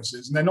tree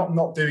officers, and they're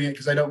not doing it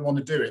because they don't want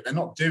to do it. They're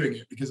not doing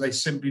it because they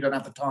simply don't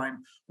have the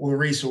time or the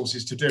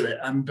resources to do it.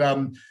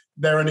 And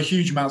they're under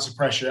huge amounts of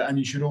pressure, and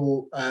you should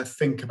all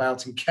think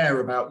about and care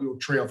about your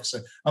tree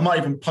officer. I might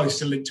even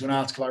post a link to an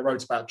article I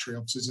wrote about tree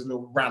officers, a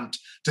little rant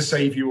to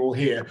save you all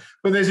here.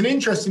 But there's an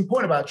interesting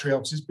point about tree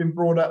officers been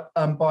brought up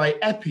by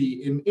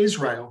Epi in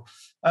Israel,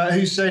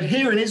 who said,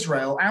 here in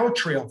Israel, our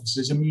tree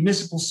officers are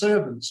municipal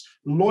servants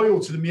loyal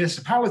to the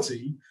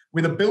municipality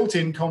with a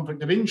built-in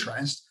conflict of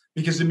interest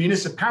because the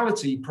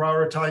municipality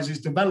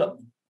prioritizes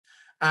development.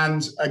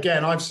 And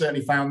again, I've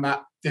certainly found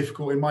that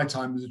difficult in my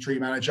time as a tree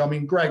manager. I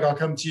mean, Greg, I'll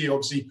come to you.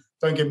 Obviously,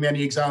 don't give me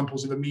any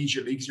examples of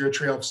immediately because you're a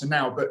tree officer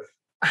now, but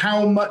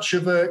how much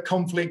of a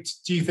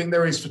conflict do you think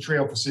there is for tree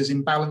officers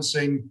in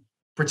balancing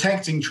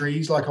protecting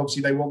trees, like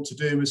obviously they want to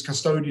do as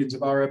custodians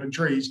of our urban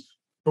trees,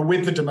 but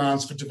with the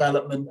demands for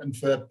development and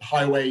for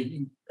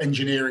highway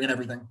engineering and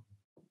everything?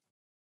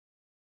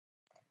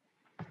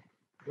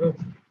 Well,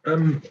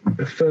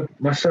 for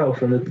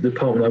myself and the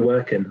department I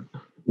work in,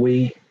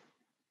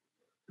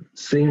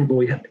 in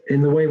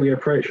the way we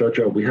approach our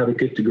job, we have a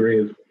good degree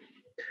of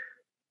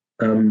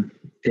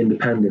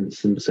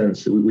independence in the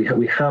sense that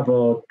we have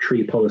our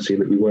tree policy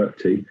that we work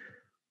to,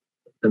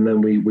 and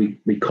then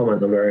we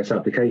comment on various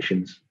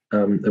applications.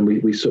 and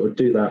we sort of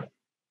do that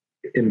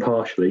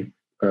impartially,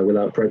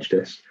 without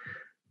prejudice,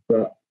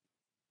 but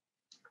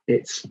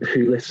it's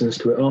who listens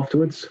to it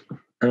afterwards.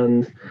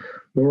 And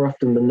more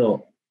often than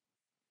not,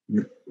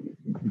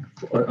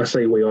 I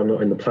say we are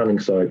not in the planning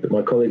side, but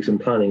my colleagues in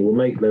planning will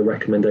make their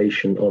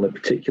recommendation on a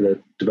particular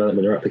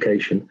development or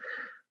application.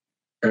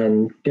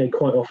 And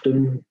quite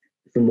often,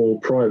 for more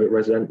private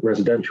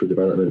residential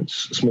developments,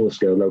 smaller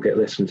scale, they'll get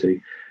listened to.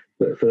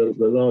 But for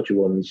the larger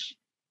ones,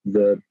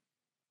 the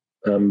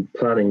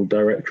planning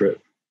directorate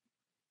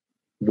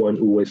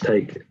won't always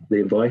take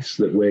the advice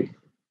that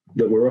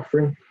we're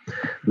offering.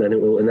 And then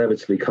it will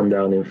inevitably come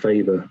down in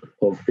favour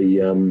of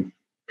the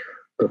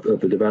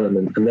of the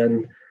development. And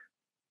then,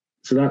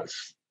 so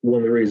that's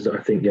one of the reasons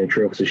I think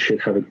tree officers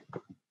should have a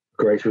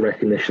greater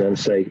recognition and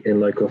say in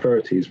local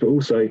authorities. But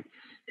also,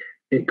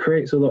 it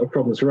creates a lot of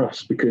problems for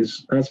us,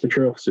 because as for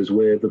tree officers,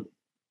 we're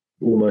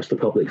almost the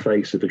public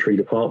face of the tree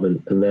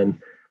department. And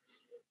then,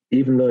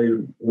 even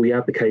though we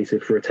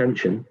advocated for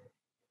attention,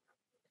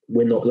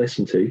 we're not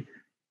listened to.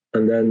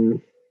 And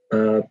then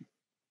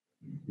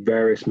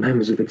various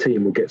members of the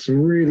team will get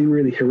some really,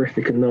 really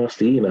horrific and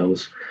nasty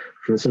emails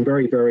from some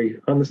very, very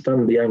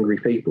understandably angry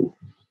people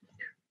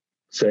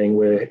saying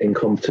we're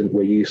incompetent,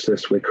 we're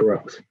useless, we're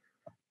corrupt,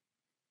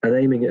 and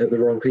aiming it at the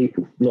wrong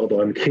people. Not that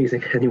I'm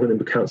accusing anyone in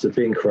the council of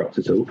being corrupt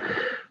at all,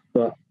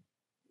 but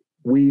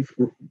we've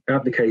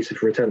advocated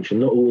for attention,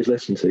 not always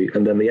listened to,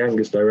 and then the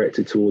anger's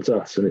directed towards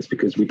us, and it's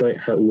because we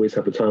don't always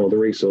have the time or the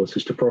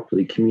resources to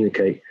properly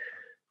communicate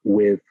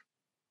with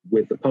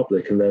the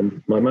public. And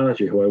then my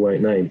manager, who I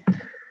won't name,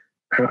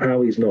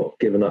 how he's not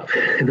given up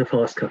in the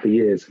past couple of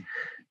years,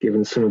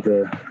 given some of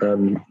the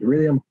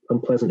really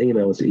unpleasant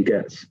emails that he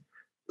gets.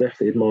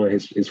 Definitely admire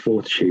his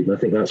fortitude, and I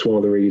think that's one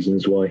of the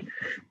reasons why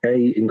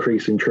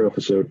increasing tree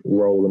officer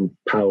role and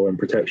power and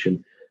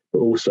protection, but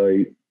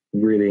also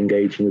really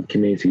engaging with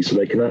communities so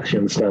they can actually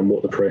understand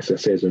what the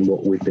process is and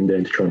what we've been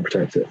doing to try and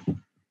protect it.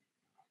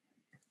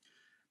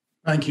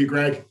 Thank you,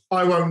 Greg.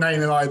 I won't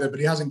name him either, but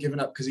he hasn't given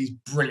up because he's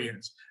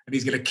brilliant and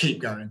he's going to keep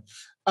going.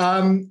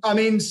 I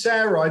mean,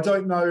 Sarah, I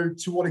don't know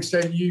to what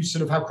extent you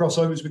sort of have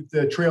crossovers with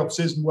the tree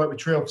officers and work with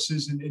tree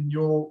officers in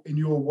your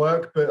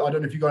work, but I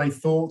don't know if you've got any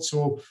thoughts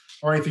or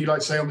anything you'd like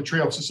to say on the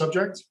tree officer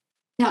subject.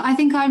 Yeah, I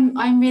think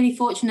I'm really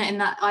fortunate in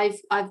that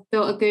I've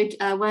built a good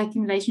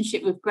working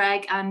relationship with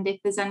Greg, and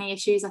if there's any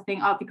issues, I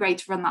think I'd be great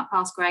to run that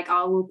past Greg.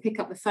 I will pick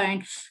up the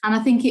phone, and I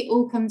think it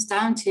all comes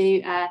down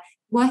to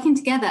working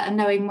together and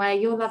knowing where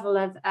your level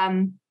of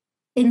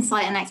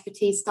insight and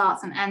expertise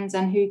starts and ends,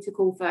 and who to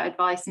call for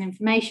advice and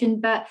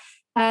information. But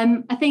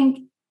I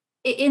think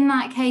in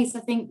that case, I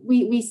think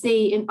we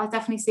see, I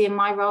definitely see in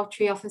my role,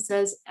 tree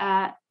officers,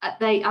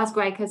 they, as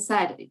Greg has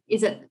said,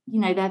 is that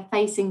they're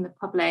facing the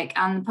public,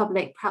 and the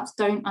public perhaps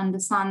don't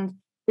understand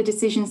the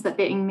decisions that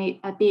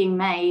are being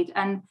made.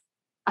 And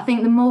I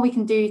think the more we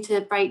can do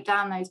to break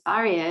down those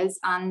barriers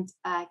and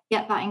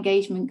get that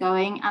engagement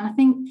going, and I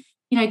think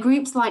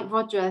groups like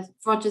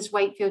Roger's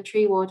Wakefield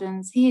Tree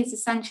Wardens, he is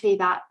essentially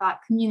that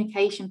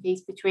communication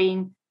piece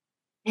between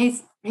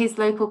his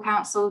local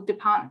council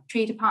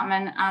tree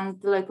department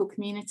and the local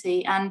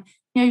community. And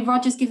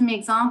Roger's given me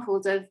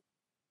examples of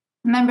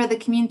a member of the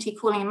community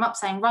calling him up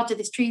saying, Roger,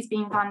 this tree's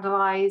being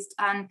vandalised,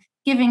 and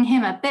giving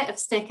him a bit of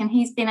stick, and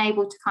he's been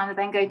able to kind of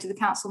then go to the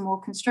council more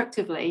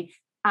constructively.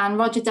 And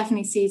Roger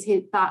definitely sees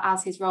that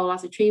as his role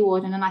as a tree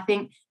warden. And I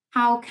think,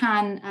 how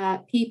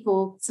can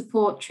people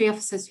support tree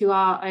officers who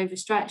are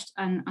overstretched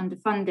and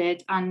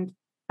underfunded and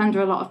under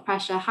a lot of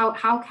pressure?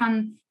 How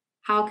can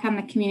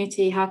the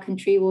community, how can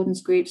tree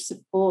wardens groups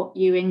support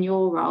you in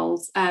your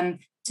roles to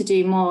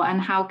do more?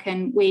 And how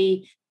can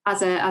we,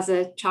 as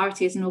a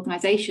charity, as an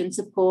organisation,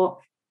 support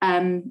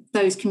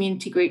those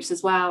community groups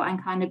as well,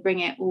 and kind of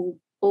bring it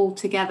all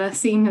together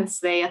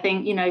seamlessly? I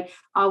think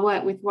our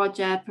work with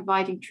Roger,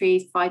 providing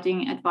trees,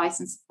 providing advice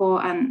and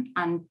support,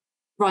 and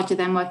Roger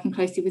then working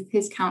closely with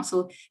his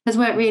council, has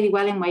worked really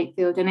well in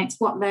Wakefield, and it's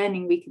what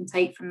learning we can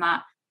take from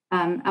that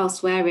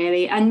elsewhere,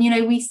 really. And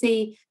we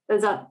see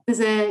there's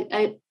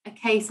a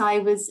case I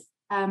was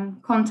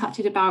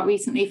contacted about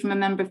recently from a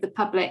member of the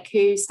public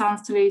who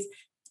stands to lose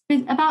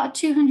about a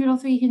 200 or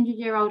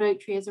 300-year-old oak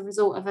tree as a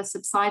result of a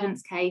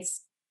subsidence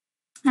case.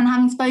 And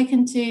having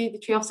spoken to the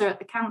tree officer at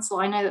the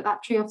council, I know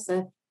that tree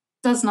officer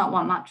does not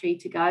want that tree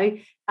to go,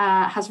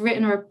 has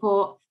written a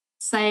report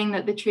saying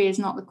that the tree is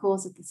not the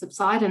cause of the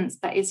subsidence,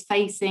 but is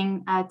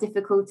facing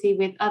difficulty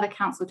with other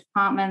council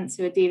departments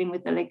who are dealing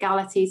with the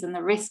legalities and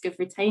the risk of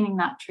retaining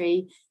that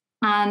tree.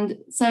 And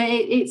so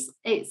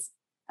it's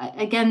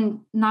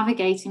again,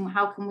 navigating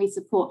how can we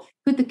support.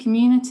 Could the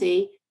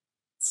community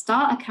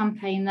start a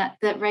campaign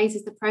that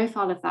raises the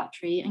profile of that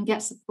tree and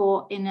get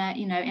support in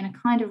a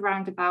kind of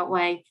roundabout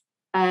way?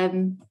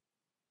 Yeah,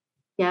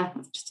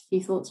 that's just a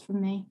few thoughts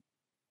from me.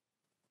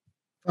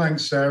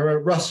 Thanks, Sarah.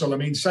 Russell, I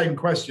mean, same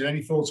question.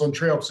 Any thoughts on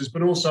tree officers?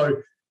 But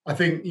also, I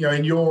think,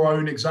 in your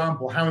own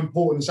example, how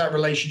important has that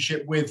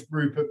relationship with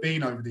Rupert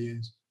been over the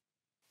years?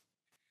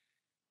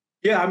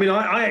 Yeah, I mean,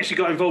 I actually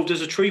got involved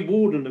as a tree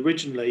warden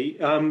originally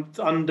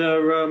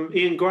under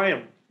Ian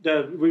Graham.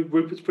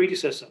 Rupert's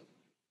predecessor.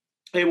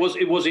 It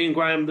was Ian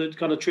Graham, the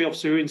kind of tree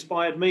officer, who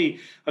inspired me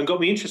and got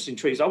me interested in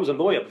trees. I was a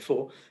lawyer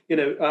before, he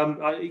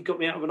got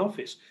me out of an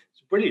office.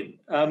 It's brilliant.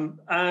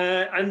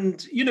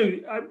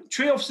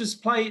 Tree officers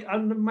play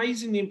an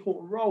amazingly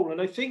important role.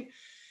 And I think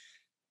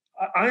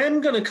I am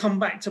going to come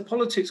back to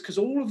politics, because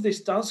all of this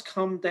does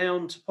come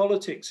down to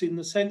politics, in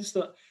the sense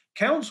that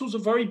councils are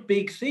very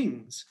big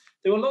things.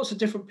 There are lots of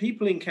different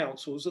people in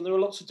councils, and there are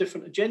lots of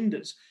different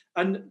agendas.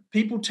 And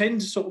people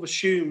tend to sort of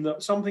assume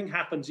that something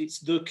happens, it's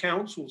the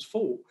council's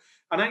fault.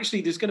 And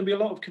actually, there's going to be a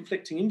lot of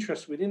conflicting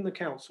interests within the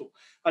council.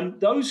 And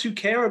those who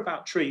care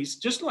about trees,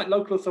 just like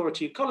local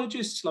authority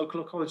ecologists, local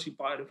authority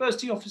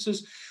biodiversity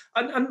officers,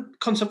 and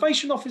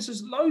conservation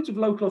officers, loads of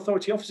local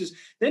authority officers,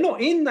 they're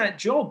not in that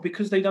job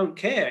because they don't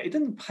care. It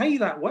doesn't pay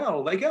that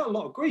well. They get a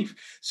lot of grief.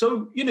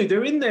 So,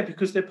 they're in there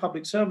because they're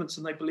public servants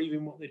and they believe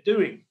in what they're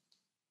doing.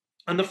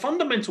 And the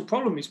fundamental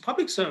problem is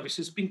public service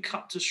has been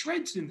cut to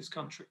shreds in this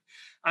country.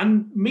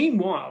 And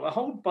meanwhile, a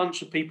whole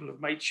bunch of people have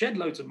made shed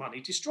loads of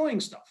money destroying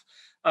stuff.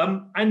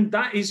 And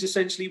that is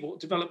essentially what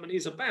development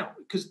is about,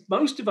 because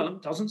most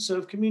development doesn't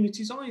serve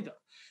communities either.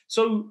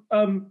 So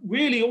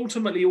really,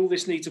 ultimately, all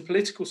this needs a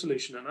political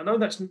solution. And I know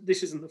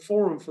this isn't the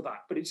forum for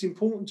that, but it's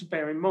important to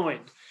bear in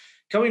mind.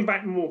 Going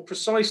back more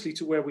precisely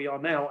to where we are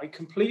now, I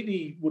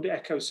completely would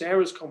echo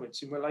Sarah's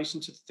comments in relation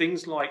to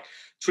things like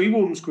tree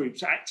wardens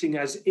groups acting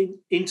as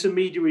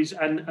intermediaries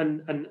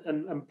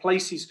and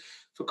places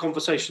for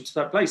conversation to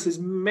that place. There's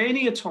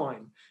many a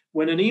time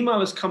when an email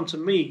has come to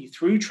me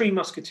through Tree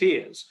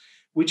Musketeers,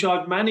 which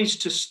I've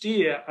managed to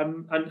steer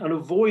and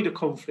avoid a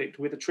conflict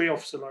with a tree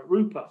officer like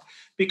Rupert,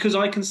 because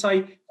I can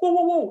say,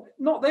 whoa,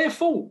 not their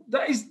fault.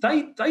 That is,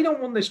 they don't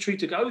want this tree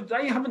to go.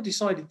 They haven't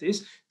decided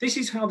this. This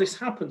is how this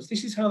happens.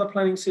 This is how the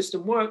planning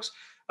system works.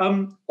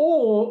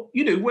 Or,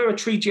 where a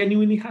tree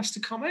genuinely has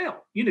to come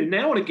out.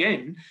 Now and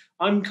again,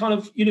 I'm kind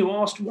of,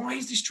 asked, why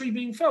is this tree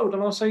being felled?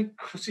 And I'll say,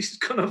 because this is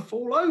going to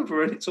fall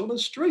over and it's on a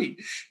street.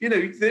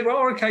 There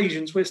are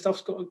occasions where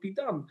stuff's got to be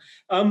done.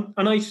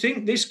 And I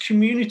think this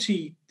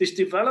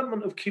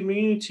development of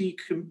community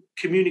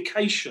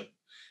communication,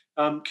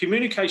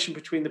 communication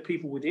between the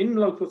people within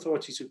local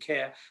authorities who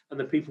care and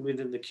the people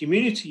within the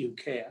community who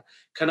care,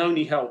 can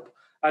only help.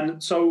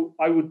 And so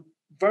I would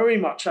very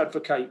much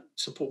advocate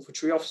support for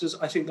tree officers.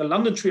 I think the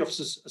London Tree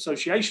Officers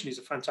Association is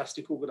a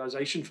fantastic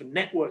organisation for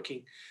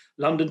networking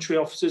London tree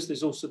officers.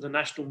 There's also the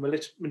National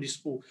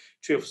Municipal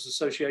Tree Officers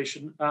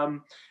Association.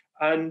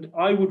 And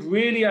I would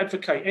really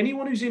advocate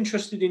anyone who's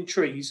interested in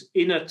trees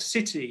in a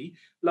city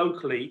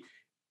locally,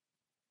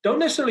 don't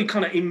necessarily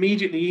kind of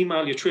immediately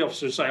email your tree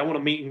officer and say, I want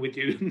a meeting with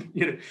you,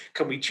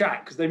 can we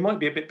chat? Because they might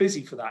be a bit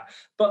busy for that.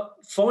 But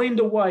find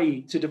a way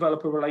to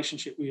develop a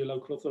relationship with your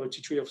local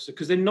authority tree officer,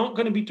 because they're not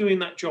going to be doing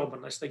that job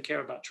unless they care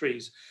about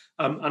trees.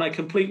 And I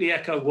completely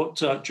echo what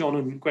John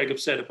and Greg have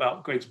said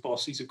about Greg's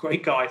boss. He's a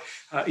great guy.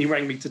 He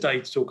rang me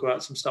today to talk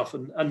about some stuff.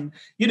 And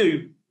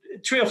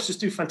tree officers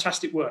do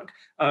fantastic work.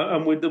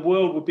 And the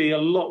world would be a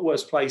lot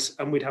worse place,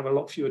 and we'd have a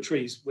lot fewer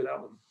trees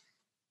without them.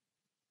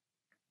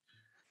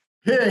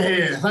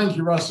 Here. Thank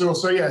you, Russell.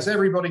 So yes,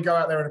 everybody go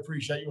out there and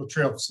appreciate your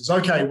tree officers.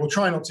 Okay, we'll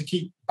try not to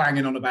keep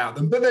banging on about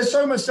them, but there's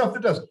so much stuff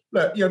that does.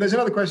 Look, there's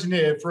another question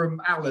here from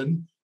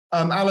Alan.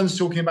 Alan's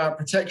talking about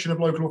protection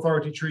of local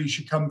authority trees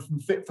should come from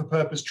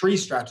fit-for-purpose tree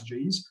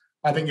strategies.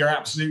 I think you're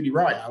absolutely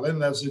right, Alan.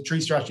 Those tree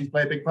strategies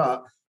play a big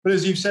part. But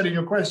as you've said in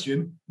your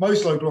question,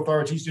 most local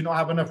authorities do not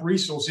have enough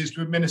resources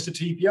to administer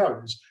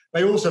TPOs.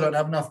 They also don't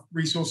have enough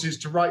resources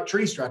to write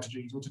tree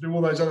strategies or to do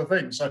all those other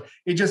things. So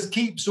it just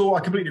keeps I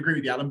completely agree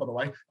with you, Alan, by the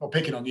way, not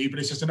picking on you, but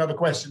it's just another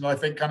question that I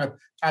think kind of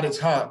at its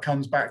heart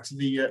comes back to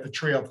the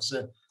tree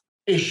officer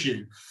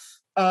issue.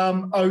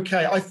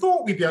 Okay, I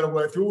thought we'd be able to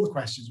work through all the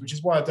questions, which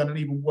is why I've done an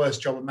even worse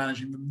job of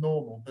managing them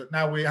normal. But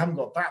now we haven't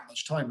got that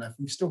much time left.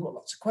 We've still got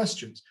lots of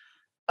questions.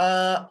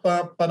 John,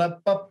 could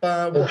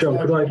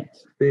I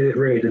be a bit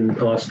rude and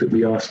ask that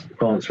we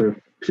answer a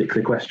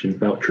particular question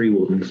about tree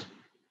wardens?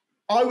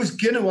 I was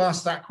going to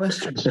ask that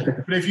question,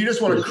 but if you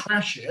just want to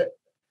crash it,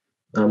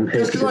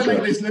 just because I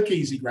make this look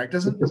easy, Greg,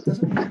 doesn't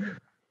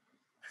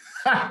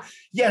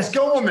Yes,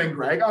 go on then,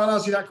 Greg. I'll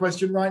ask you that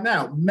question right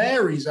now.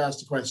 Mary's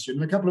asked a question,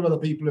 and a couple of other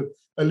people have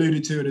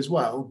alluded to it as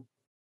well,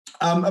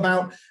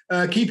 about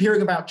keep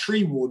hearing about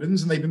tree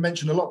wardens, and they've been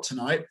mentioned a lot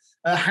tonight.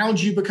 How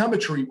do you become a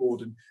tree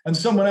warden? And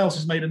someone else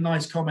has made a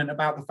nice comment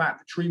about the fact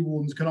that tree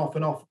wardens can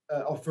often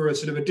offer a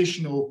sort of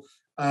additional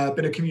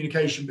bit of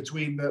communication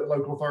between the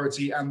local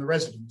authority and the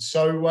residents.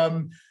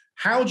 So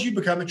how do you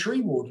become a tree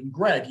warden?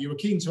 Greg, you were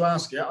keen to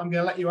ask it. I'm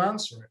going to let you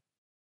answer it.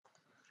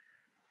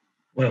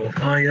 Well,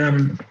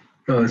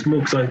 it's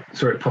more because I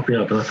saw it popping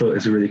up and I thought it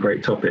was a really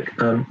great topic.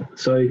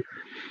 So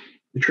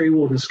the tree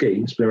warden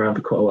scheme's been around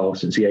for quite a while,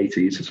 since the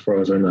 80s, as far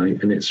as I know,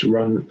 and it's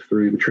run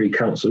through the Tree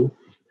Council.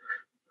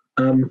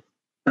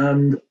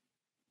 And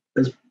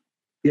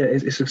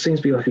it seems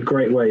to be like a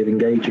great way of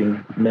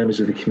engaging members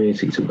of the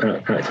community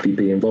to actively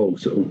be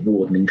involved, sort of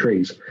wardening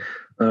trees.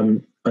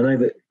 I know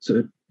that sort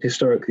of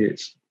historically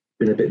it's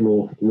been a bit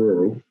more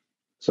rural,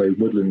 so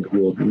woodland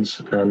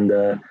wardens,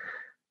 and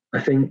I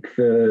think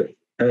the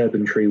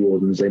urban tree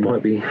wardens, they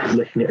might be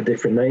looking at a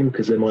different name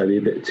because there might be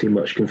a bit too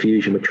much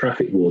confusion with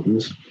traffic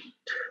wardens,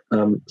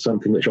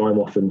 something which I'm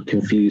often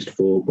confused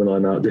for when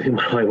I'm out doing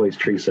my highways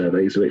tree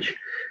surveys, which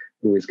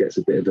always gets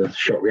a bit of a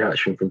shock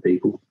reaction from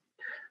people.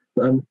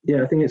 But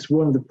yeah, I think it's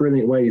one of the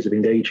brilliant ways of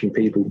engaging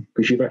people,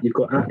 because you've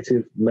got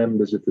active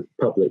members of the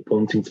public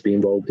wanting to be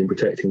involved in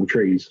protecting the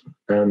trees.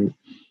 And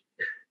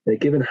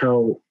given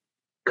how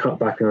cut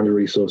back and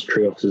under-resourced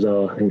tree officers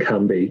are and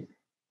can be,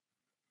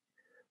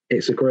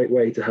 it's a great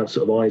way to have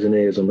sort of eyes and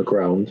ears on the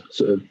ground,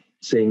 sort of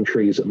seeing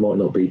trees that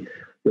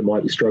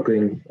might be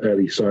struggling,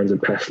 early signs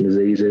of pests and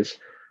diseases.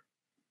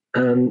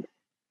 And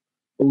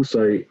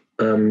also,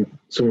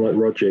 someone like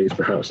Roger is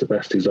perhaps the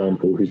best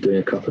example, who's doing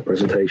a couple of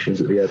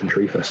presentations at the Urban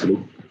Tree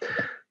Festival.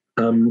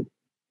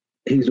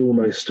 He's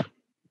almost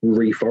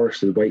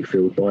reforested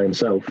Wakefield by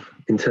himself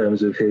in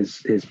terms of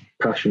his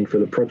passion for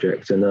the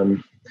project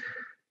and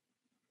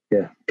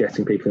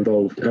getting people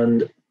involved.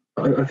 And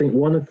I think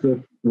one of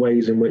the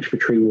ways in which the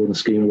tree warden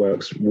scheme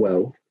works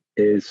well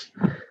is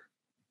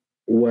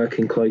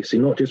working closely,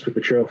 not just with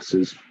the tree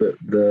officers, but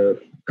the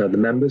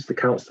members, the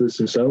councillors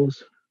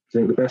themselves. I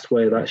think the best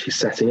way of actually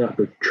setting up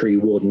a tree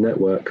warden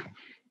network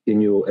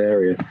in your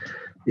area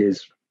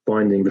is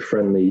finding the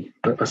friendly,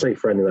 I say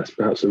friendly, that's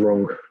perhaps the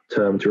wrong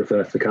term to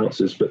refer to the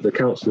councillors, but the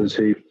councillors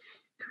who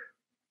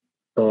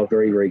are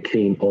very, very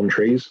keen on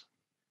trees.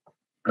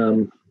 I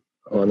know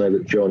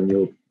that, John,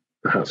 you're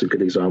perhaps a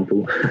good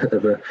example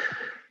of a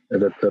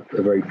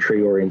very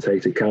tree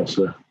orientated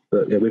councillor,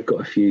 but we've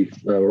got a few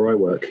where I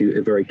work who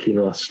are very keen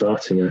on us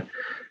starting a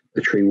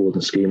tree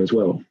warden scheme as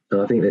well.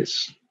 And I think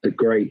it's a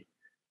great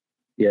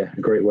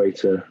way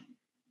to,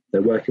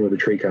 working with the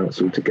tree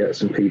council to get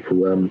some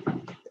people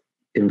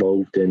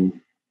involved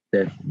in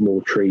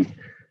more tree.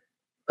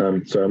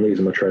 So I'm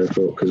losing my train of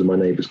thought because of my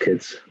neighbour's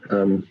kids.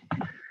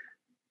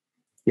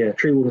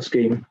 Tree warden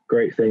scheme,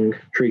 great thing.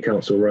 Tree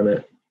council run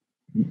it,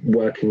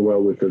 working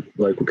well with the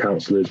local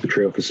councillors, the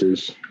tree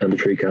officers, and the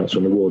tree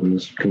council and the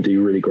wardens can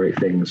do really great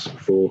things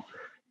for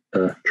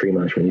tree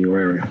management in your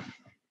area.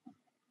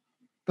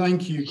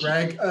 Thank you,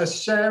 Greg.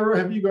 Sarah,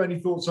 have you got any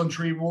thoughts on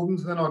tree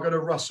wardens? And then I'll go to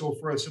Russell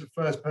for a sort of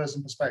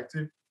first-person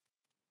perspective.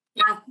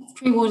 Yeah,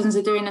 tree wardens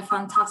are doing a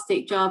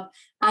fantastic job.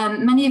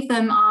 Many of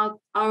them are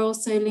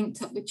also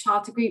linked up with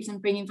charter groups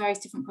and bringing various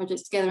different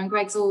projects together. And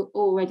Greg's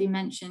already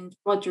mentioned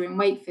Roger in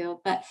Wakefield,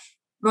 but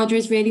Roger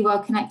is really well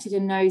connected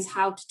and knows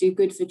how to do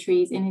good for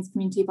trees in his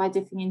community by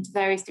dipping into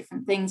various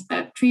different things.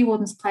 But tree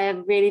wardens play a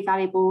really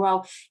valuable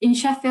role. In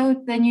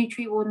Sheffield, the new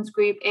tree wardens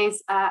group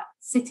is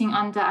sitting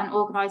under and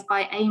organised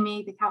by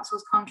Amy, the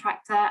council's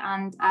contractor,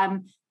 and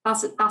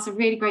that's a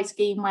really great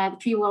scheme where the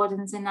tree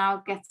wardens are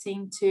now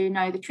getting to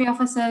know the tree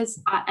officers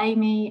at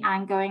Amy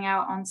and going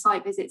out on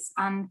site visits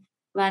and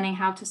learning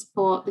how to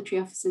support the tree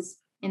officers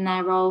in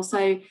their role. So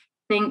I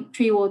think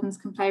tree wardens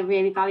can play a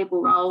really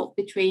valuable role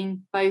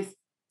between both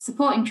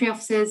supporting tree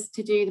officers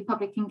to do the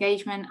public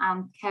engagement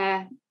and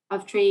care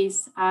of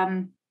trees,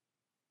 and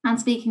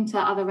speaking to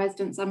other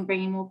residents and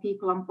bringing more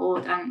people on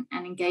board and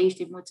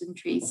engaged in woods and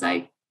trees.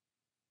 So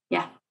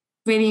yeah,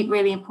 really,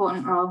 really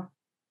important role.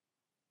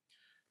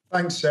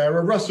 Thanks,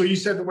 Sarah. Russell, you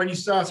said that when you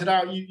started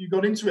out, you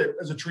got into it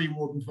as a tree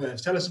warden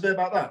first. Tell us a bit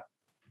about that.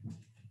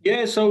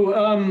 Yeah,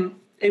 so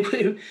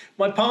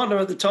my partner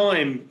at the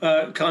time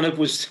kind of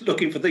was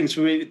looking for things for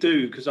me to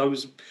do because I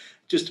was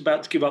just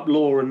about to give up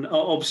law and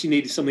obviously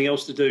needed something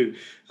else to do.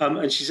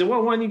 And she said,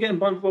 well, why don't you get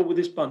involved with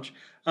this bunch?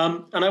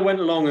 And I went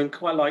along and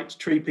quite liked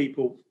tree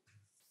people.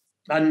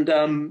 And,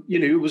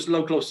 it was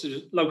local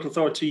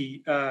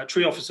authority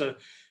tree officer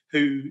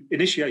who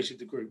initiated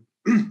the group.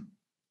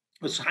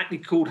 It was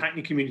called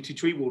Hackney Community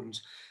Tree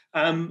Wardens,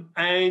 or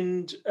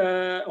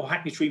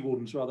Hackney Tree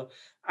Wardens, rather.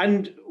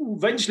 And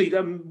eventually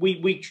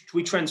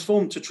we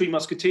transformed to Tree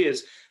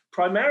Musketeers,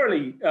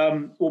 primarily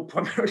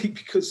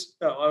because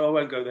I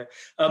won't go there.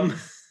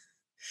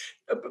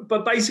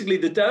 But basically,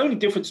 the only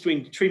difference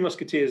between Tree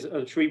Musketeers and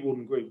a tree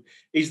warden group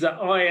is that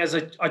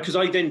because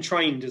I then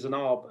trained as an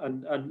ARB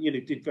and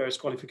did various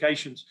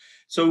qualifications.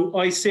 So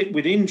I sit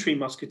within Tree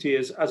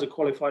Musketeers as a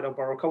qualified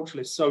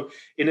arboriculturalist. So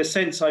in a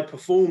sense, I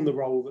perform the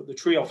role that the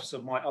tree officer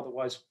might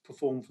otherwise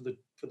perform for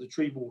the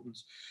tree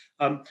wardens.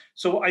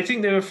 So I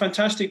think they're a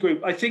fantastic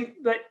group. I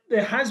think that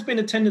there has been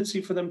a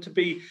tendency for them to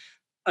be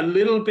a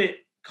little bit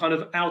kind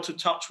of out of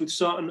touch with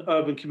certain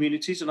urban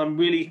communities, and I'm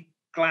really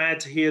glad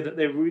to hear that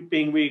they're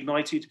being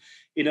reignited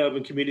in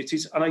urban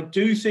communities. And I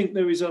do think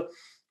there is a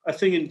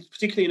thing,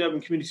 particularly in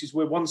urban communities,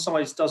 where one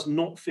size does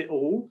not fit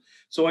all.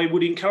 So I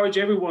would encourage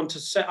everyone to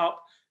set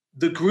up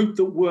the group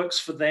that works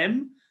for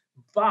them,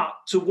 but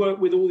to work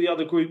with all the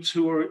other groups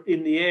who are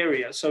in the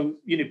area. So,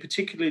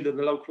 particularly the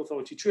local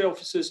authority tree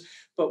officers,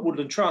 but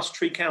Woodland Trust,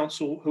 Tree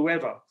Council,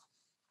 whoever.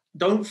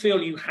 Don't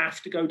feel you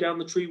have to go down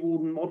the tree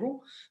warden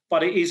model,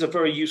 but it is a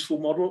very useful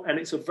model, and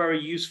it's a very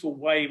useful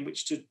way in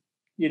which to,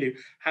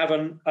 have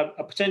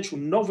a potential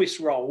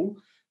novice role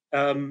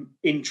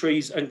in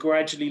trees and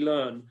gradually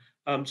learn.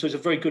 So it's a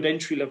very good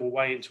entry-level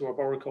way into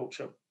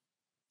arboriculture.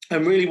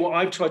 And really what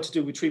I've tried to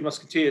do with Tree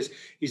Musketeers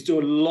is do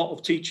a lot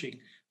of teaching.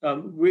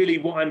 Really,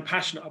 what I'm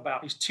passionate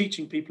about is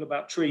teaching people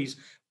about trees,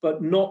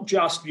 but not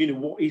just,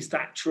 what is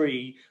that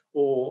tree,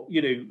 or,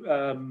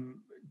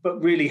 but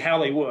really how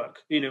they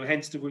work,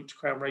 hence the root to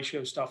crown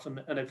ratio stuff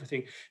and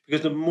everything.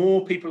 Because the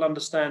more people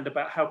understand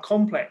about how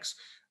complex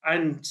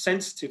and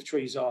sensitive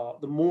trees are,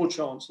 the more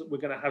chance that we're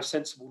going to have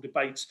sensible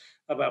debates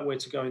about where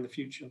to go in the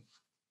future.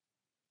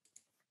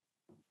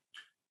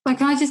 But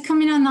can I just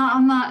come in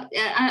on that?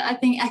 I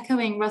think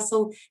echoing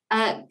Russell,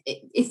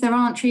 if there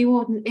aren't tree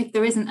wardens, if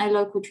there isn't a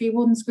local tree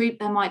wardens group,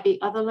 there might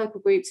be other local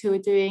groups who are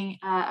doing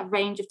a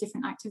range of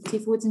different activity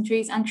for woods and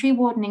trees. And tree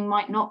wardening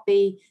might not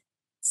be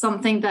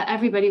something that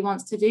everybody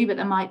wants to do, but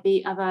there might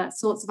be other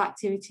sorts of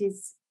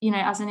activities.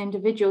 As an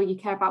individual, you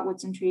care about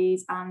woods and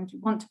trees and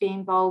want to be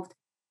involved,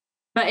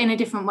 but in a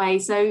different way.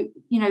 So,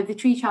 the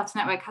Tree Charter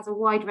Network has a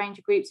wide range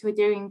of groups who are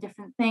doing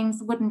different things.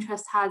 The Woodland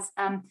Trust has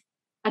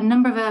a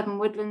number of urban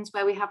woodlands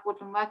where we have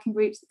woodland working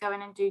groups that go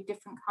in and do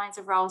different kinds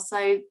of roles.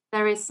 So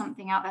there is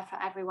something out there for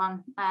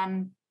everyone.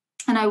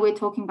 I know we're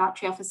talking about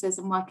tree officers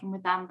and working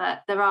with them,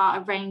 but there are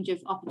a range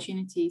of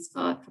opportunities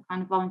for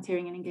kind of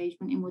volunteering and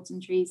engagement in woods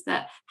and trees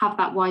that have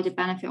that wider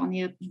benefit on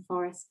the urban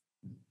forest.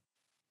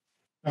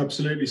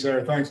 Absolutely,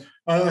 Sarah, thanks.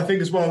 I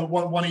think as well,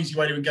 one easy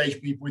way to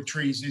engage people with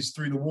trees is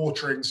through the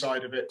watering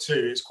side of it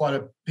too. It's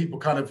people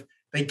kind of,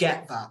 they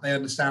get that. They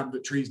understand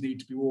that trees need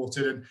to be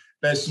watered. And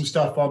there's some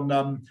stuff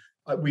on,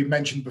 we've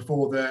mentioned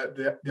before,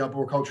 the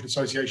Arboriculture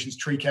Association's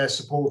Tree Care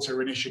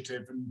Supporter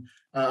Initiative, and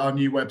our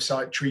new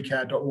website,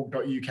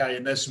 treecare.org.uk,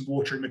 and there's some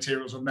watering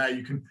materials on there.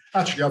 You can,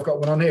 actually, I've got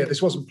one on here.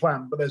 This wasn't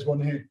planned, but there's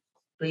one here.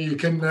 But you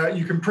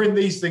can print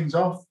these things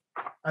off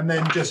and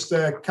then just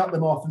cut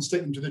them off and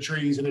stick them to the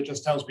trees, and it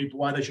just tells people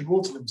why they should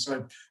water them.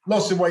 So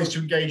lots of ways to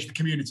engage the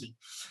community.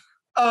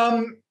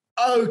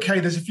 Okay,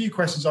 there's a few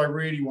questions I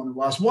really want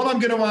to ask. One I'm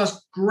going to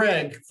ask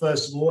Greg,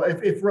 first of all.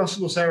 If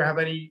Russell or Sarah have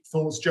any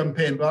thoughts, jump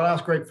in, but I'll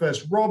ask Greg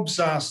first. Rob's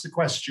asked a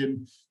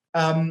question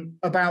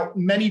about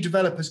many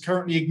developers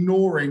currently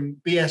ignoring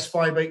BS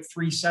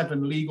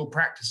 5837 legal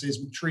practices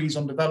with trees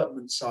on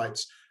development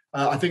sites.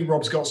 I think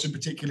Rob's got some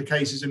particular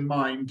cases in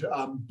mind,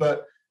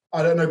 but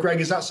I don't know, Greg,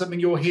 is that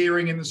something you're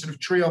hearing in the sort of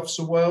tree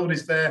officer world?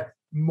 Is there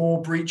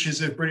more breaches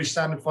of British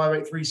Standard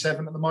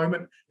 5837 at the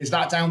moment? Is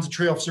that down to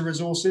tree officer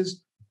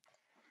resources?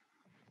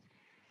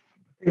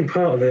 I think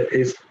part of it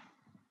is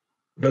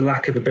the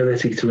lack of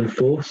ability to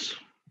enforce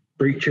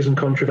breaches and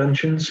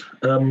contraventions.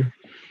 So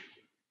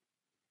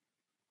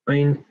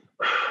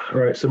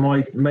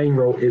my main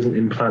role isn't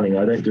in planning.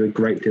 I don't do a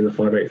great deal of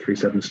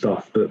 5837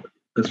 stuff, but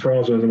as far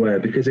as I was aware,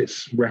 because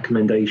it's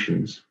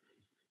recommendations,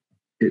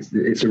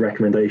 it's a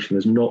recommendation.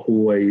 There's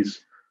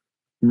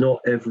not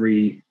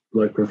every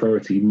local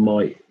authority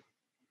might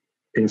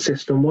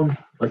insist on one.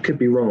 I could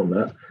be wrong on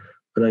that.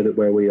 I know that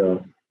where we are,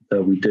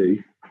 we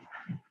do.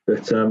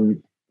 But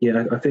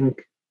I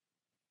think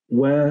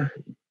where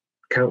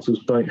councils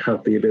don't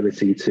have the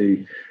ability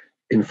to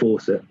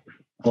enforce it,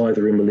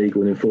 either in the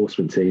legal and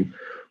enforcement team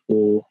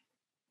or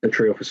a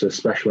tree officer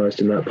specialised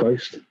in that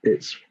post, I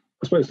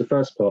suppose the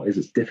first part is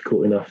it's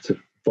difficult enough to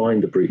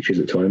find the breaches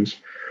at times.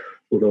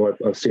 Although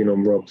I've seen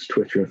on Rob's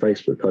Twitter and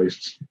Facebook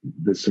posts,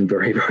 there's some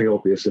very, very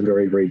obvious and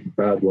very, very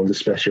bad ones,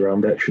 especially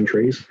around veteran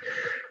trees.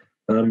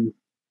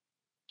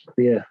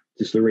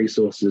 Just the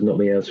resources of not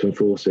being able to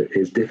enforce it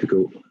is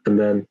difficult. And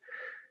then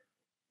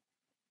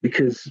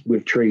because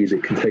with trees,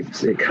 it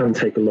can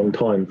take a long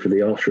time for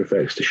the after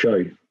effects to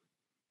show.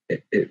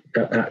 It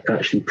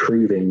actually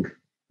proving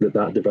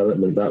that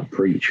development, that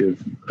breach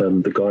of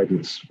the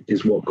guidance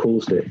is what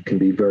caused it can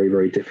be very,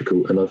 very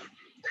difficult. And I've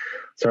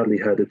sadly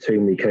heard of too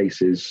many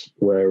cases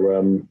where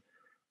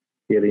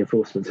the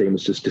enforcement team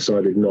has just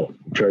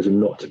chosen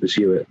not to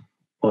pursue it,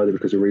 either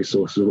because of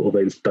resources or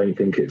they just don't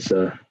think it's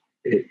a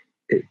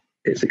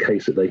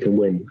case that they can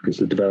win because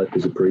the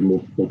developers are pretty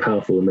more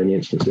powerful in many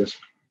instances.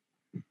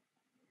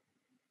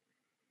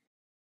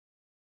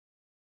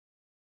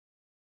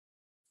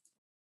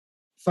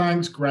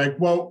 Thanks, Greg.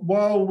 Well,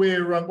 while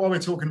we're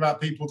talking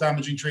about people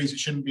damaging trees that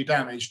shouldn't be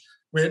damaged,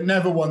 we're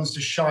never ones to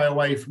shy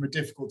away from a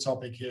difficult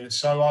topic here.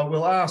 So I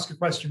will ask a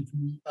question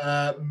from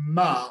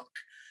Mark,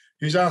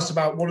 who's asked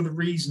about what are the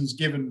reasons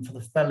given for the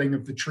felling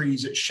of the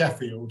trees at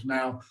Sheffield.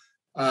 Now,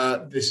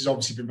 this has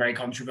obviously been very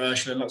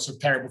controversial and lots of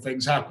terrible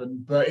things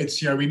happen, but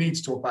it's, we need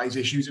to talk about these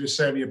issues. It was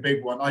certainly a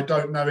big one. I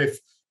don't know if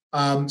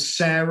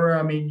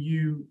Sarah,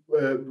 you,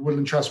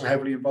 Woodland Trust were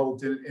heavily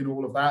involved in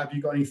all of that. Have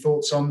you got any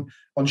thoughts on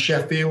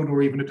Sheffield,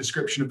 or even a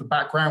description of the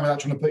background without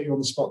trying to put you on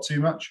the spot too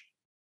much?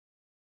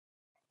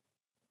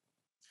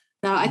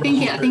 No, I think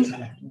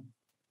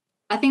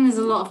there's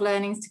a lot of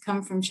learnings to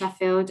come from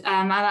Sheffield,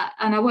 and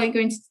I won't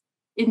go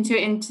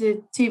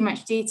into too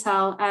much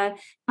detail.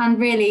 And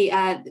really,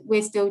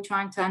 we're still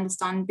trying to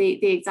understand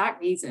the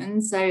exact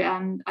reasons. So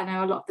I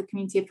know a lot of the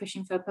community are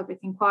pushing for a public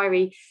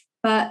inquiry,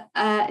 but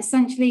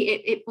essentially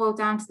it boiled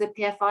down to the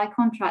PFI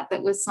contract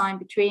that was signed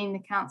between the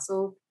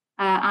council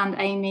and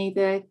Amy,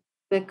 the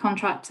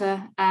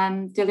contractor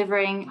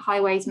delivering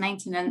highways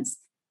maintenance,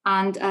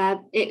 and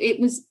it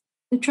was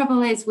the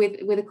trouble is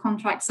with a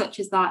contract such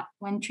as that,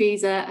 when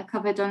trees are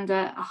covered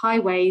under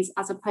highways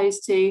as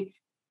opposed to,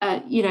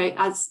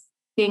 as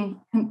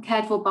being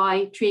cared for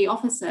by tree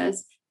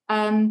officers,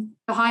 the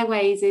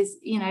highways is,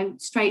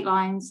 straight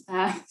lines,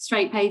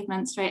 straight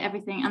pavement, straight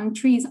everything, and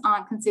trees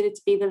aren't considered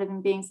to be the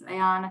living beings that they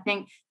are. And I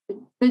think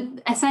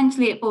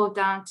essentially it boiled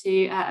down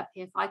to a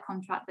PFI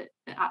contract that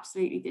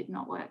absolutely did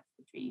not work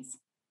for trees.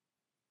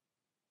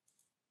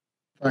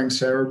 Thanks,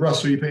 Sarah.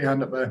 Russell, you put your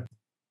hand up there.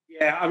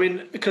 Yeah, I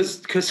mean,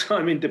 because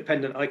I'm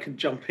independent, I can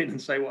jump in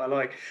and say what I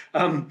like.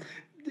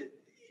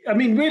 I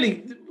mean,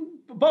 really,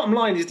 the bottom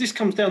line is this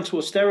comes down to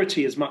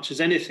austerity as much as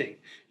anything.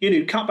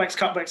 Cutbacks.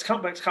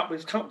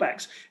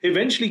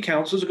 Eventually,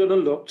 councils are going to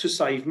look to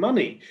save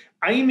money.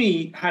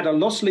 Amy had a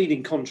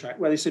loss-leading contract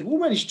where they said, we'll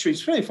manage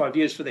trees 25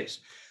 years for this.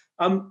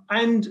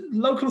 And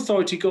local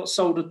authority got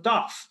sold a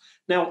duff.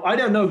 Now, I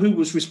don't know who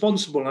was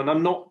responsible, and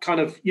I'm not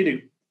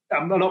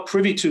I'm not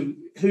privy to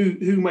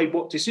who made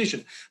what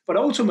decision. But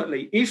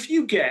ultimately, if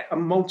you get a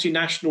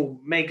multinational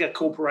mega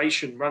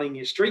corporation running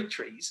your street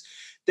trees,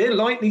 they're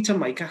likely to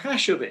make a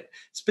hash of it,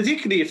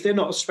 particularly if they're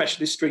not a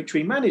specialist street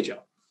tree manager.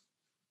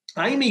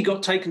 Amy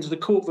got taken to the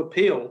Court of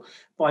Appeal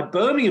by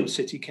Birmingham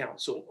City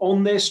Council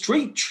on their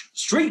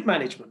street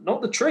management,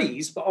 not the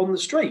trees, but on the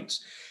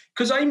streets.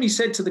 Because Amy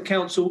said to the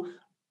council,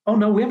 oh,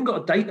 no, we haven't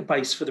got a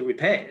database for the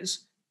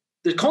repairs.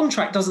 The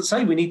contract doesn't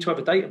say we need to have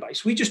a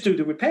database. We just do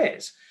the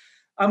repairs.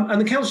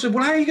 And the council said,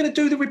 well, how are you going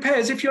to do the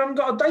repairs if you haven't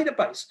got a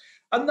database?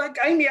 And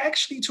Amy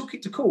actually took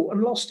it to court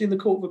and lost in the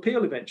Court of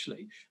Appeal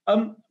eventually,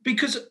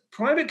 because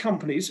private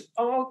companies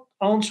are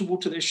answerable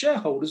to their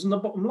shareholders and the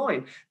bottom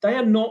line. They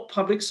are not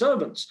public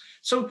servants.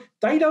 So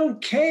they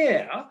don't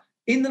care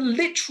in the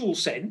literal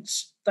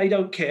sense. They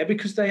don't care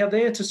because they are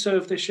there to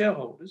serve their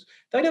shareholders.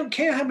 They don't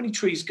care how many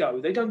trees go.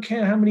 They don't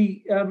care how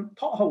many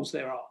potholes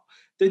there are.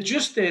 They're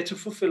just there to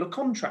fulfill a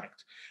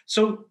contract.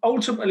 So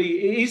ultimately,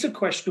 it is a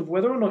question of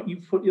whether or not you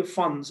put your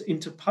funds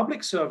into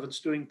public servants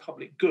doing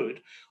public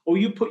good, or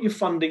you put your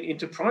funding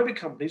into private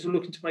companies who are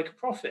looking to make a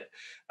profit.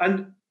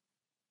 And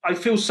I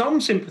feel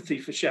some sympathy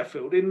for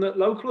Sheffield in that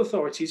local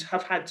authorities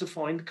have had to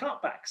find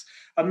cutbacks,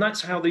 and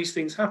that's how these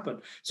things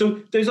happen.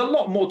 So there's a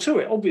lot more to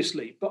it,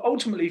 obviously, but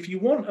ultimately, if you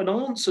want an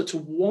answer to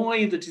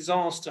why the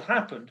disaster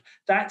happened,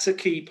 that's a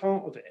key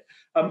part of it.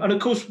 And of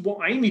course,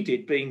 what Amy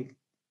did, being,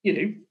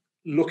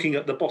 looking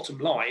at the bottom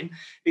line,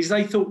 is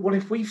they thought, well,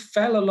 if we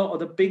fell a lot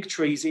of the big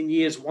trees in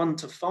years 1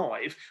 to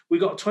 5, we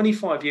got a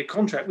 25-year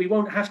contract, we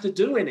won't have to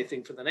do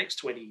anything for the next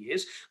 20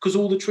 years because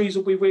all the trees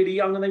will be really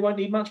young and they won't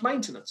need much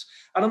maintenance.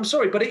 And I'm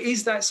sorry, but it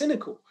is that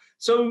cynical.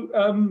 So,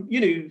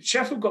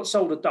 Sheffield got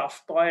sold a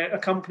duff by a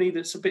company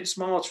that's a bit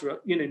smarter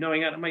at,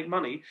 knowing how to make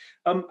money.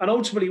 And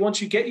ultimately,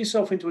 once you get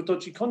yourself into a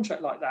dodgy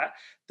contract like that,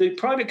 the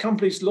private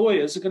company's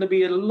lawyers are going to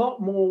be a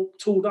lot more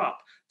tooled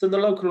up than the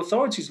local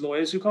authorities'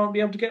 lawyers who can't be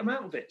able to get them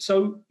out of it.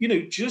 So,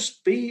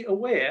 just be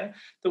aware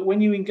that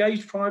when you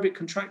engage private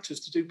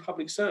contractors to do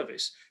public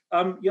service,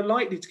 you're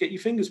likely to get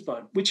your fingers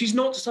burnt, which is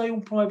not to say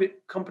all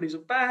private companies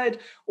are bad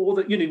or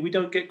that, we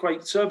don't get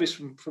great service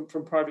from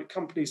private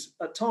companies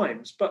at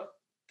times, but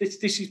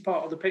this is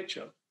part of the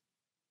picture.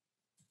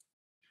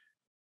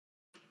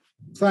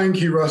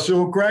 Thank you,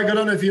 Russell. Greg, I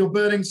don't know if you're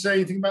burning to say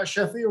anything about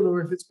Sheffield or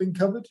if it's been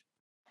covered.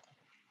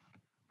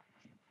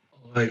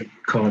 I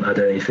can't add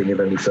anything of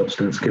any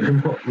substance given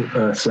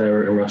what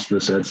Sarah and Russell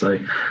have said, so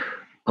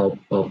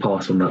I'll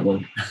pass on that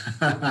one.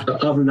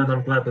 Other than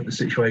I'm glad that the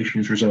situation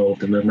is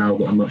resolved and they've now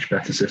got a much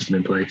better system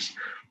in place.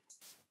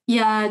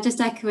 Yeah,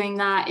 just echoing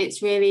that,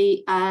 it's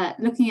really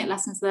looking at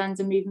lessons learned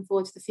and moving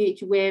forward to the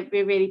future. We're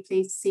really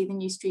pleased to see the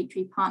new Street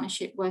Tree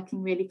Partnership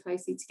working really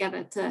closely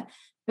together to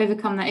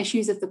overcome the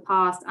issues of the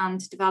past and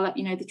to develop,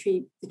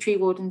 the tree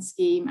warden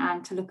scheme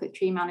and to look at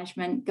tree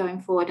management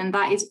going forward. And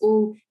that is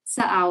all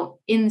set out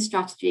in the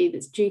strategy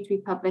that's due to be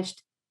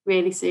published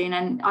really soon.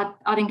 And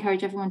I'd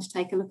encourage everyone to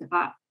take a look at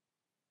that.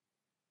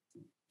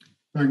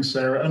 Thanks,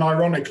 Sarah. And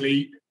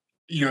ironically,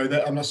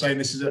 that I'm not saying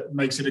this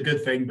makes it a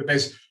good thing, but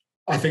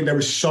I think there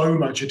was so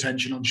much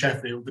attention on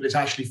Sheffield that it's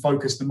actually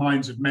focused the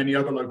minds of many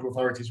other local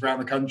authorities around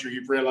the country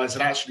who've realised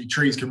that actually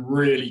trees can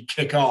really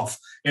kick off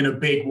in a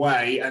big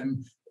way.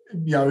 And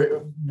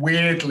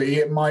weirdly,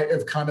 it might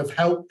have kind of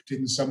helped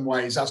in some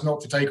ways. That's not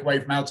to take away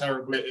from how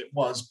terrible it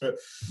was, but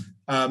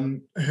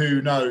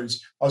who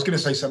knows? I was going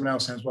to say something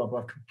else as well, but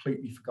I've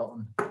completely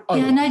forgotten.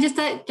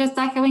 Just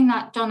echoing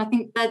that, John. I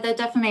think that there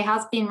definitely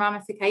has been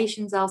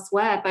ramifications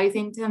elsewhere, both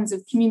in terms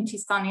of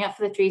communities standing up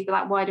for the trees, but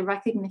that wider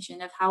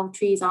recognition of how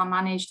trees are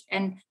managed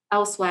and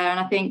elsewhere. And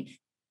I think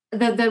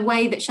the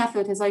way that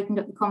Sheffield has opened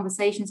up the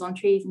conversations on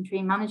trees and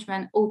tree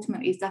management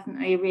ultimately is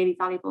definitely a really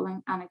valuable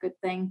and a good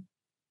thing.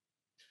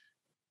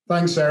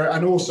 Thanks, Sarah.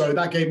 And also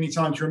that gave me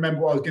time to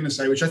remember what I was going to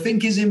say, which I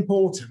think is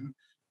important,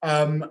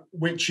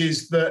 which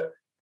is that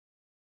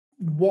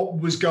what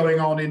was going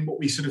on in what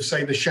we sort of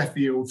say the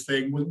Sheffield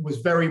thing was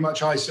very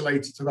much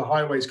isolated to the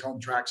highways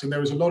contracts. And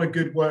there was a lot of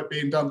good work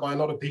being done by a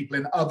lot of people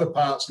in other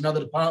parts and other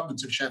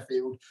departments of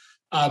Sheffield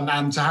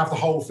And to have the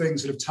whole thing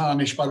sort of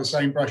tarnished by the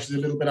same brush is a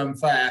little bit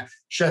unfair.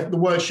 The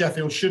word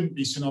Sheffield shouldn't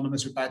be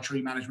synonymous with bad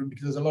tree management,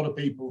 because there's a lot of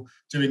people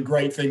doing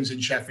great things in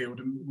Sheffield,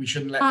 and we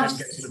shouldn't let them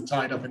get sort of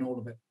tied up in all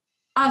of it.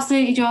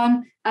 Absolutely,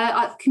 John.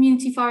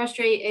 Community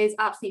forestry is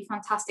absolutely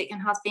fantastic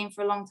and has been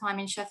for a long time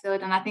in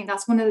Sheffield. And I think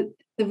that's one of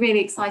the really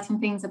exciting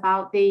things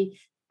about the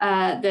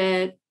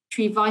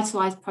Tree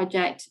Vitalise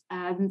project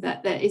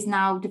that is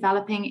now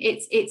developing.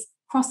 It's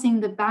crossing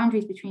the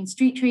boundaries between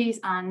street trees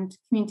and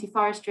community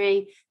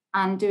forestry,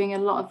 and doing a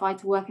lot of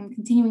vital work and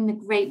continuing the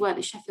great work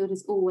that Sheffield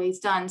has always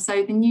done.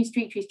 So the new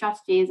street tree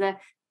strategy is a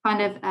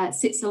kind of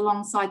sits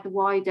alongside the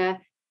wider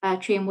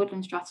tree and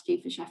woodland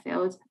strategy for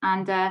Sheffield.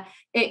 And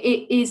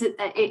it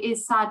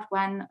is sad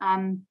when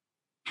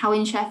how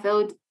in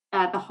Sheffield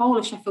the whole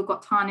of Sheffield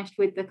got tarnished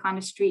with the kind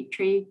of street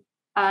tree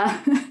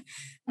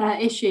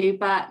issue.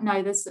 But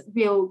no, there's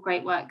real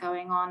great work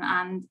going on,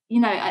 and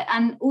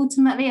and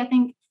ultimately I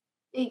think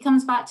it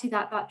comes back to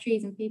that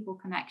trees and people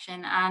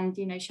connection. And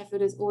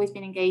Sheffield has always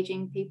been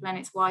engaging people in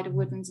its wider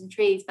woodlands and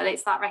trees, but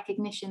it's that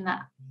recognition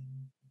that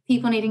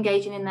people need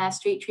engaging in their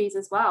street trees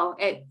as well.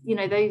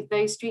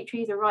 Those street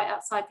trees are right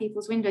outside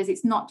people's windows.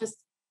 It's not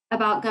just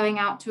about going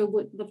out to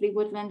a lovely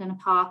woodland and a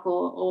park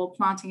or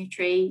planting a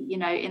tree,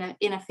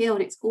 in a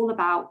field. It's all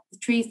about the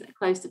trees that are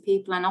close to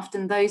people, and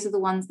often those are the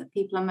ones that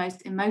people are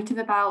most emotive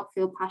about,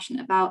 feel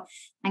passionate about,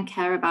 and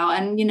care about.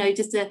 And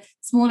just a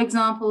small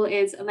example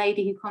is a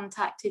lady who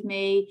contacted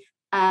me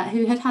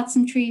who had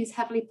some trees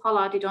heavily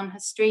pollarded on her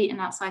street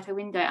and outside her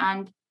window,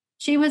 and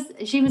she was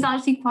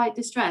actually quite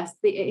distressed.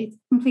 It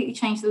completely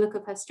changed the look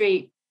of her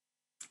street.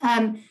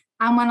 And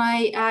when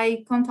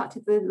I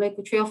contacted the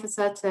local tree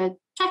officer to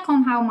check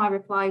on how my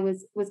reply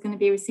was going to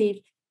be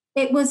received,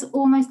 it was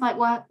almost like,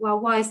 well,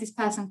 why is this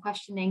person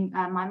questioning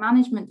my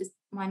management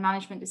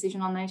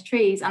decision on those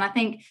trees? And I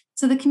think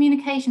so. The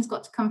communication's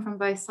got to come from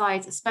both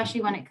sides,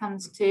 especially when it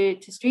comes to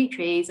street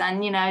trees.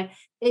 And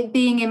it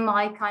being in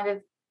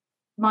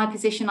my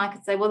position, I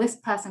could say, well, this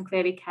person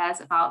clearly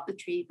cares about the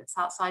tree that's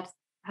outside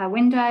her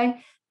window.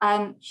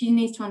 She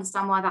needs to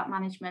understand why that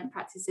management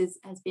practice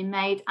has been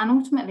made, and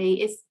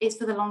ultimately it's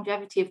for the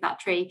longevity of that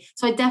tree.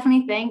 So I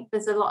definitely think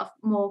there's a lot of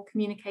more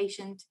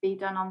communication to be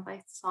done on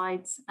both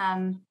sides,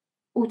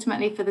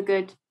 ultimately for the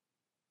good.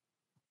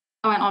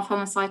 I went off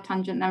on a side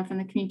tangent then from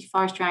the community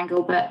forestry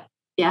angle, but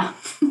yeah.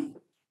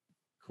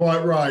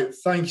 Quite right.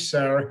 Thank you,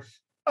 Sarah.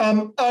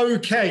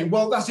 Okay,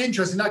 well, that's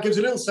interesting. That gives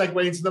a little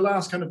segue into the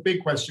last kind of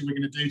big question we're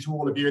going to do to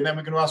all of you, and then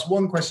we're going to ask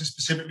one question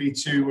specifically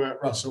to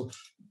Russell.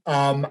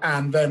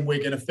 And then we're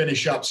going to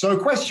finish up. So a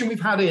question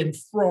we've had in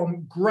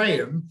from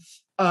Graham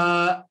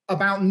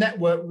about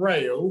Network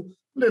Rail.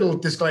 Little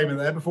disclaimer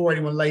there before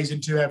anyone lays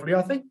in too heavily.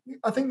 I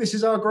think this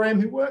is our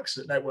Graham who works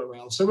at Network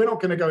Rail, so we're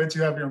not going to go in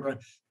too heavily on Graham.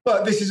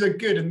 But this is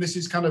and this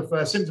is kind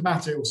of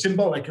symptomatic or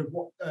symbolic of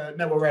what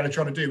Network Rail are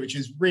trying to do, which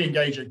is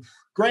re-engaging.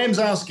 Graham's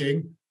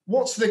asking,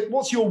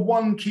 what's your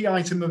one key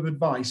item of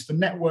advice for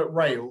Network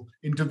Rail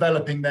in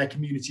developing their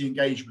community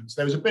engagements?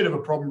 There was a bit of a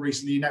problem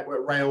recently,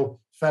 Network Rail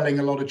felling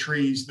a lot of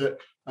trees that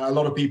a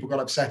lot of people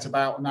got upset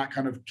about, and that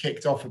kind of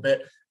kicked off a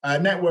bit.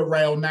 Network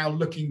Rail now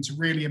looking to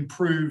really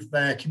improve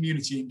their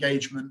community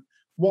engagement.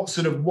 What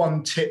sort of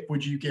one tip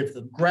would you give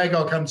them? Greg,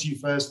 I'll come to you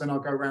first, then I'll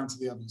go around to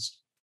the others.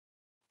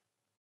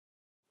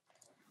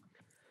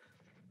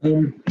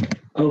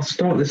 I'll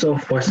start this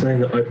off by saying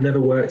that I've never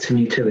worked in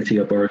utility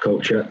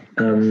arboriculture,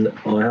 and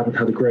I haven't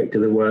had a great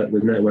deal of work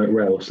with Network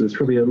Rail, so there's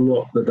probably a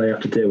lot that they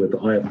have to deal with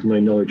that I have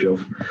no knowledge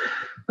of.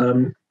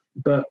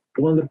 But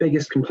one of the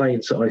biggest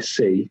complaints that I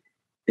see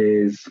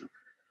is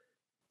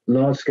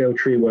large-scale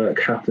tree work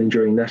happening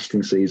during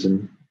nesting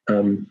season.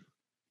 And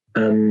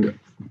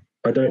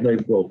I don't know,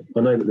 well,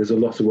 I know that there's a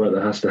lot of work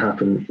that has to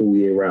happen all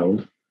year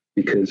round,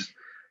 because,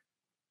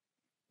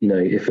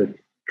 if a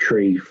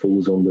tree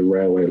falls on the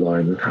railway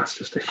line, that's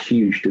just a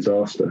huge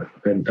disaster.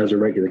 And as a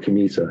regular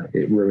commuter,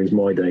 it ruins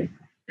my day.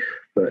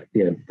 But,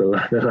 the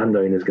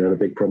landowner is going to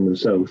have a big problem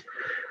themselves.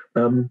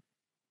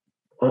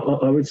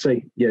 I would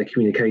say,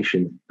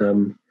 communication.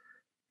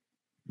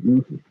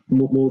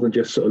 More than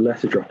just sort of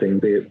letter dropping,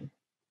 be it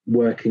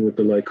working with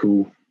the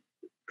local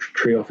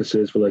tree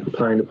officers, the local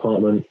planning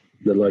department,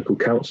 the local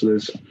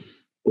councillors,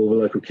 or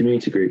the local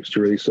community groups to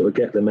really sort of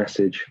get the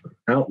message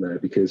out there,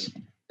 because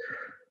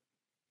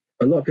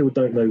a lot of people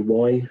don't know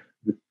why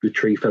the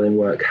tree felling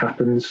work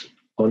happens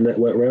on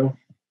Network Rail.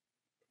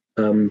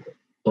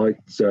 I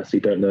certainly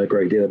don't know a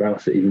great deal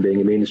about it, even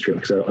being in the industry,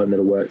 because I've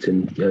never worked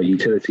in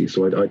utilities,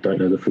 so I don't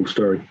know the full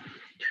story.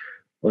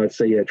 I'd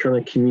say,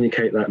 trying to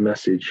communicate that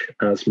message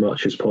as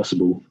much as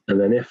possible. And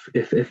then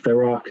if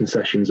there are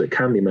concessions that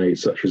can be made,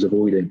 such as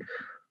avoiding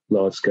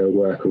large-scale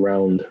work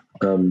around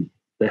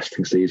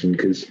nesting season,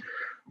 because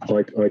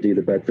I do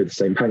the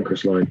Bedford-St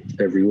Pancras line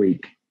every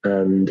week,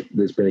 and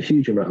there's been a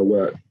huge amount of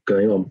work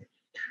going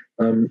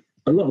on.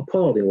 A lot of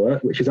pollarding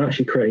work, which is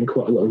actually creating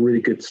quite a lot of really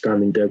good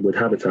standing deadwood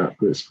habitat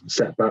that's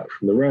set back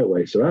from the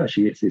railway. So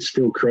actually it's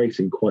still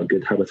creating quite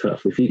good habitat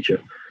for the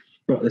future.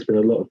 But there's been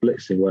a lot of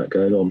blitzing work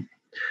going on.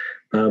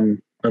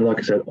 And like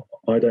I said,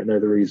 I don't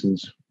know the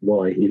reasons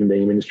why, even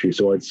being in industry.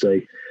 So I'd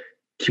say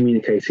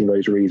communicating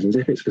those reasons.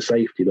 If it's for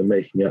safety, then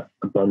making it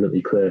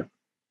abundantly clear.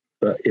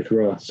 But if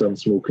there are some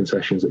small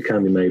concessions that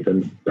can be made,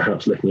 then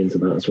perhaps looking into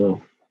that as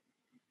well.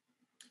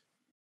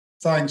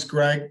 Thanks,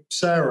 Greg.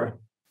 Sarah?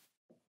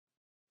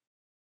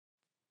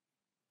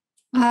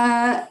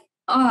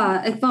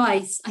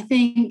 Advice. I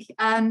think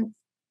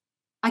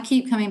I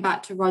keep coming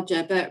back to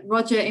Roger, but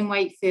Roger in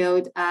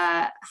Wakefield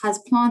has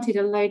planted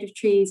a load of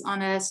trees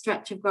on a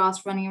stretch of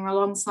grass running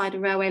alongside a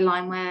railway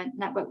line where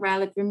Network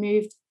Rail had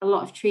removed a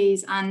lot of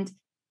trees, and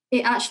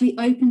it actually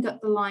opened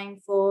up the line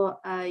for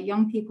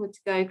young people to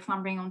go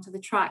clambering onto the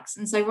tracks.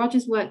 And so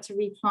Roger's worked to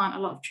replant a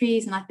lot of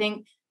trees, and I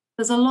think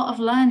there's a lot of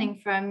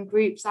learning from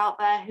groups out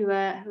there who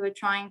are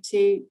trying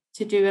to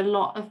do a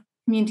lot of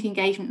community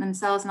engagement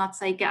themselves. And I'd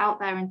say get out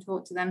there and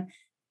talk to them,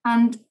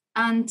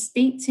 and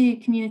speak to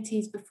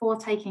communities before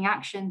taking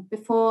action,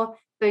 before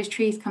those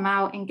trees come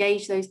out.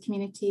 Engage those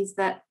communities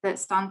that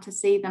stand to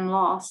see them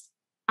lost,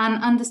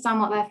 and understand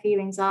what their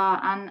feelings are,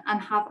 and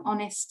have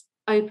honest,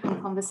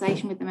 open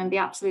conversation with them, and be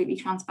absolutely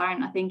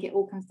transparent. I think it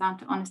all comes down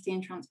to honesty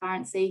and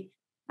transparency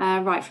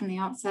right from the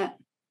outset.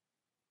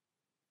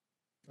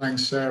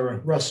 Thanks, Sarah.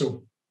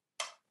 Russell?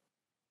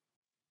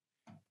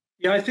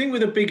 Yeah, I think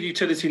with a big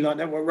utility like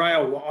Network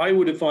Rail, what I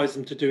would advise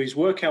them to do is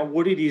work out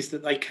what it is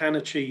that they can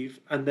achieve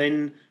and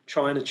then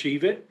try and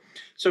achieve it.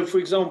 So, for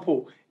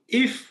example,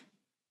 if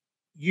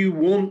you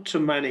want to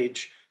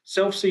manage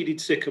self-seeded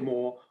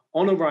sycamore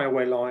on a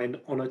railway line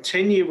on a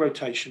 10-year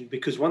rotation,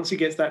 because once it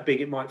gets that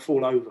big, it might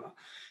fall over,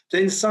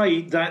 then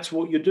say that's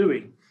what you're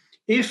doing.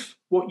 If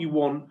what you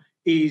want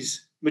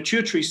is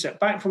mature trees set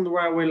back from the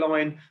railway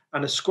line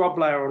and a scrub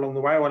layer along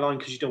the railway line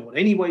because you don't want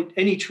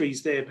any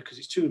trees there because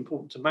it's too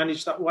important to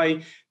manage that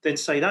way, then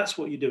say that's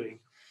what you're doing.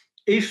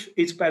 If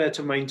it's better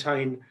to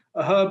maintain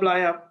a herb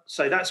layer,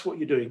 say that's what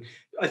you're doing.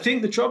 I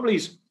think the trouble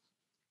is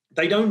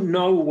they don't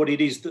know what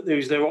it is that there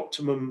is their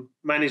optimum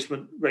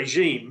management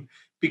regime,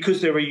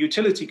 because they're a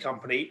utility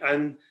company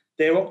and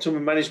their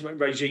optimum management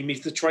regime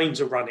is the trains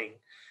are running.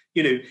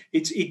 You know,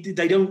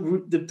 they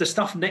don't, the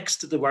stuff next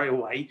to the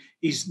railway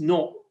is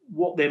not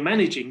what they're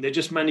managing. They're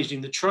just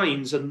managing the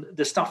trains, and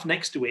the stuff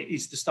next to it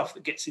is the stuff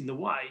that gets in the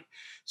way.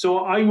 So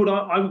I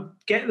would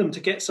get them to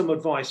get some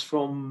advice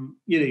from,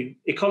 you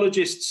know,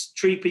 ecologists,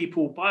 tree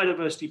people,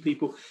 biodiversity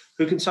people,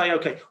 who can say,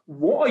 okay,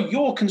 what are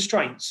your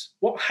constraints?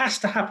 What has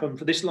to happen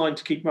for this line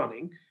to keep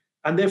running?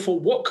 And therefore,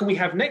 what can we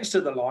have next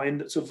to the line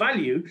that's of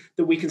value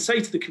that we can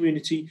say to the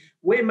community,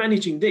 we're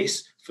managing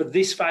this for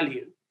this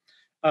value?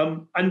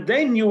 And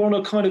then you're on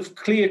a kind of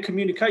clear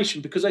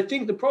communication, because I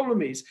think the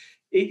problem is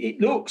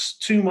it looks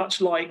too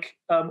much like,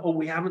 oh,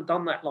 we haven't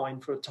done that line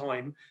for a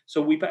time,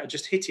 so we better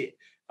just hit it.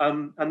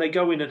 And they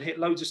go in and hit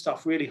loads of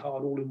stuff really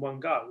hard all in one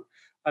go.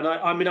 And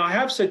I mean, I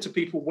have said to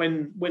people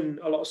when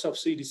a lot of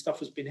self-seeded stuff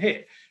has been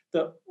hit,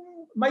 that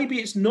maybe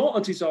it's not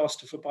a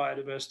disaster for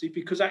biodiversity,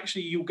 because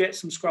actually you'll get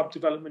some scrub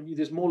development,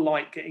 there's more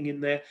light getting in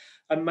there,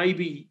 and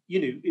maybe, you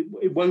know,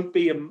 it won't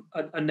be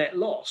a net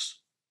loss,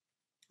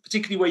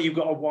 particularly where you've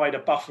got a wider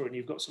buffer and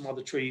you've got some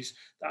other trees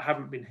that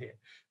haven't been hit.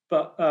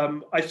 But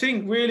I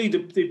think really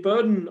the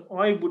burden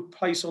I would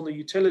place on the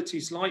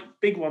utilities, like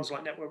big ones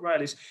like Network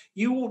Rail, is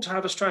you ought to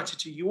have a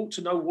strategy. You ought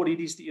to know what it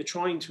is that you're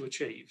trying to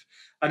achieve.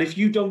 And if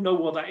you don't know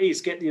what that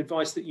is, get the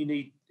advice that you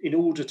need in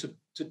order to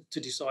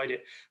decide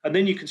it. And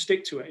then you can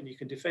stick to it and you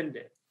can defend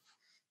it.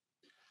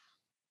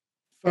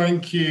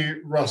 Thank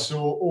you,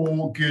 Russell.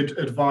 All good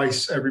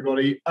advice,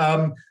 everybody.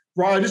 Right,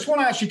 I just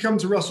want to actually come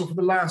to Russell for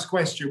the last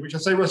question, which I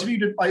say, Russell, if you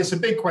did, it's a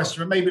big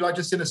question, but maybe like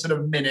just in a sort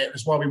of minute,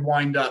 that's why we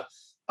wind up.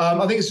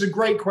 I think it's a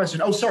great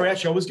question. Oh, sorry,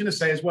 actually, I was going to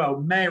say as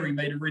well, Mary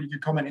made a really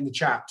good comment in the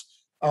chat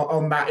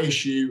on that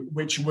issue,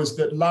 which was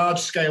that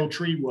large-scale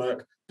tree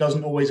work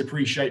doesn't always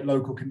appreciate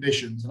local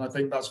conditions. And I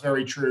think that's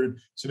very true,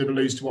 sort of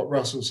alludes to what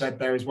Russell said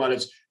there as well.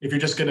 It's if you're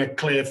just going to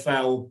clear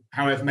fell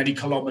however many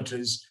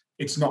kilometres,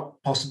 it's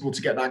not possible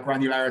to get that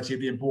granularity of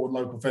the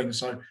important local things.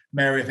 So,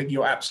 Mary, I think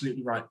you're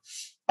absolutely right.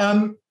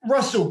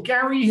 Russell,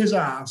 Gary has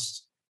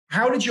asked,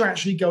 how did you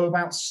actually go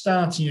about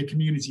starting a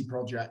community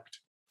project?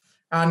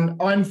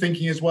 And I'm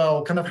thinking as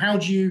well, kind of how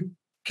do you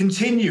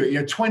continue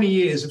it? 20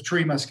 years of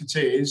Tree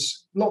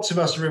Musketeers, lots of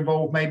us are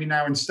involved maybe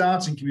now in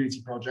starting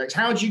community projects.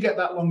 How do you get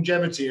that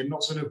longevity and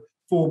not sort of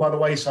fall by the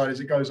wayside as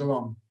it goes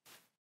along?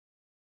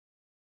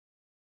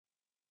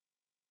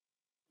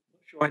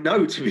 I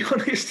know, to be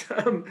honest.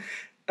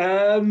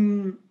 I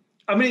mean,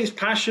 it's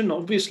passion,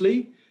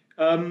 obviously.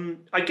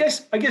 I guess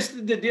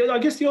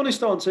the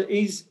honest answer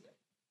is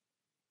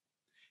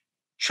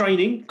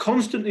training,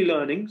 constantly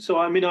learning. So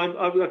I mean,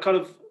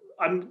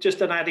 I'm just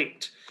an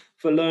addict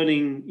for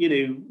learning.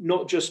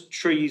 Not just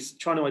trees,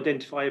 trying to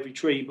identify every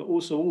tree, but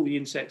also all the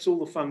insects,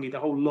 all the fungi, the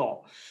whole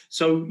lot.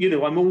 So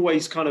I'm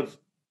always kind of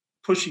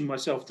pushing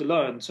myself to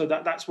learn. So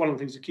that's one of the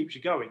things that keeps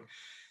you going.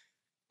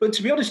 But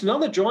to be honest,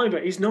 another driver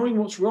is knowing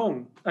what's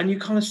wrong. And you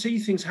kind of see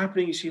things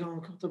happening. You see,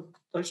 oh, God,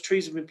 those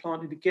trees have been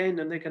planted again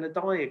and they're going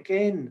to die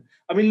again.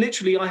 I mean,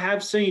 literally, I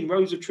have seen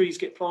rows of trees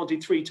get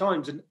planted 3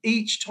 times. And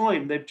each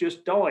time they've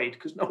just died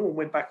because no one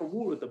went back and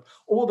watered them,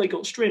 or they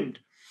got trimmed.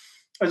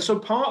 so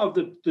part of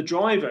the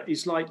driver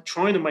is like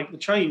trying to make the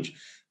change.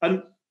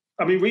 And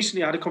I mean,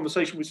 recently I had a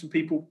conversation with some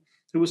people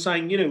who were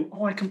saying, you know,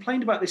 oh, I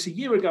complained about this a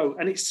year ago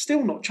and it's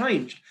still not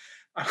changed.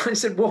 And I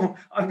said, well,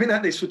 I've been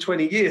at this for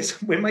 20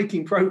 years. We're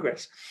making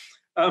progress.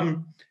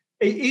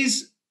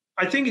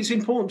 I think it's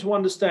important to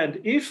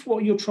understand if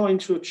what you're trying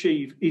to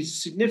achieve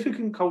is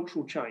significant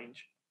cultural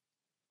change,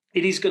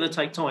 it is going to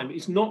take time.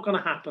 It's not going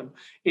to happen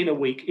in a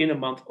week, in a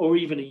month, or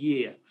even a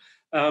year.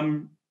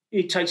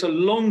 It takes a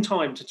long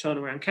time to turn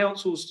around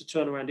councils, to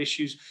turn around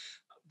issues.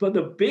 But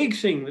the big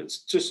thing that's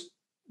just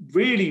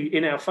really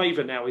in our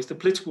favor now is the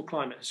political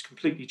climate has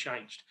completely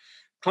changed.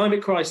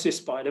 Climate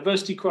crisis,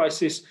 biodiversity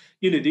crisis,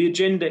 you know, the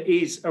agenda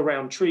is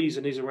around trees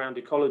and is around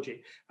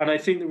ecology. And I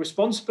think the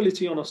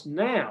responsibility on us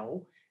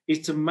now is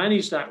to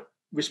manage that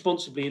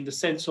responsibly in the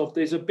sense of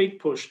there's a big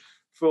push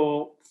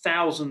for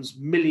thousands,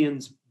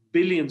 millions,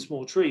 billions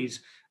more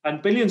trees.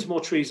 And billions more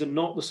trees are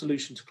not the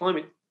solution to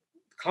climate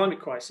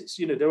crisis.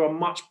 You know, there are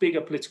much bigger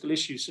political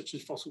issues such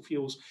as fossil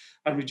fuels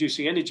and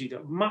reducing energy that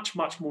are much,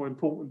 much more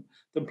important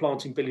than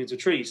planting billions of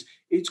trees.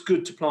 It's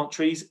good to plant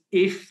trees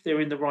if they're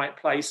in the right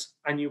place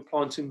and you're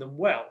planting them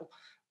well.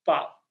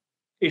 But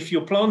if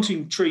you're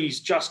planting trees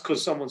just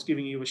because someone's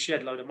giving you a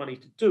shed load of money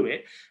to do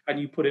it and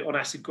you put it on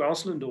acid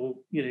grassland or,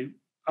 you know,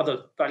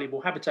 other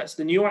valuable habitats,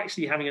 then you're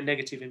actually having a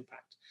negative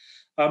impact.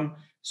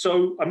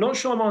 So I'm not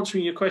sure I'm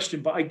answering your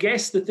question, but I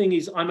guess the thing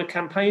is I'm a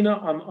campaigner.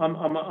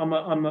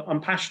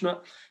 I'm passionate.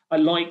 I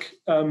like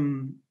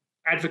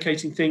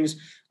advocating things.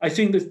 I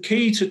think the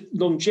key to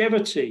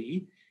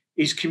longevity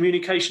is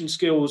communication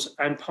skills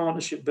and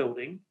partnership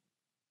building.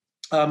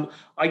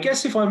 I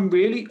guess if I'm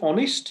really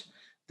honest,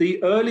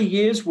 the early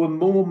years were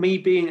more me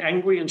being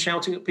angry and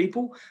shouting at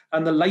people,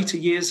 and the later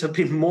years have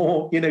been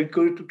more, you know,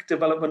 good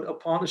development of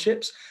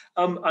partnerships.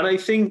 And I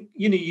think,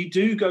 you know, you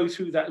do go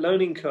through that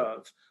learning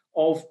curve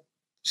of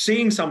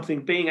seeing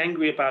something, being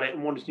angry about it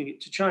and wanting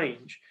it to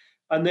change,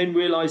 and then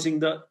realizing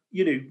that,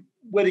 you know,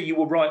 whether you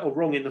were right or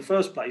wrong in the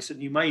first place,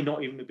 and you may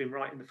not even have been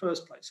right in the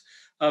first place,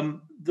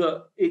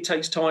 that it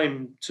takes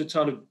time to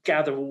kind of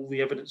gather all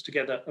the evidence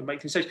together and make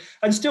things safe.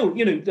 And still,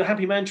 you know, the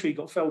Happy Man tree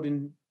got felled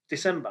in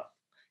December,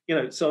 you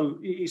know, so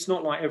it's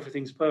not like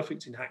everything's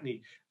perfect in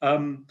Hackney.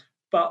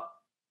 But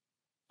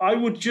I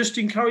would just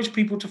encourage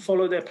people to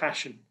follow their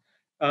passion.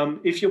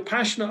 If you're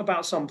passionate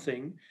about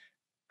something,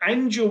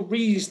 and you're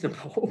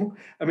reasonable,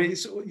 I mean,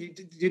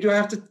 you do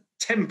have to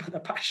temper the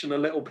passion a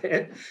little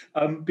bit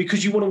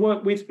because you want to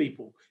work with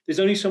people. There's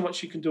only so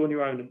much you can do on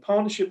your own. And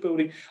partnership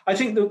building, I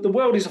think the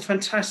world is a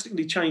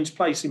fantastically changed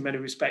place in many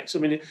respects. I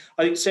mean,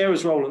 I think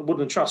Sarah's role at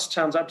Woodland Trust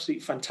sounds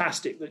absolutely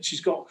fantastic, that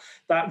she's got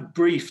that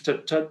brief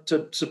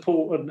to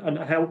support and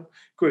help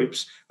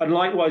groups. And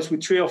likewise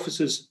with tree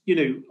officers, you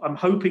know, I'm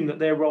hoping that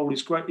their role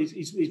is great,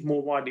 is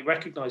more widely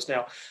recognised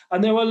now.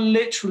 And there are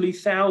literally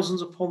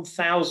thousands upon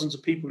thousands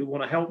of people who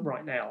want to help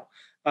right now.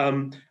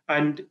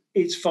 And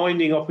it's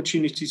finding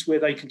opportunities where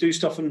they can do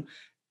stuff. And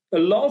a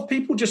lot of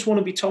people just want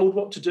to be told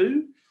what to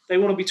do. They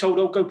want to be told,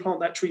 oh, go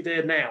plant that tree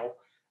there now.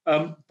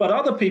 But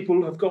other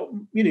people have got,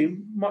 you know,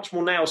 much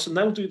more nous, and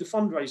they'll do the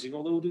fundraising,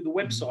 or they'll do the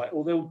website,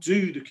 or they'll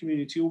do the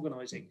community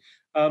organising.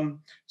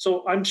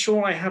 So I'm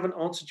sure I haven't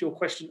answered your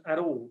question at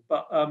all,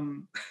 but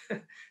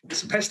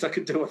it's the best I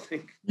could do, I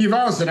think. You've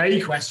answered a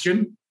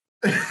question.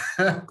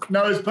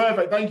 No, it's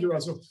perfect. Thank you,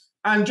 Russell.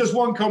 And just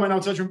one comment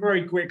I'll touch on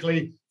very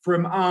quickly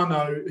from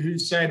Arno, who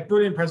said,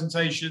 brilliant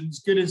presentations,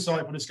 good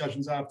insightful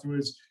discussions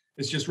afterwards.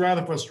 It's just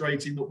rather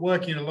frustrating that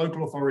working in a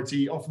local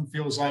authority often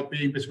feels like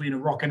being between a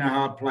rock and a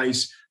hard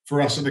place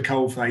for us at the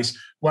coalface.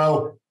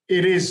 Well,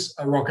 it is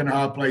a rock and a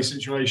hard place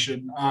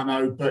situation,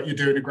 Arno, but you're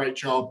doing a great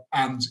job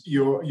and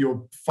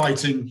you're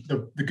fighting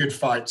the good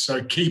fight.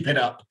 So keep it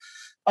up.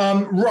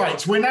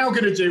 Right, we're now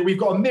going to we've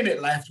got a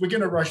minute left. We're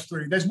going to rush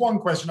through. There's one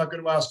question I've got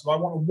to ask you. I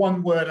want a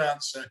one-word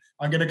answer.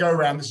 I'm going to go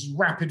around. This is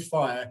rapid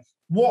fire.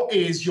 What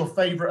is your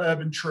favourite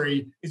urban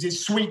tree? Is it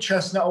sweet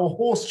chestnut or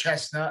horse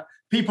chestnut?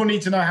 People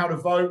need to know how to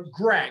vote.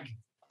 Greg?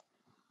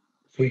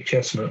 Sweet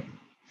chestnut.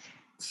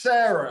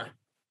 Sarah?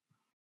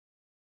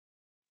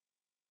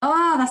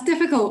 Oh, that's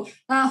difficult.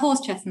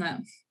 Horse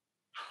chestnut.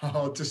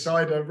 Oh,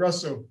 decider.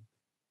 Russell?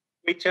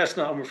 Sweet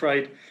chestnut, I'm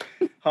afraid.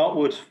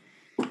 Heartwood.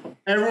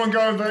 Everyone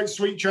go and vote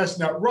sweet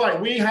chestnut.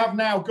 Right, we have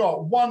now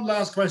got one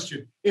last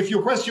question. If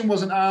your question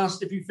wasn't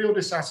asked, if you feel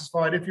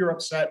dissatisfied, if you're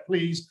upset,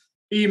 please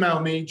email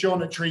me,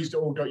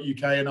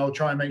 john@trees.org.uk, and I'll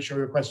try and make sure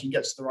your question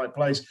gets to the right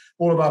place.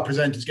 All of our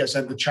presenters get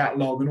sent the chat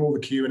log and all the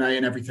Q&A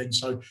and everything,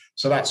 so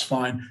that's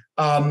fine.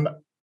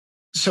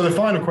 So the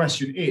final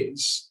question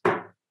is,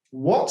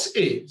 what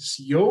is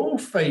your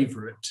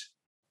favourite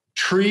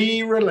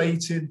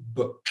tree-related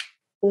book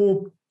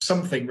or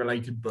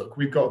something-related book?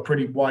 We've got a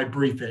pretty wide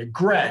brief here.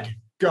 Greg,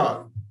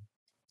 go.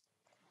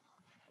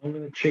 I'm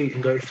going to cheat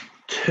and go for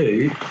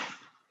two.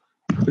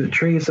 The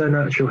Trees Their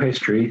Natural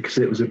History, because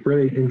it was a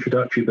brilliant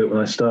introductory book when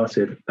I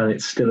started, and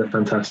it's still a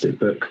fantastic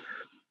book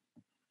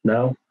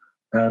now.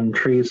 And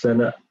Trees Their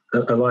A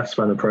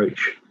Lifespan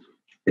Approach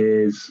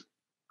is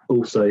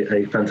also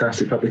a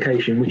fantastic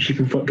publication, which you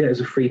can get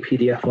as a free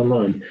PDF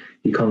online.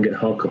 You can't get a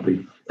hard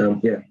copy.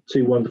 Yeah,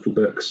 2 wonderful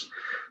books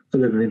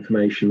full of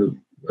information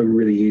that are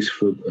really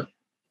useful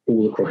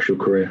all across your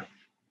career.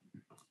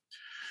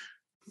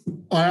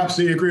 I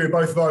absolutely agree with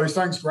both of those.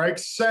 Thanks, Greg.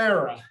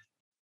 Sarah?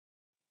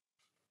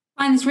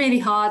 Mine is really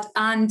hard,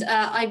 and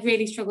I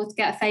really struggle to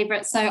get a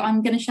favourite. So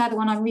I'm going to share the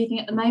one I'm reading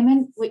at the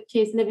moment, which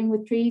is Living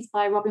with Trees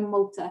by Robin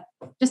Walter.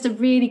 Just a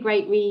really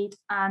great read,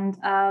 and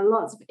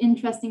lots of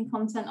interesting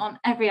content on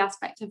every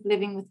aspect of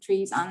living with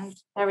trees and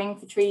caring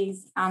for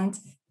trees, and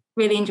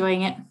really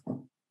enjoying it.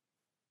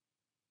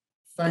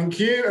 Thank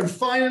you. And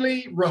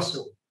finally,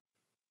 Russell.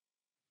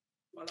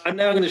 I'm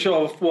now going to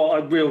show off what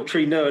a real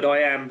tree nerd I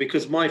am,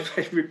 because my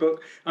favourite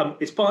book,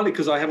 it's partly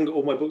because I haven't got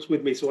all my books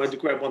with me, so I had to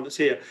grab one that's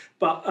here.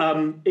 But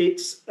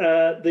it's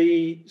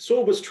the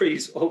Sorbus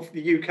Trees of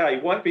the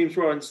UK, White Beam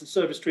Thorns and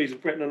Service Trees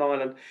of Britain and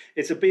Ireland.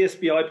 It's a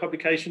BSBI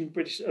publication,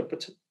 British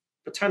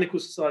Botanical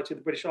Society of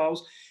the British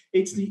Isles.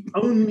 It's the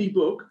only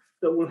book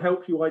that will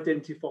help you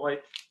identify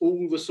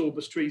all the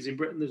Sorbus trees in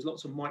Britain. There's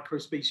lots of micro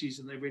species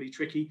and they're really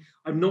tricky.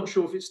 I'm not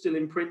sure if it's still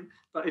in print,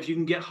 but if you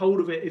can get hold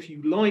of it, if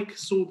you like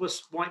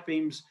Sorbus, white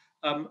beams,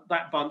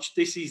 that bunch,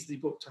 this is the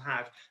book to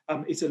have.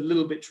 It's a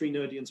little bit tree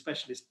nerdy and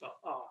specialist, but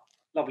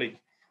lovely.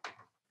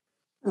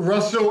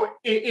 Russell,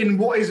 in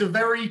what is a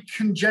very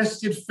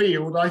congested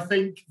field, I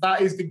think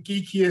that is the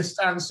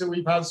geekiest answer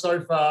we've had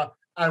so far,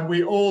 and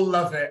we all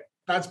love it.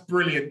 That's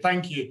brilliant.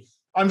 Thank you.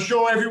 I'm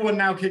sure everyone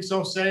now kicks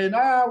off saying,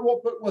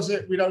 what book was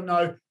it? We don't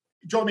know.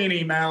 Drop me an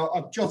email.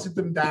 I've jotted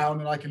them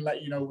down and I can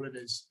let you know what it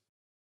is.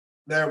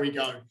 There we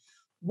go.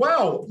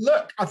 Well,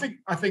 look, I think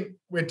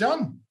we're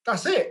done.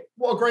 That's it.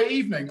 What a great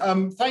evening.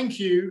 Thank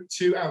you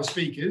to our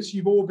speakers.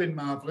 You've all been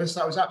marvellous.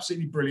 That was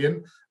absolutely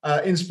brilliant.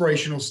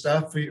 Inspirational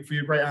stuff for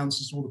your great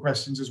answers to all the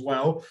questions as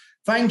well.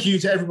 Thank you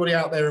to everybody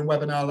out there in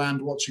webinar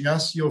land watching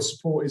us. Your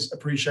support is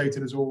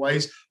appreciated as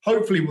always.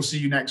 Hopefully we'll see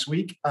you next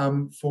week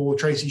for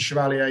Tracy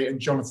Chevalier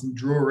and Jonathan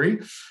Drury,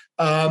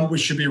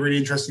 which should be a really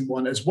interesting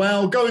one as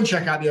well. Go and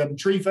check out the Urban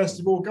Tree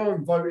Festival. Go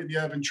and vote in the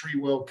Urban Tree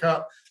World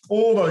Cup.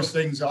 All those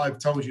things that I've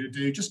told you to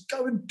do, just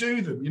go and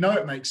do them. You know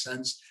it makes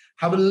sense.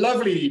 Have a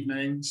lovely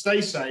evening.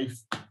 Stay safe,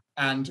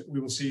 and we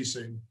will see you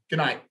soon. Good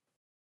night.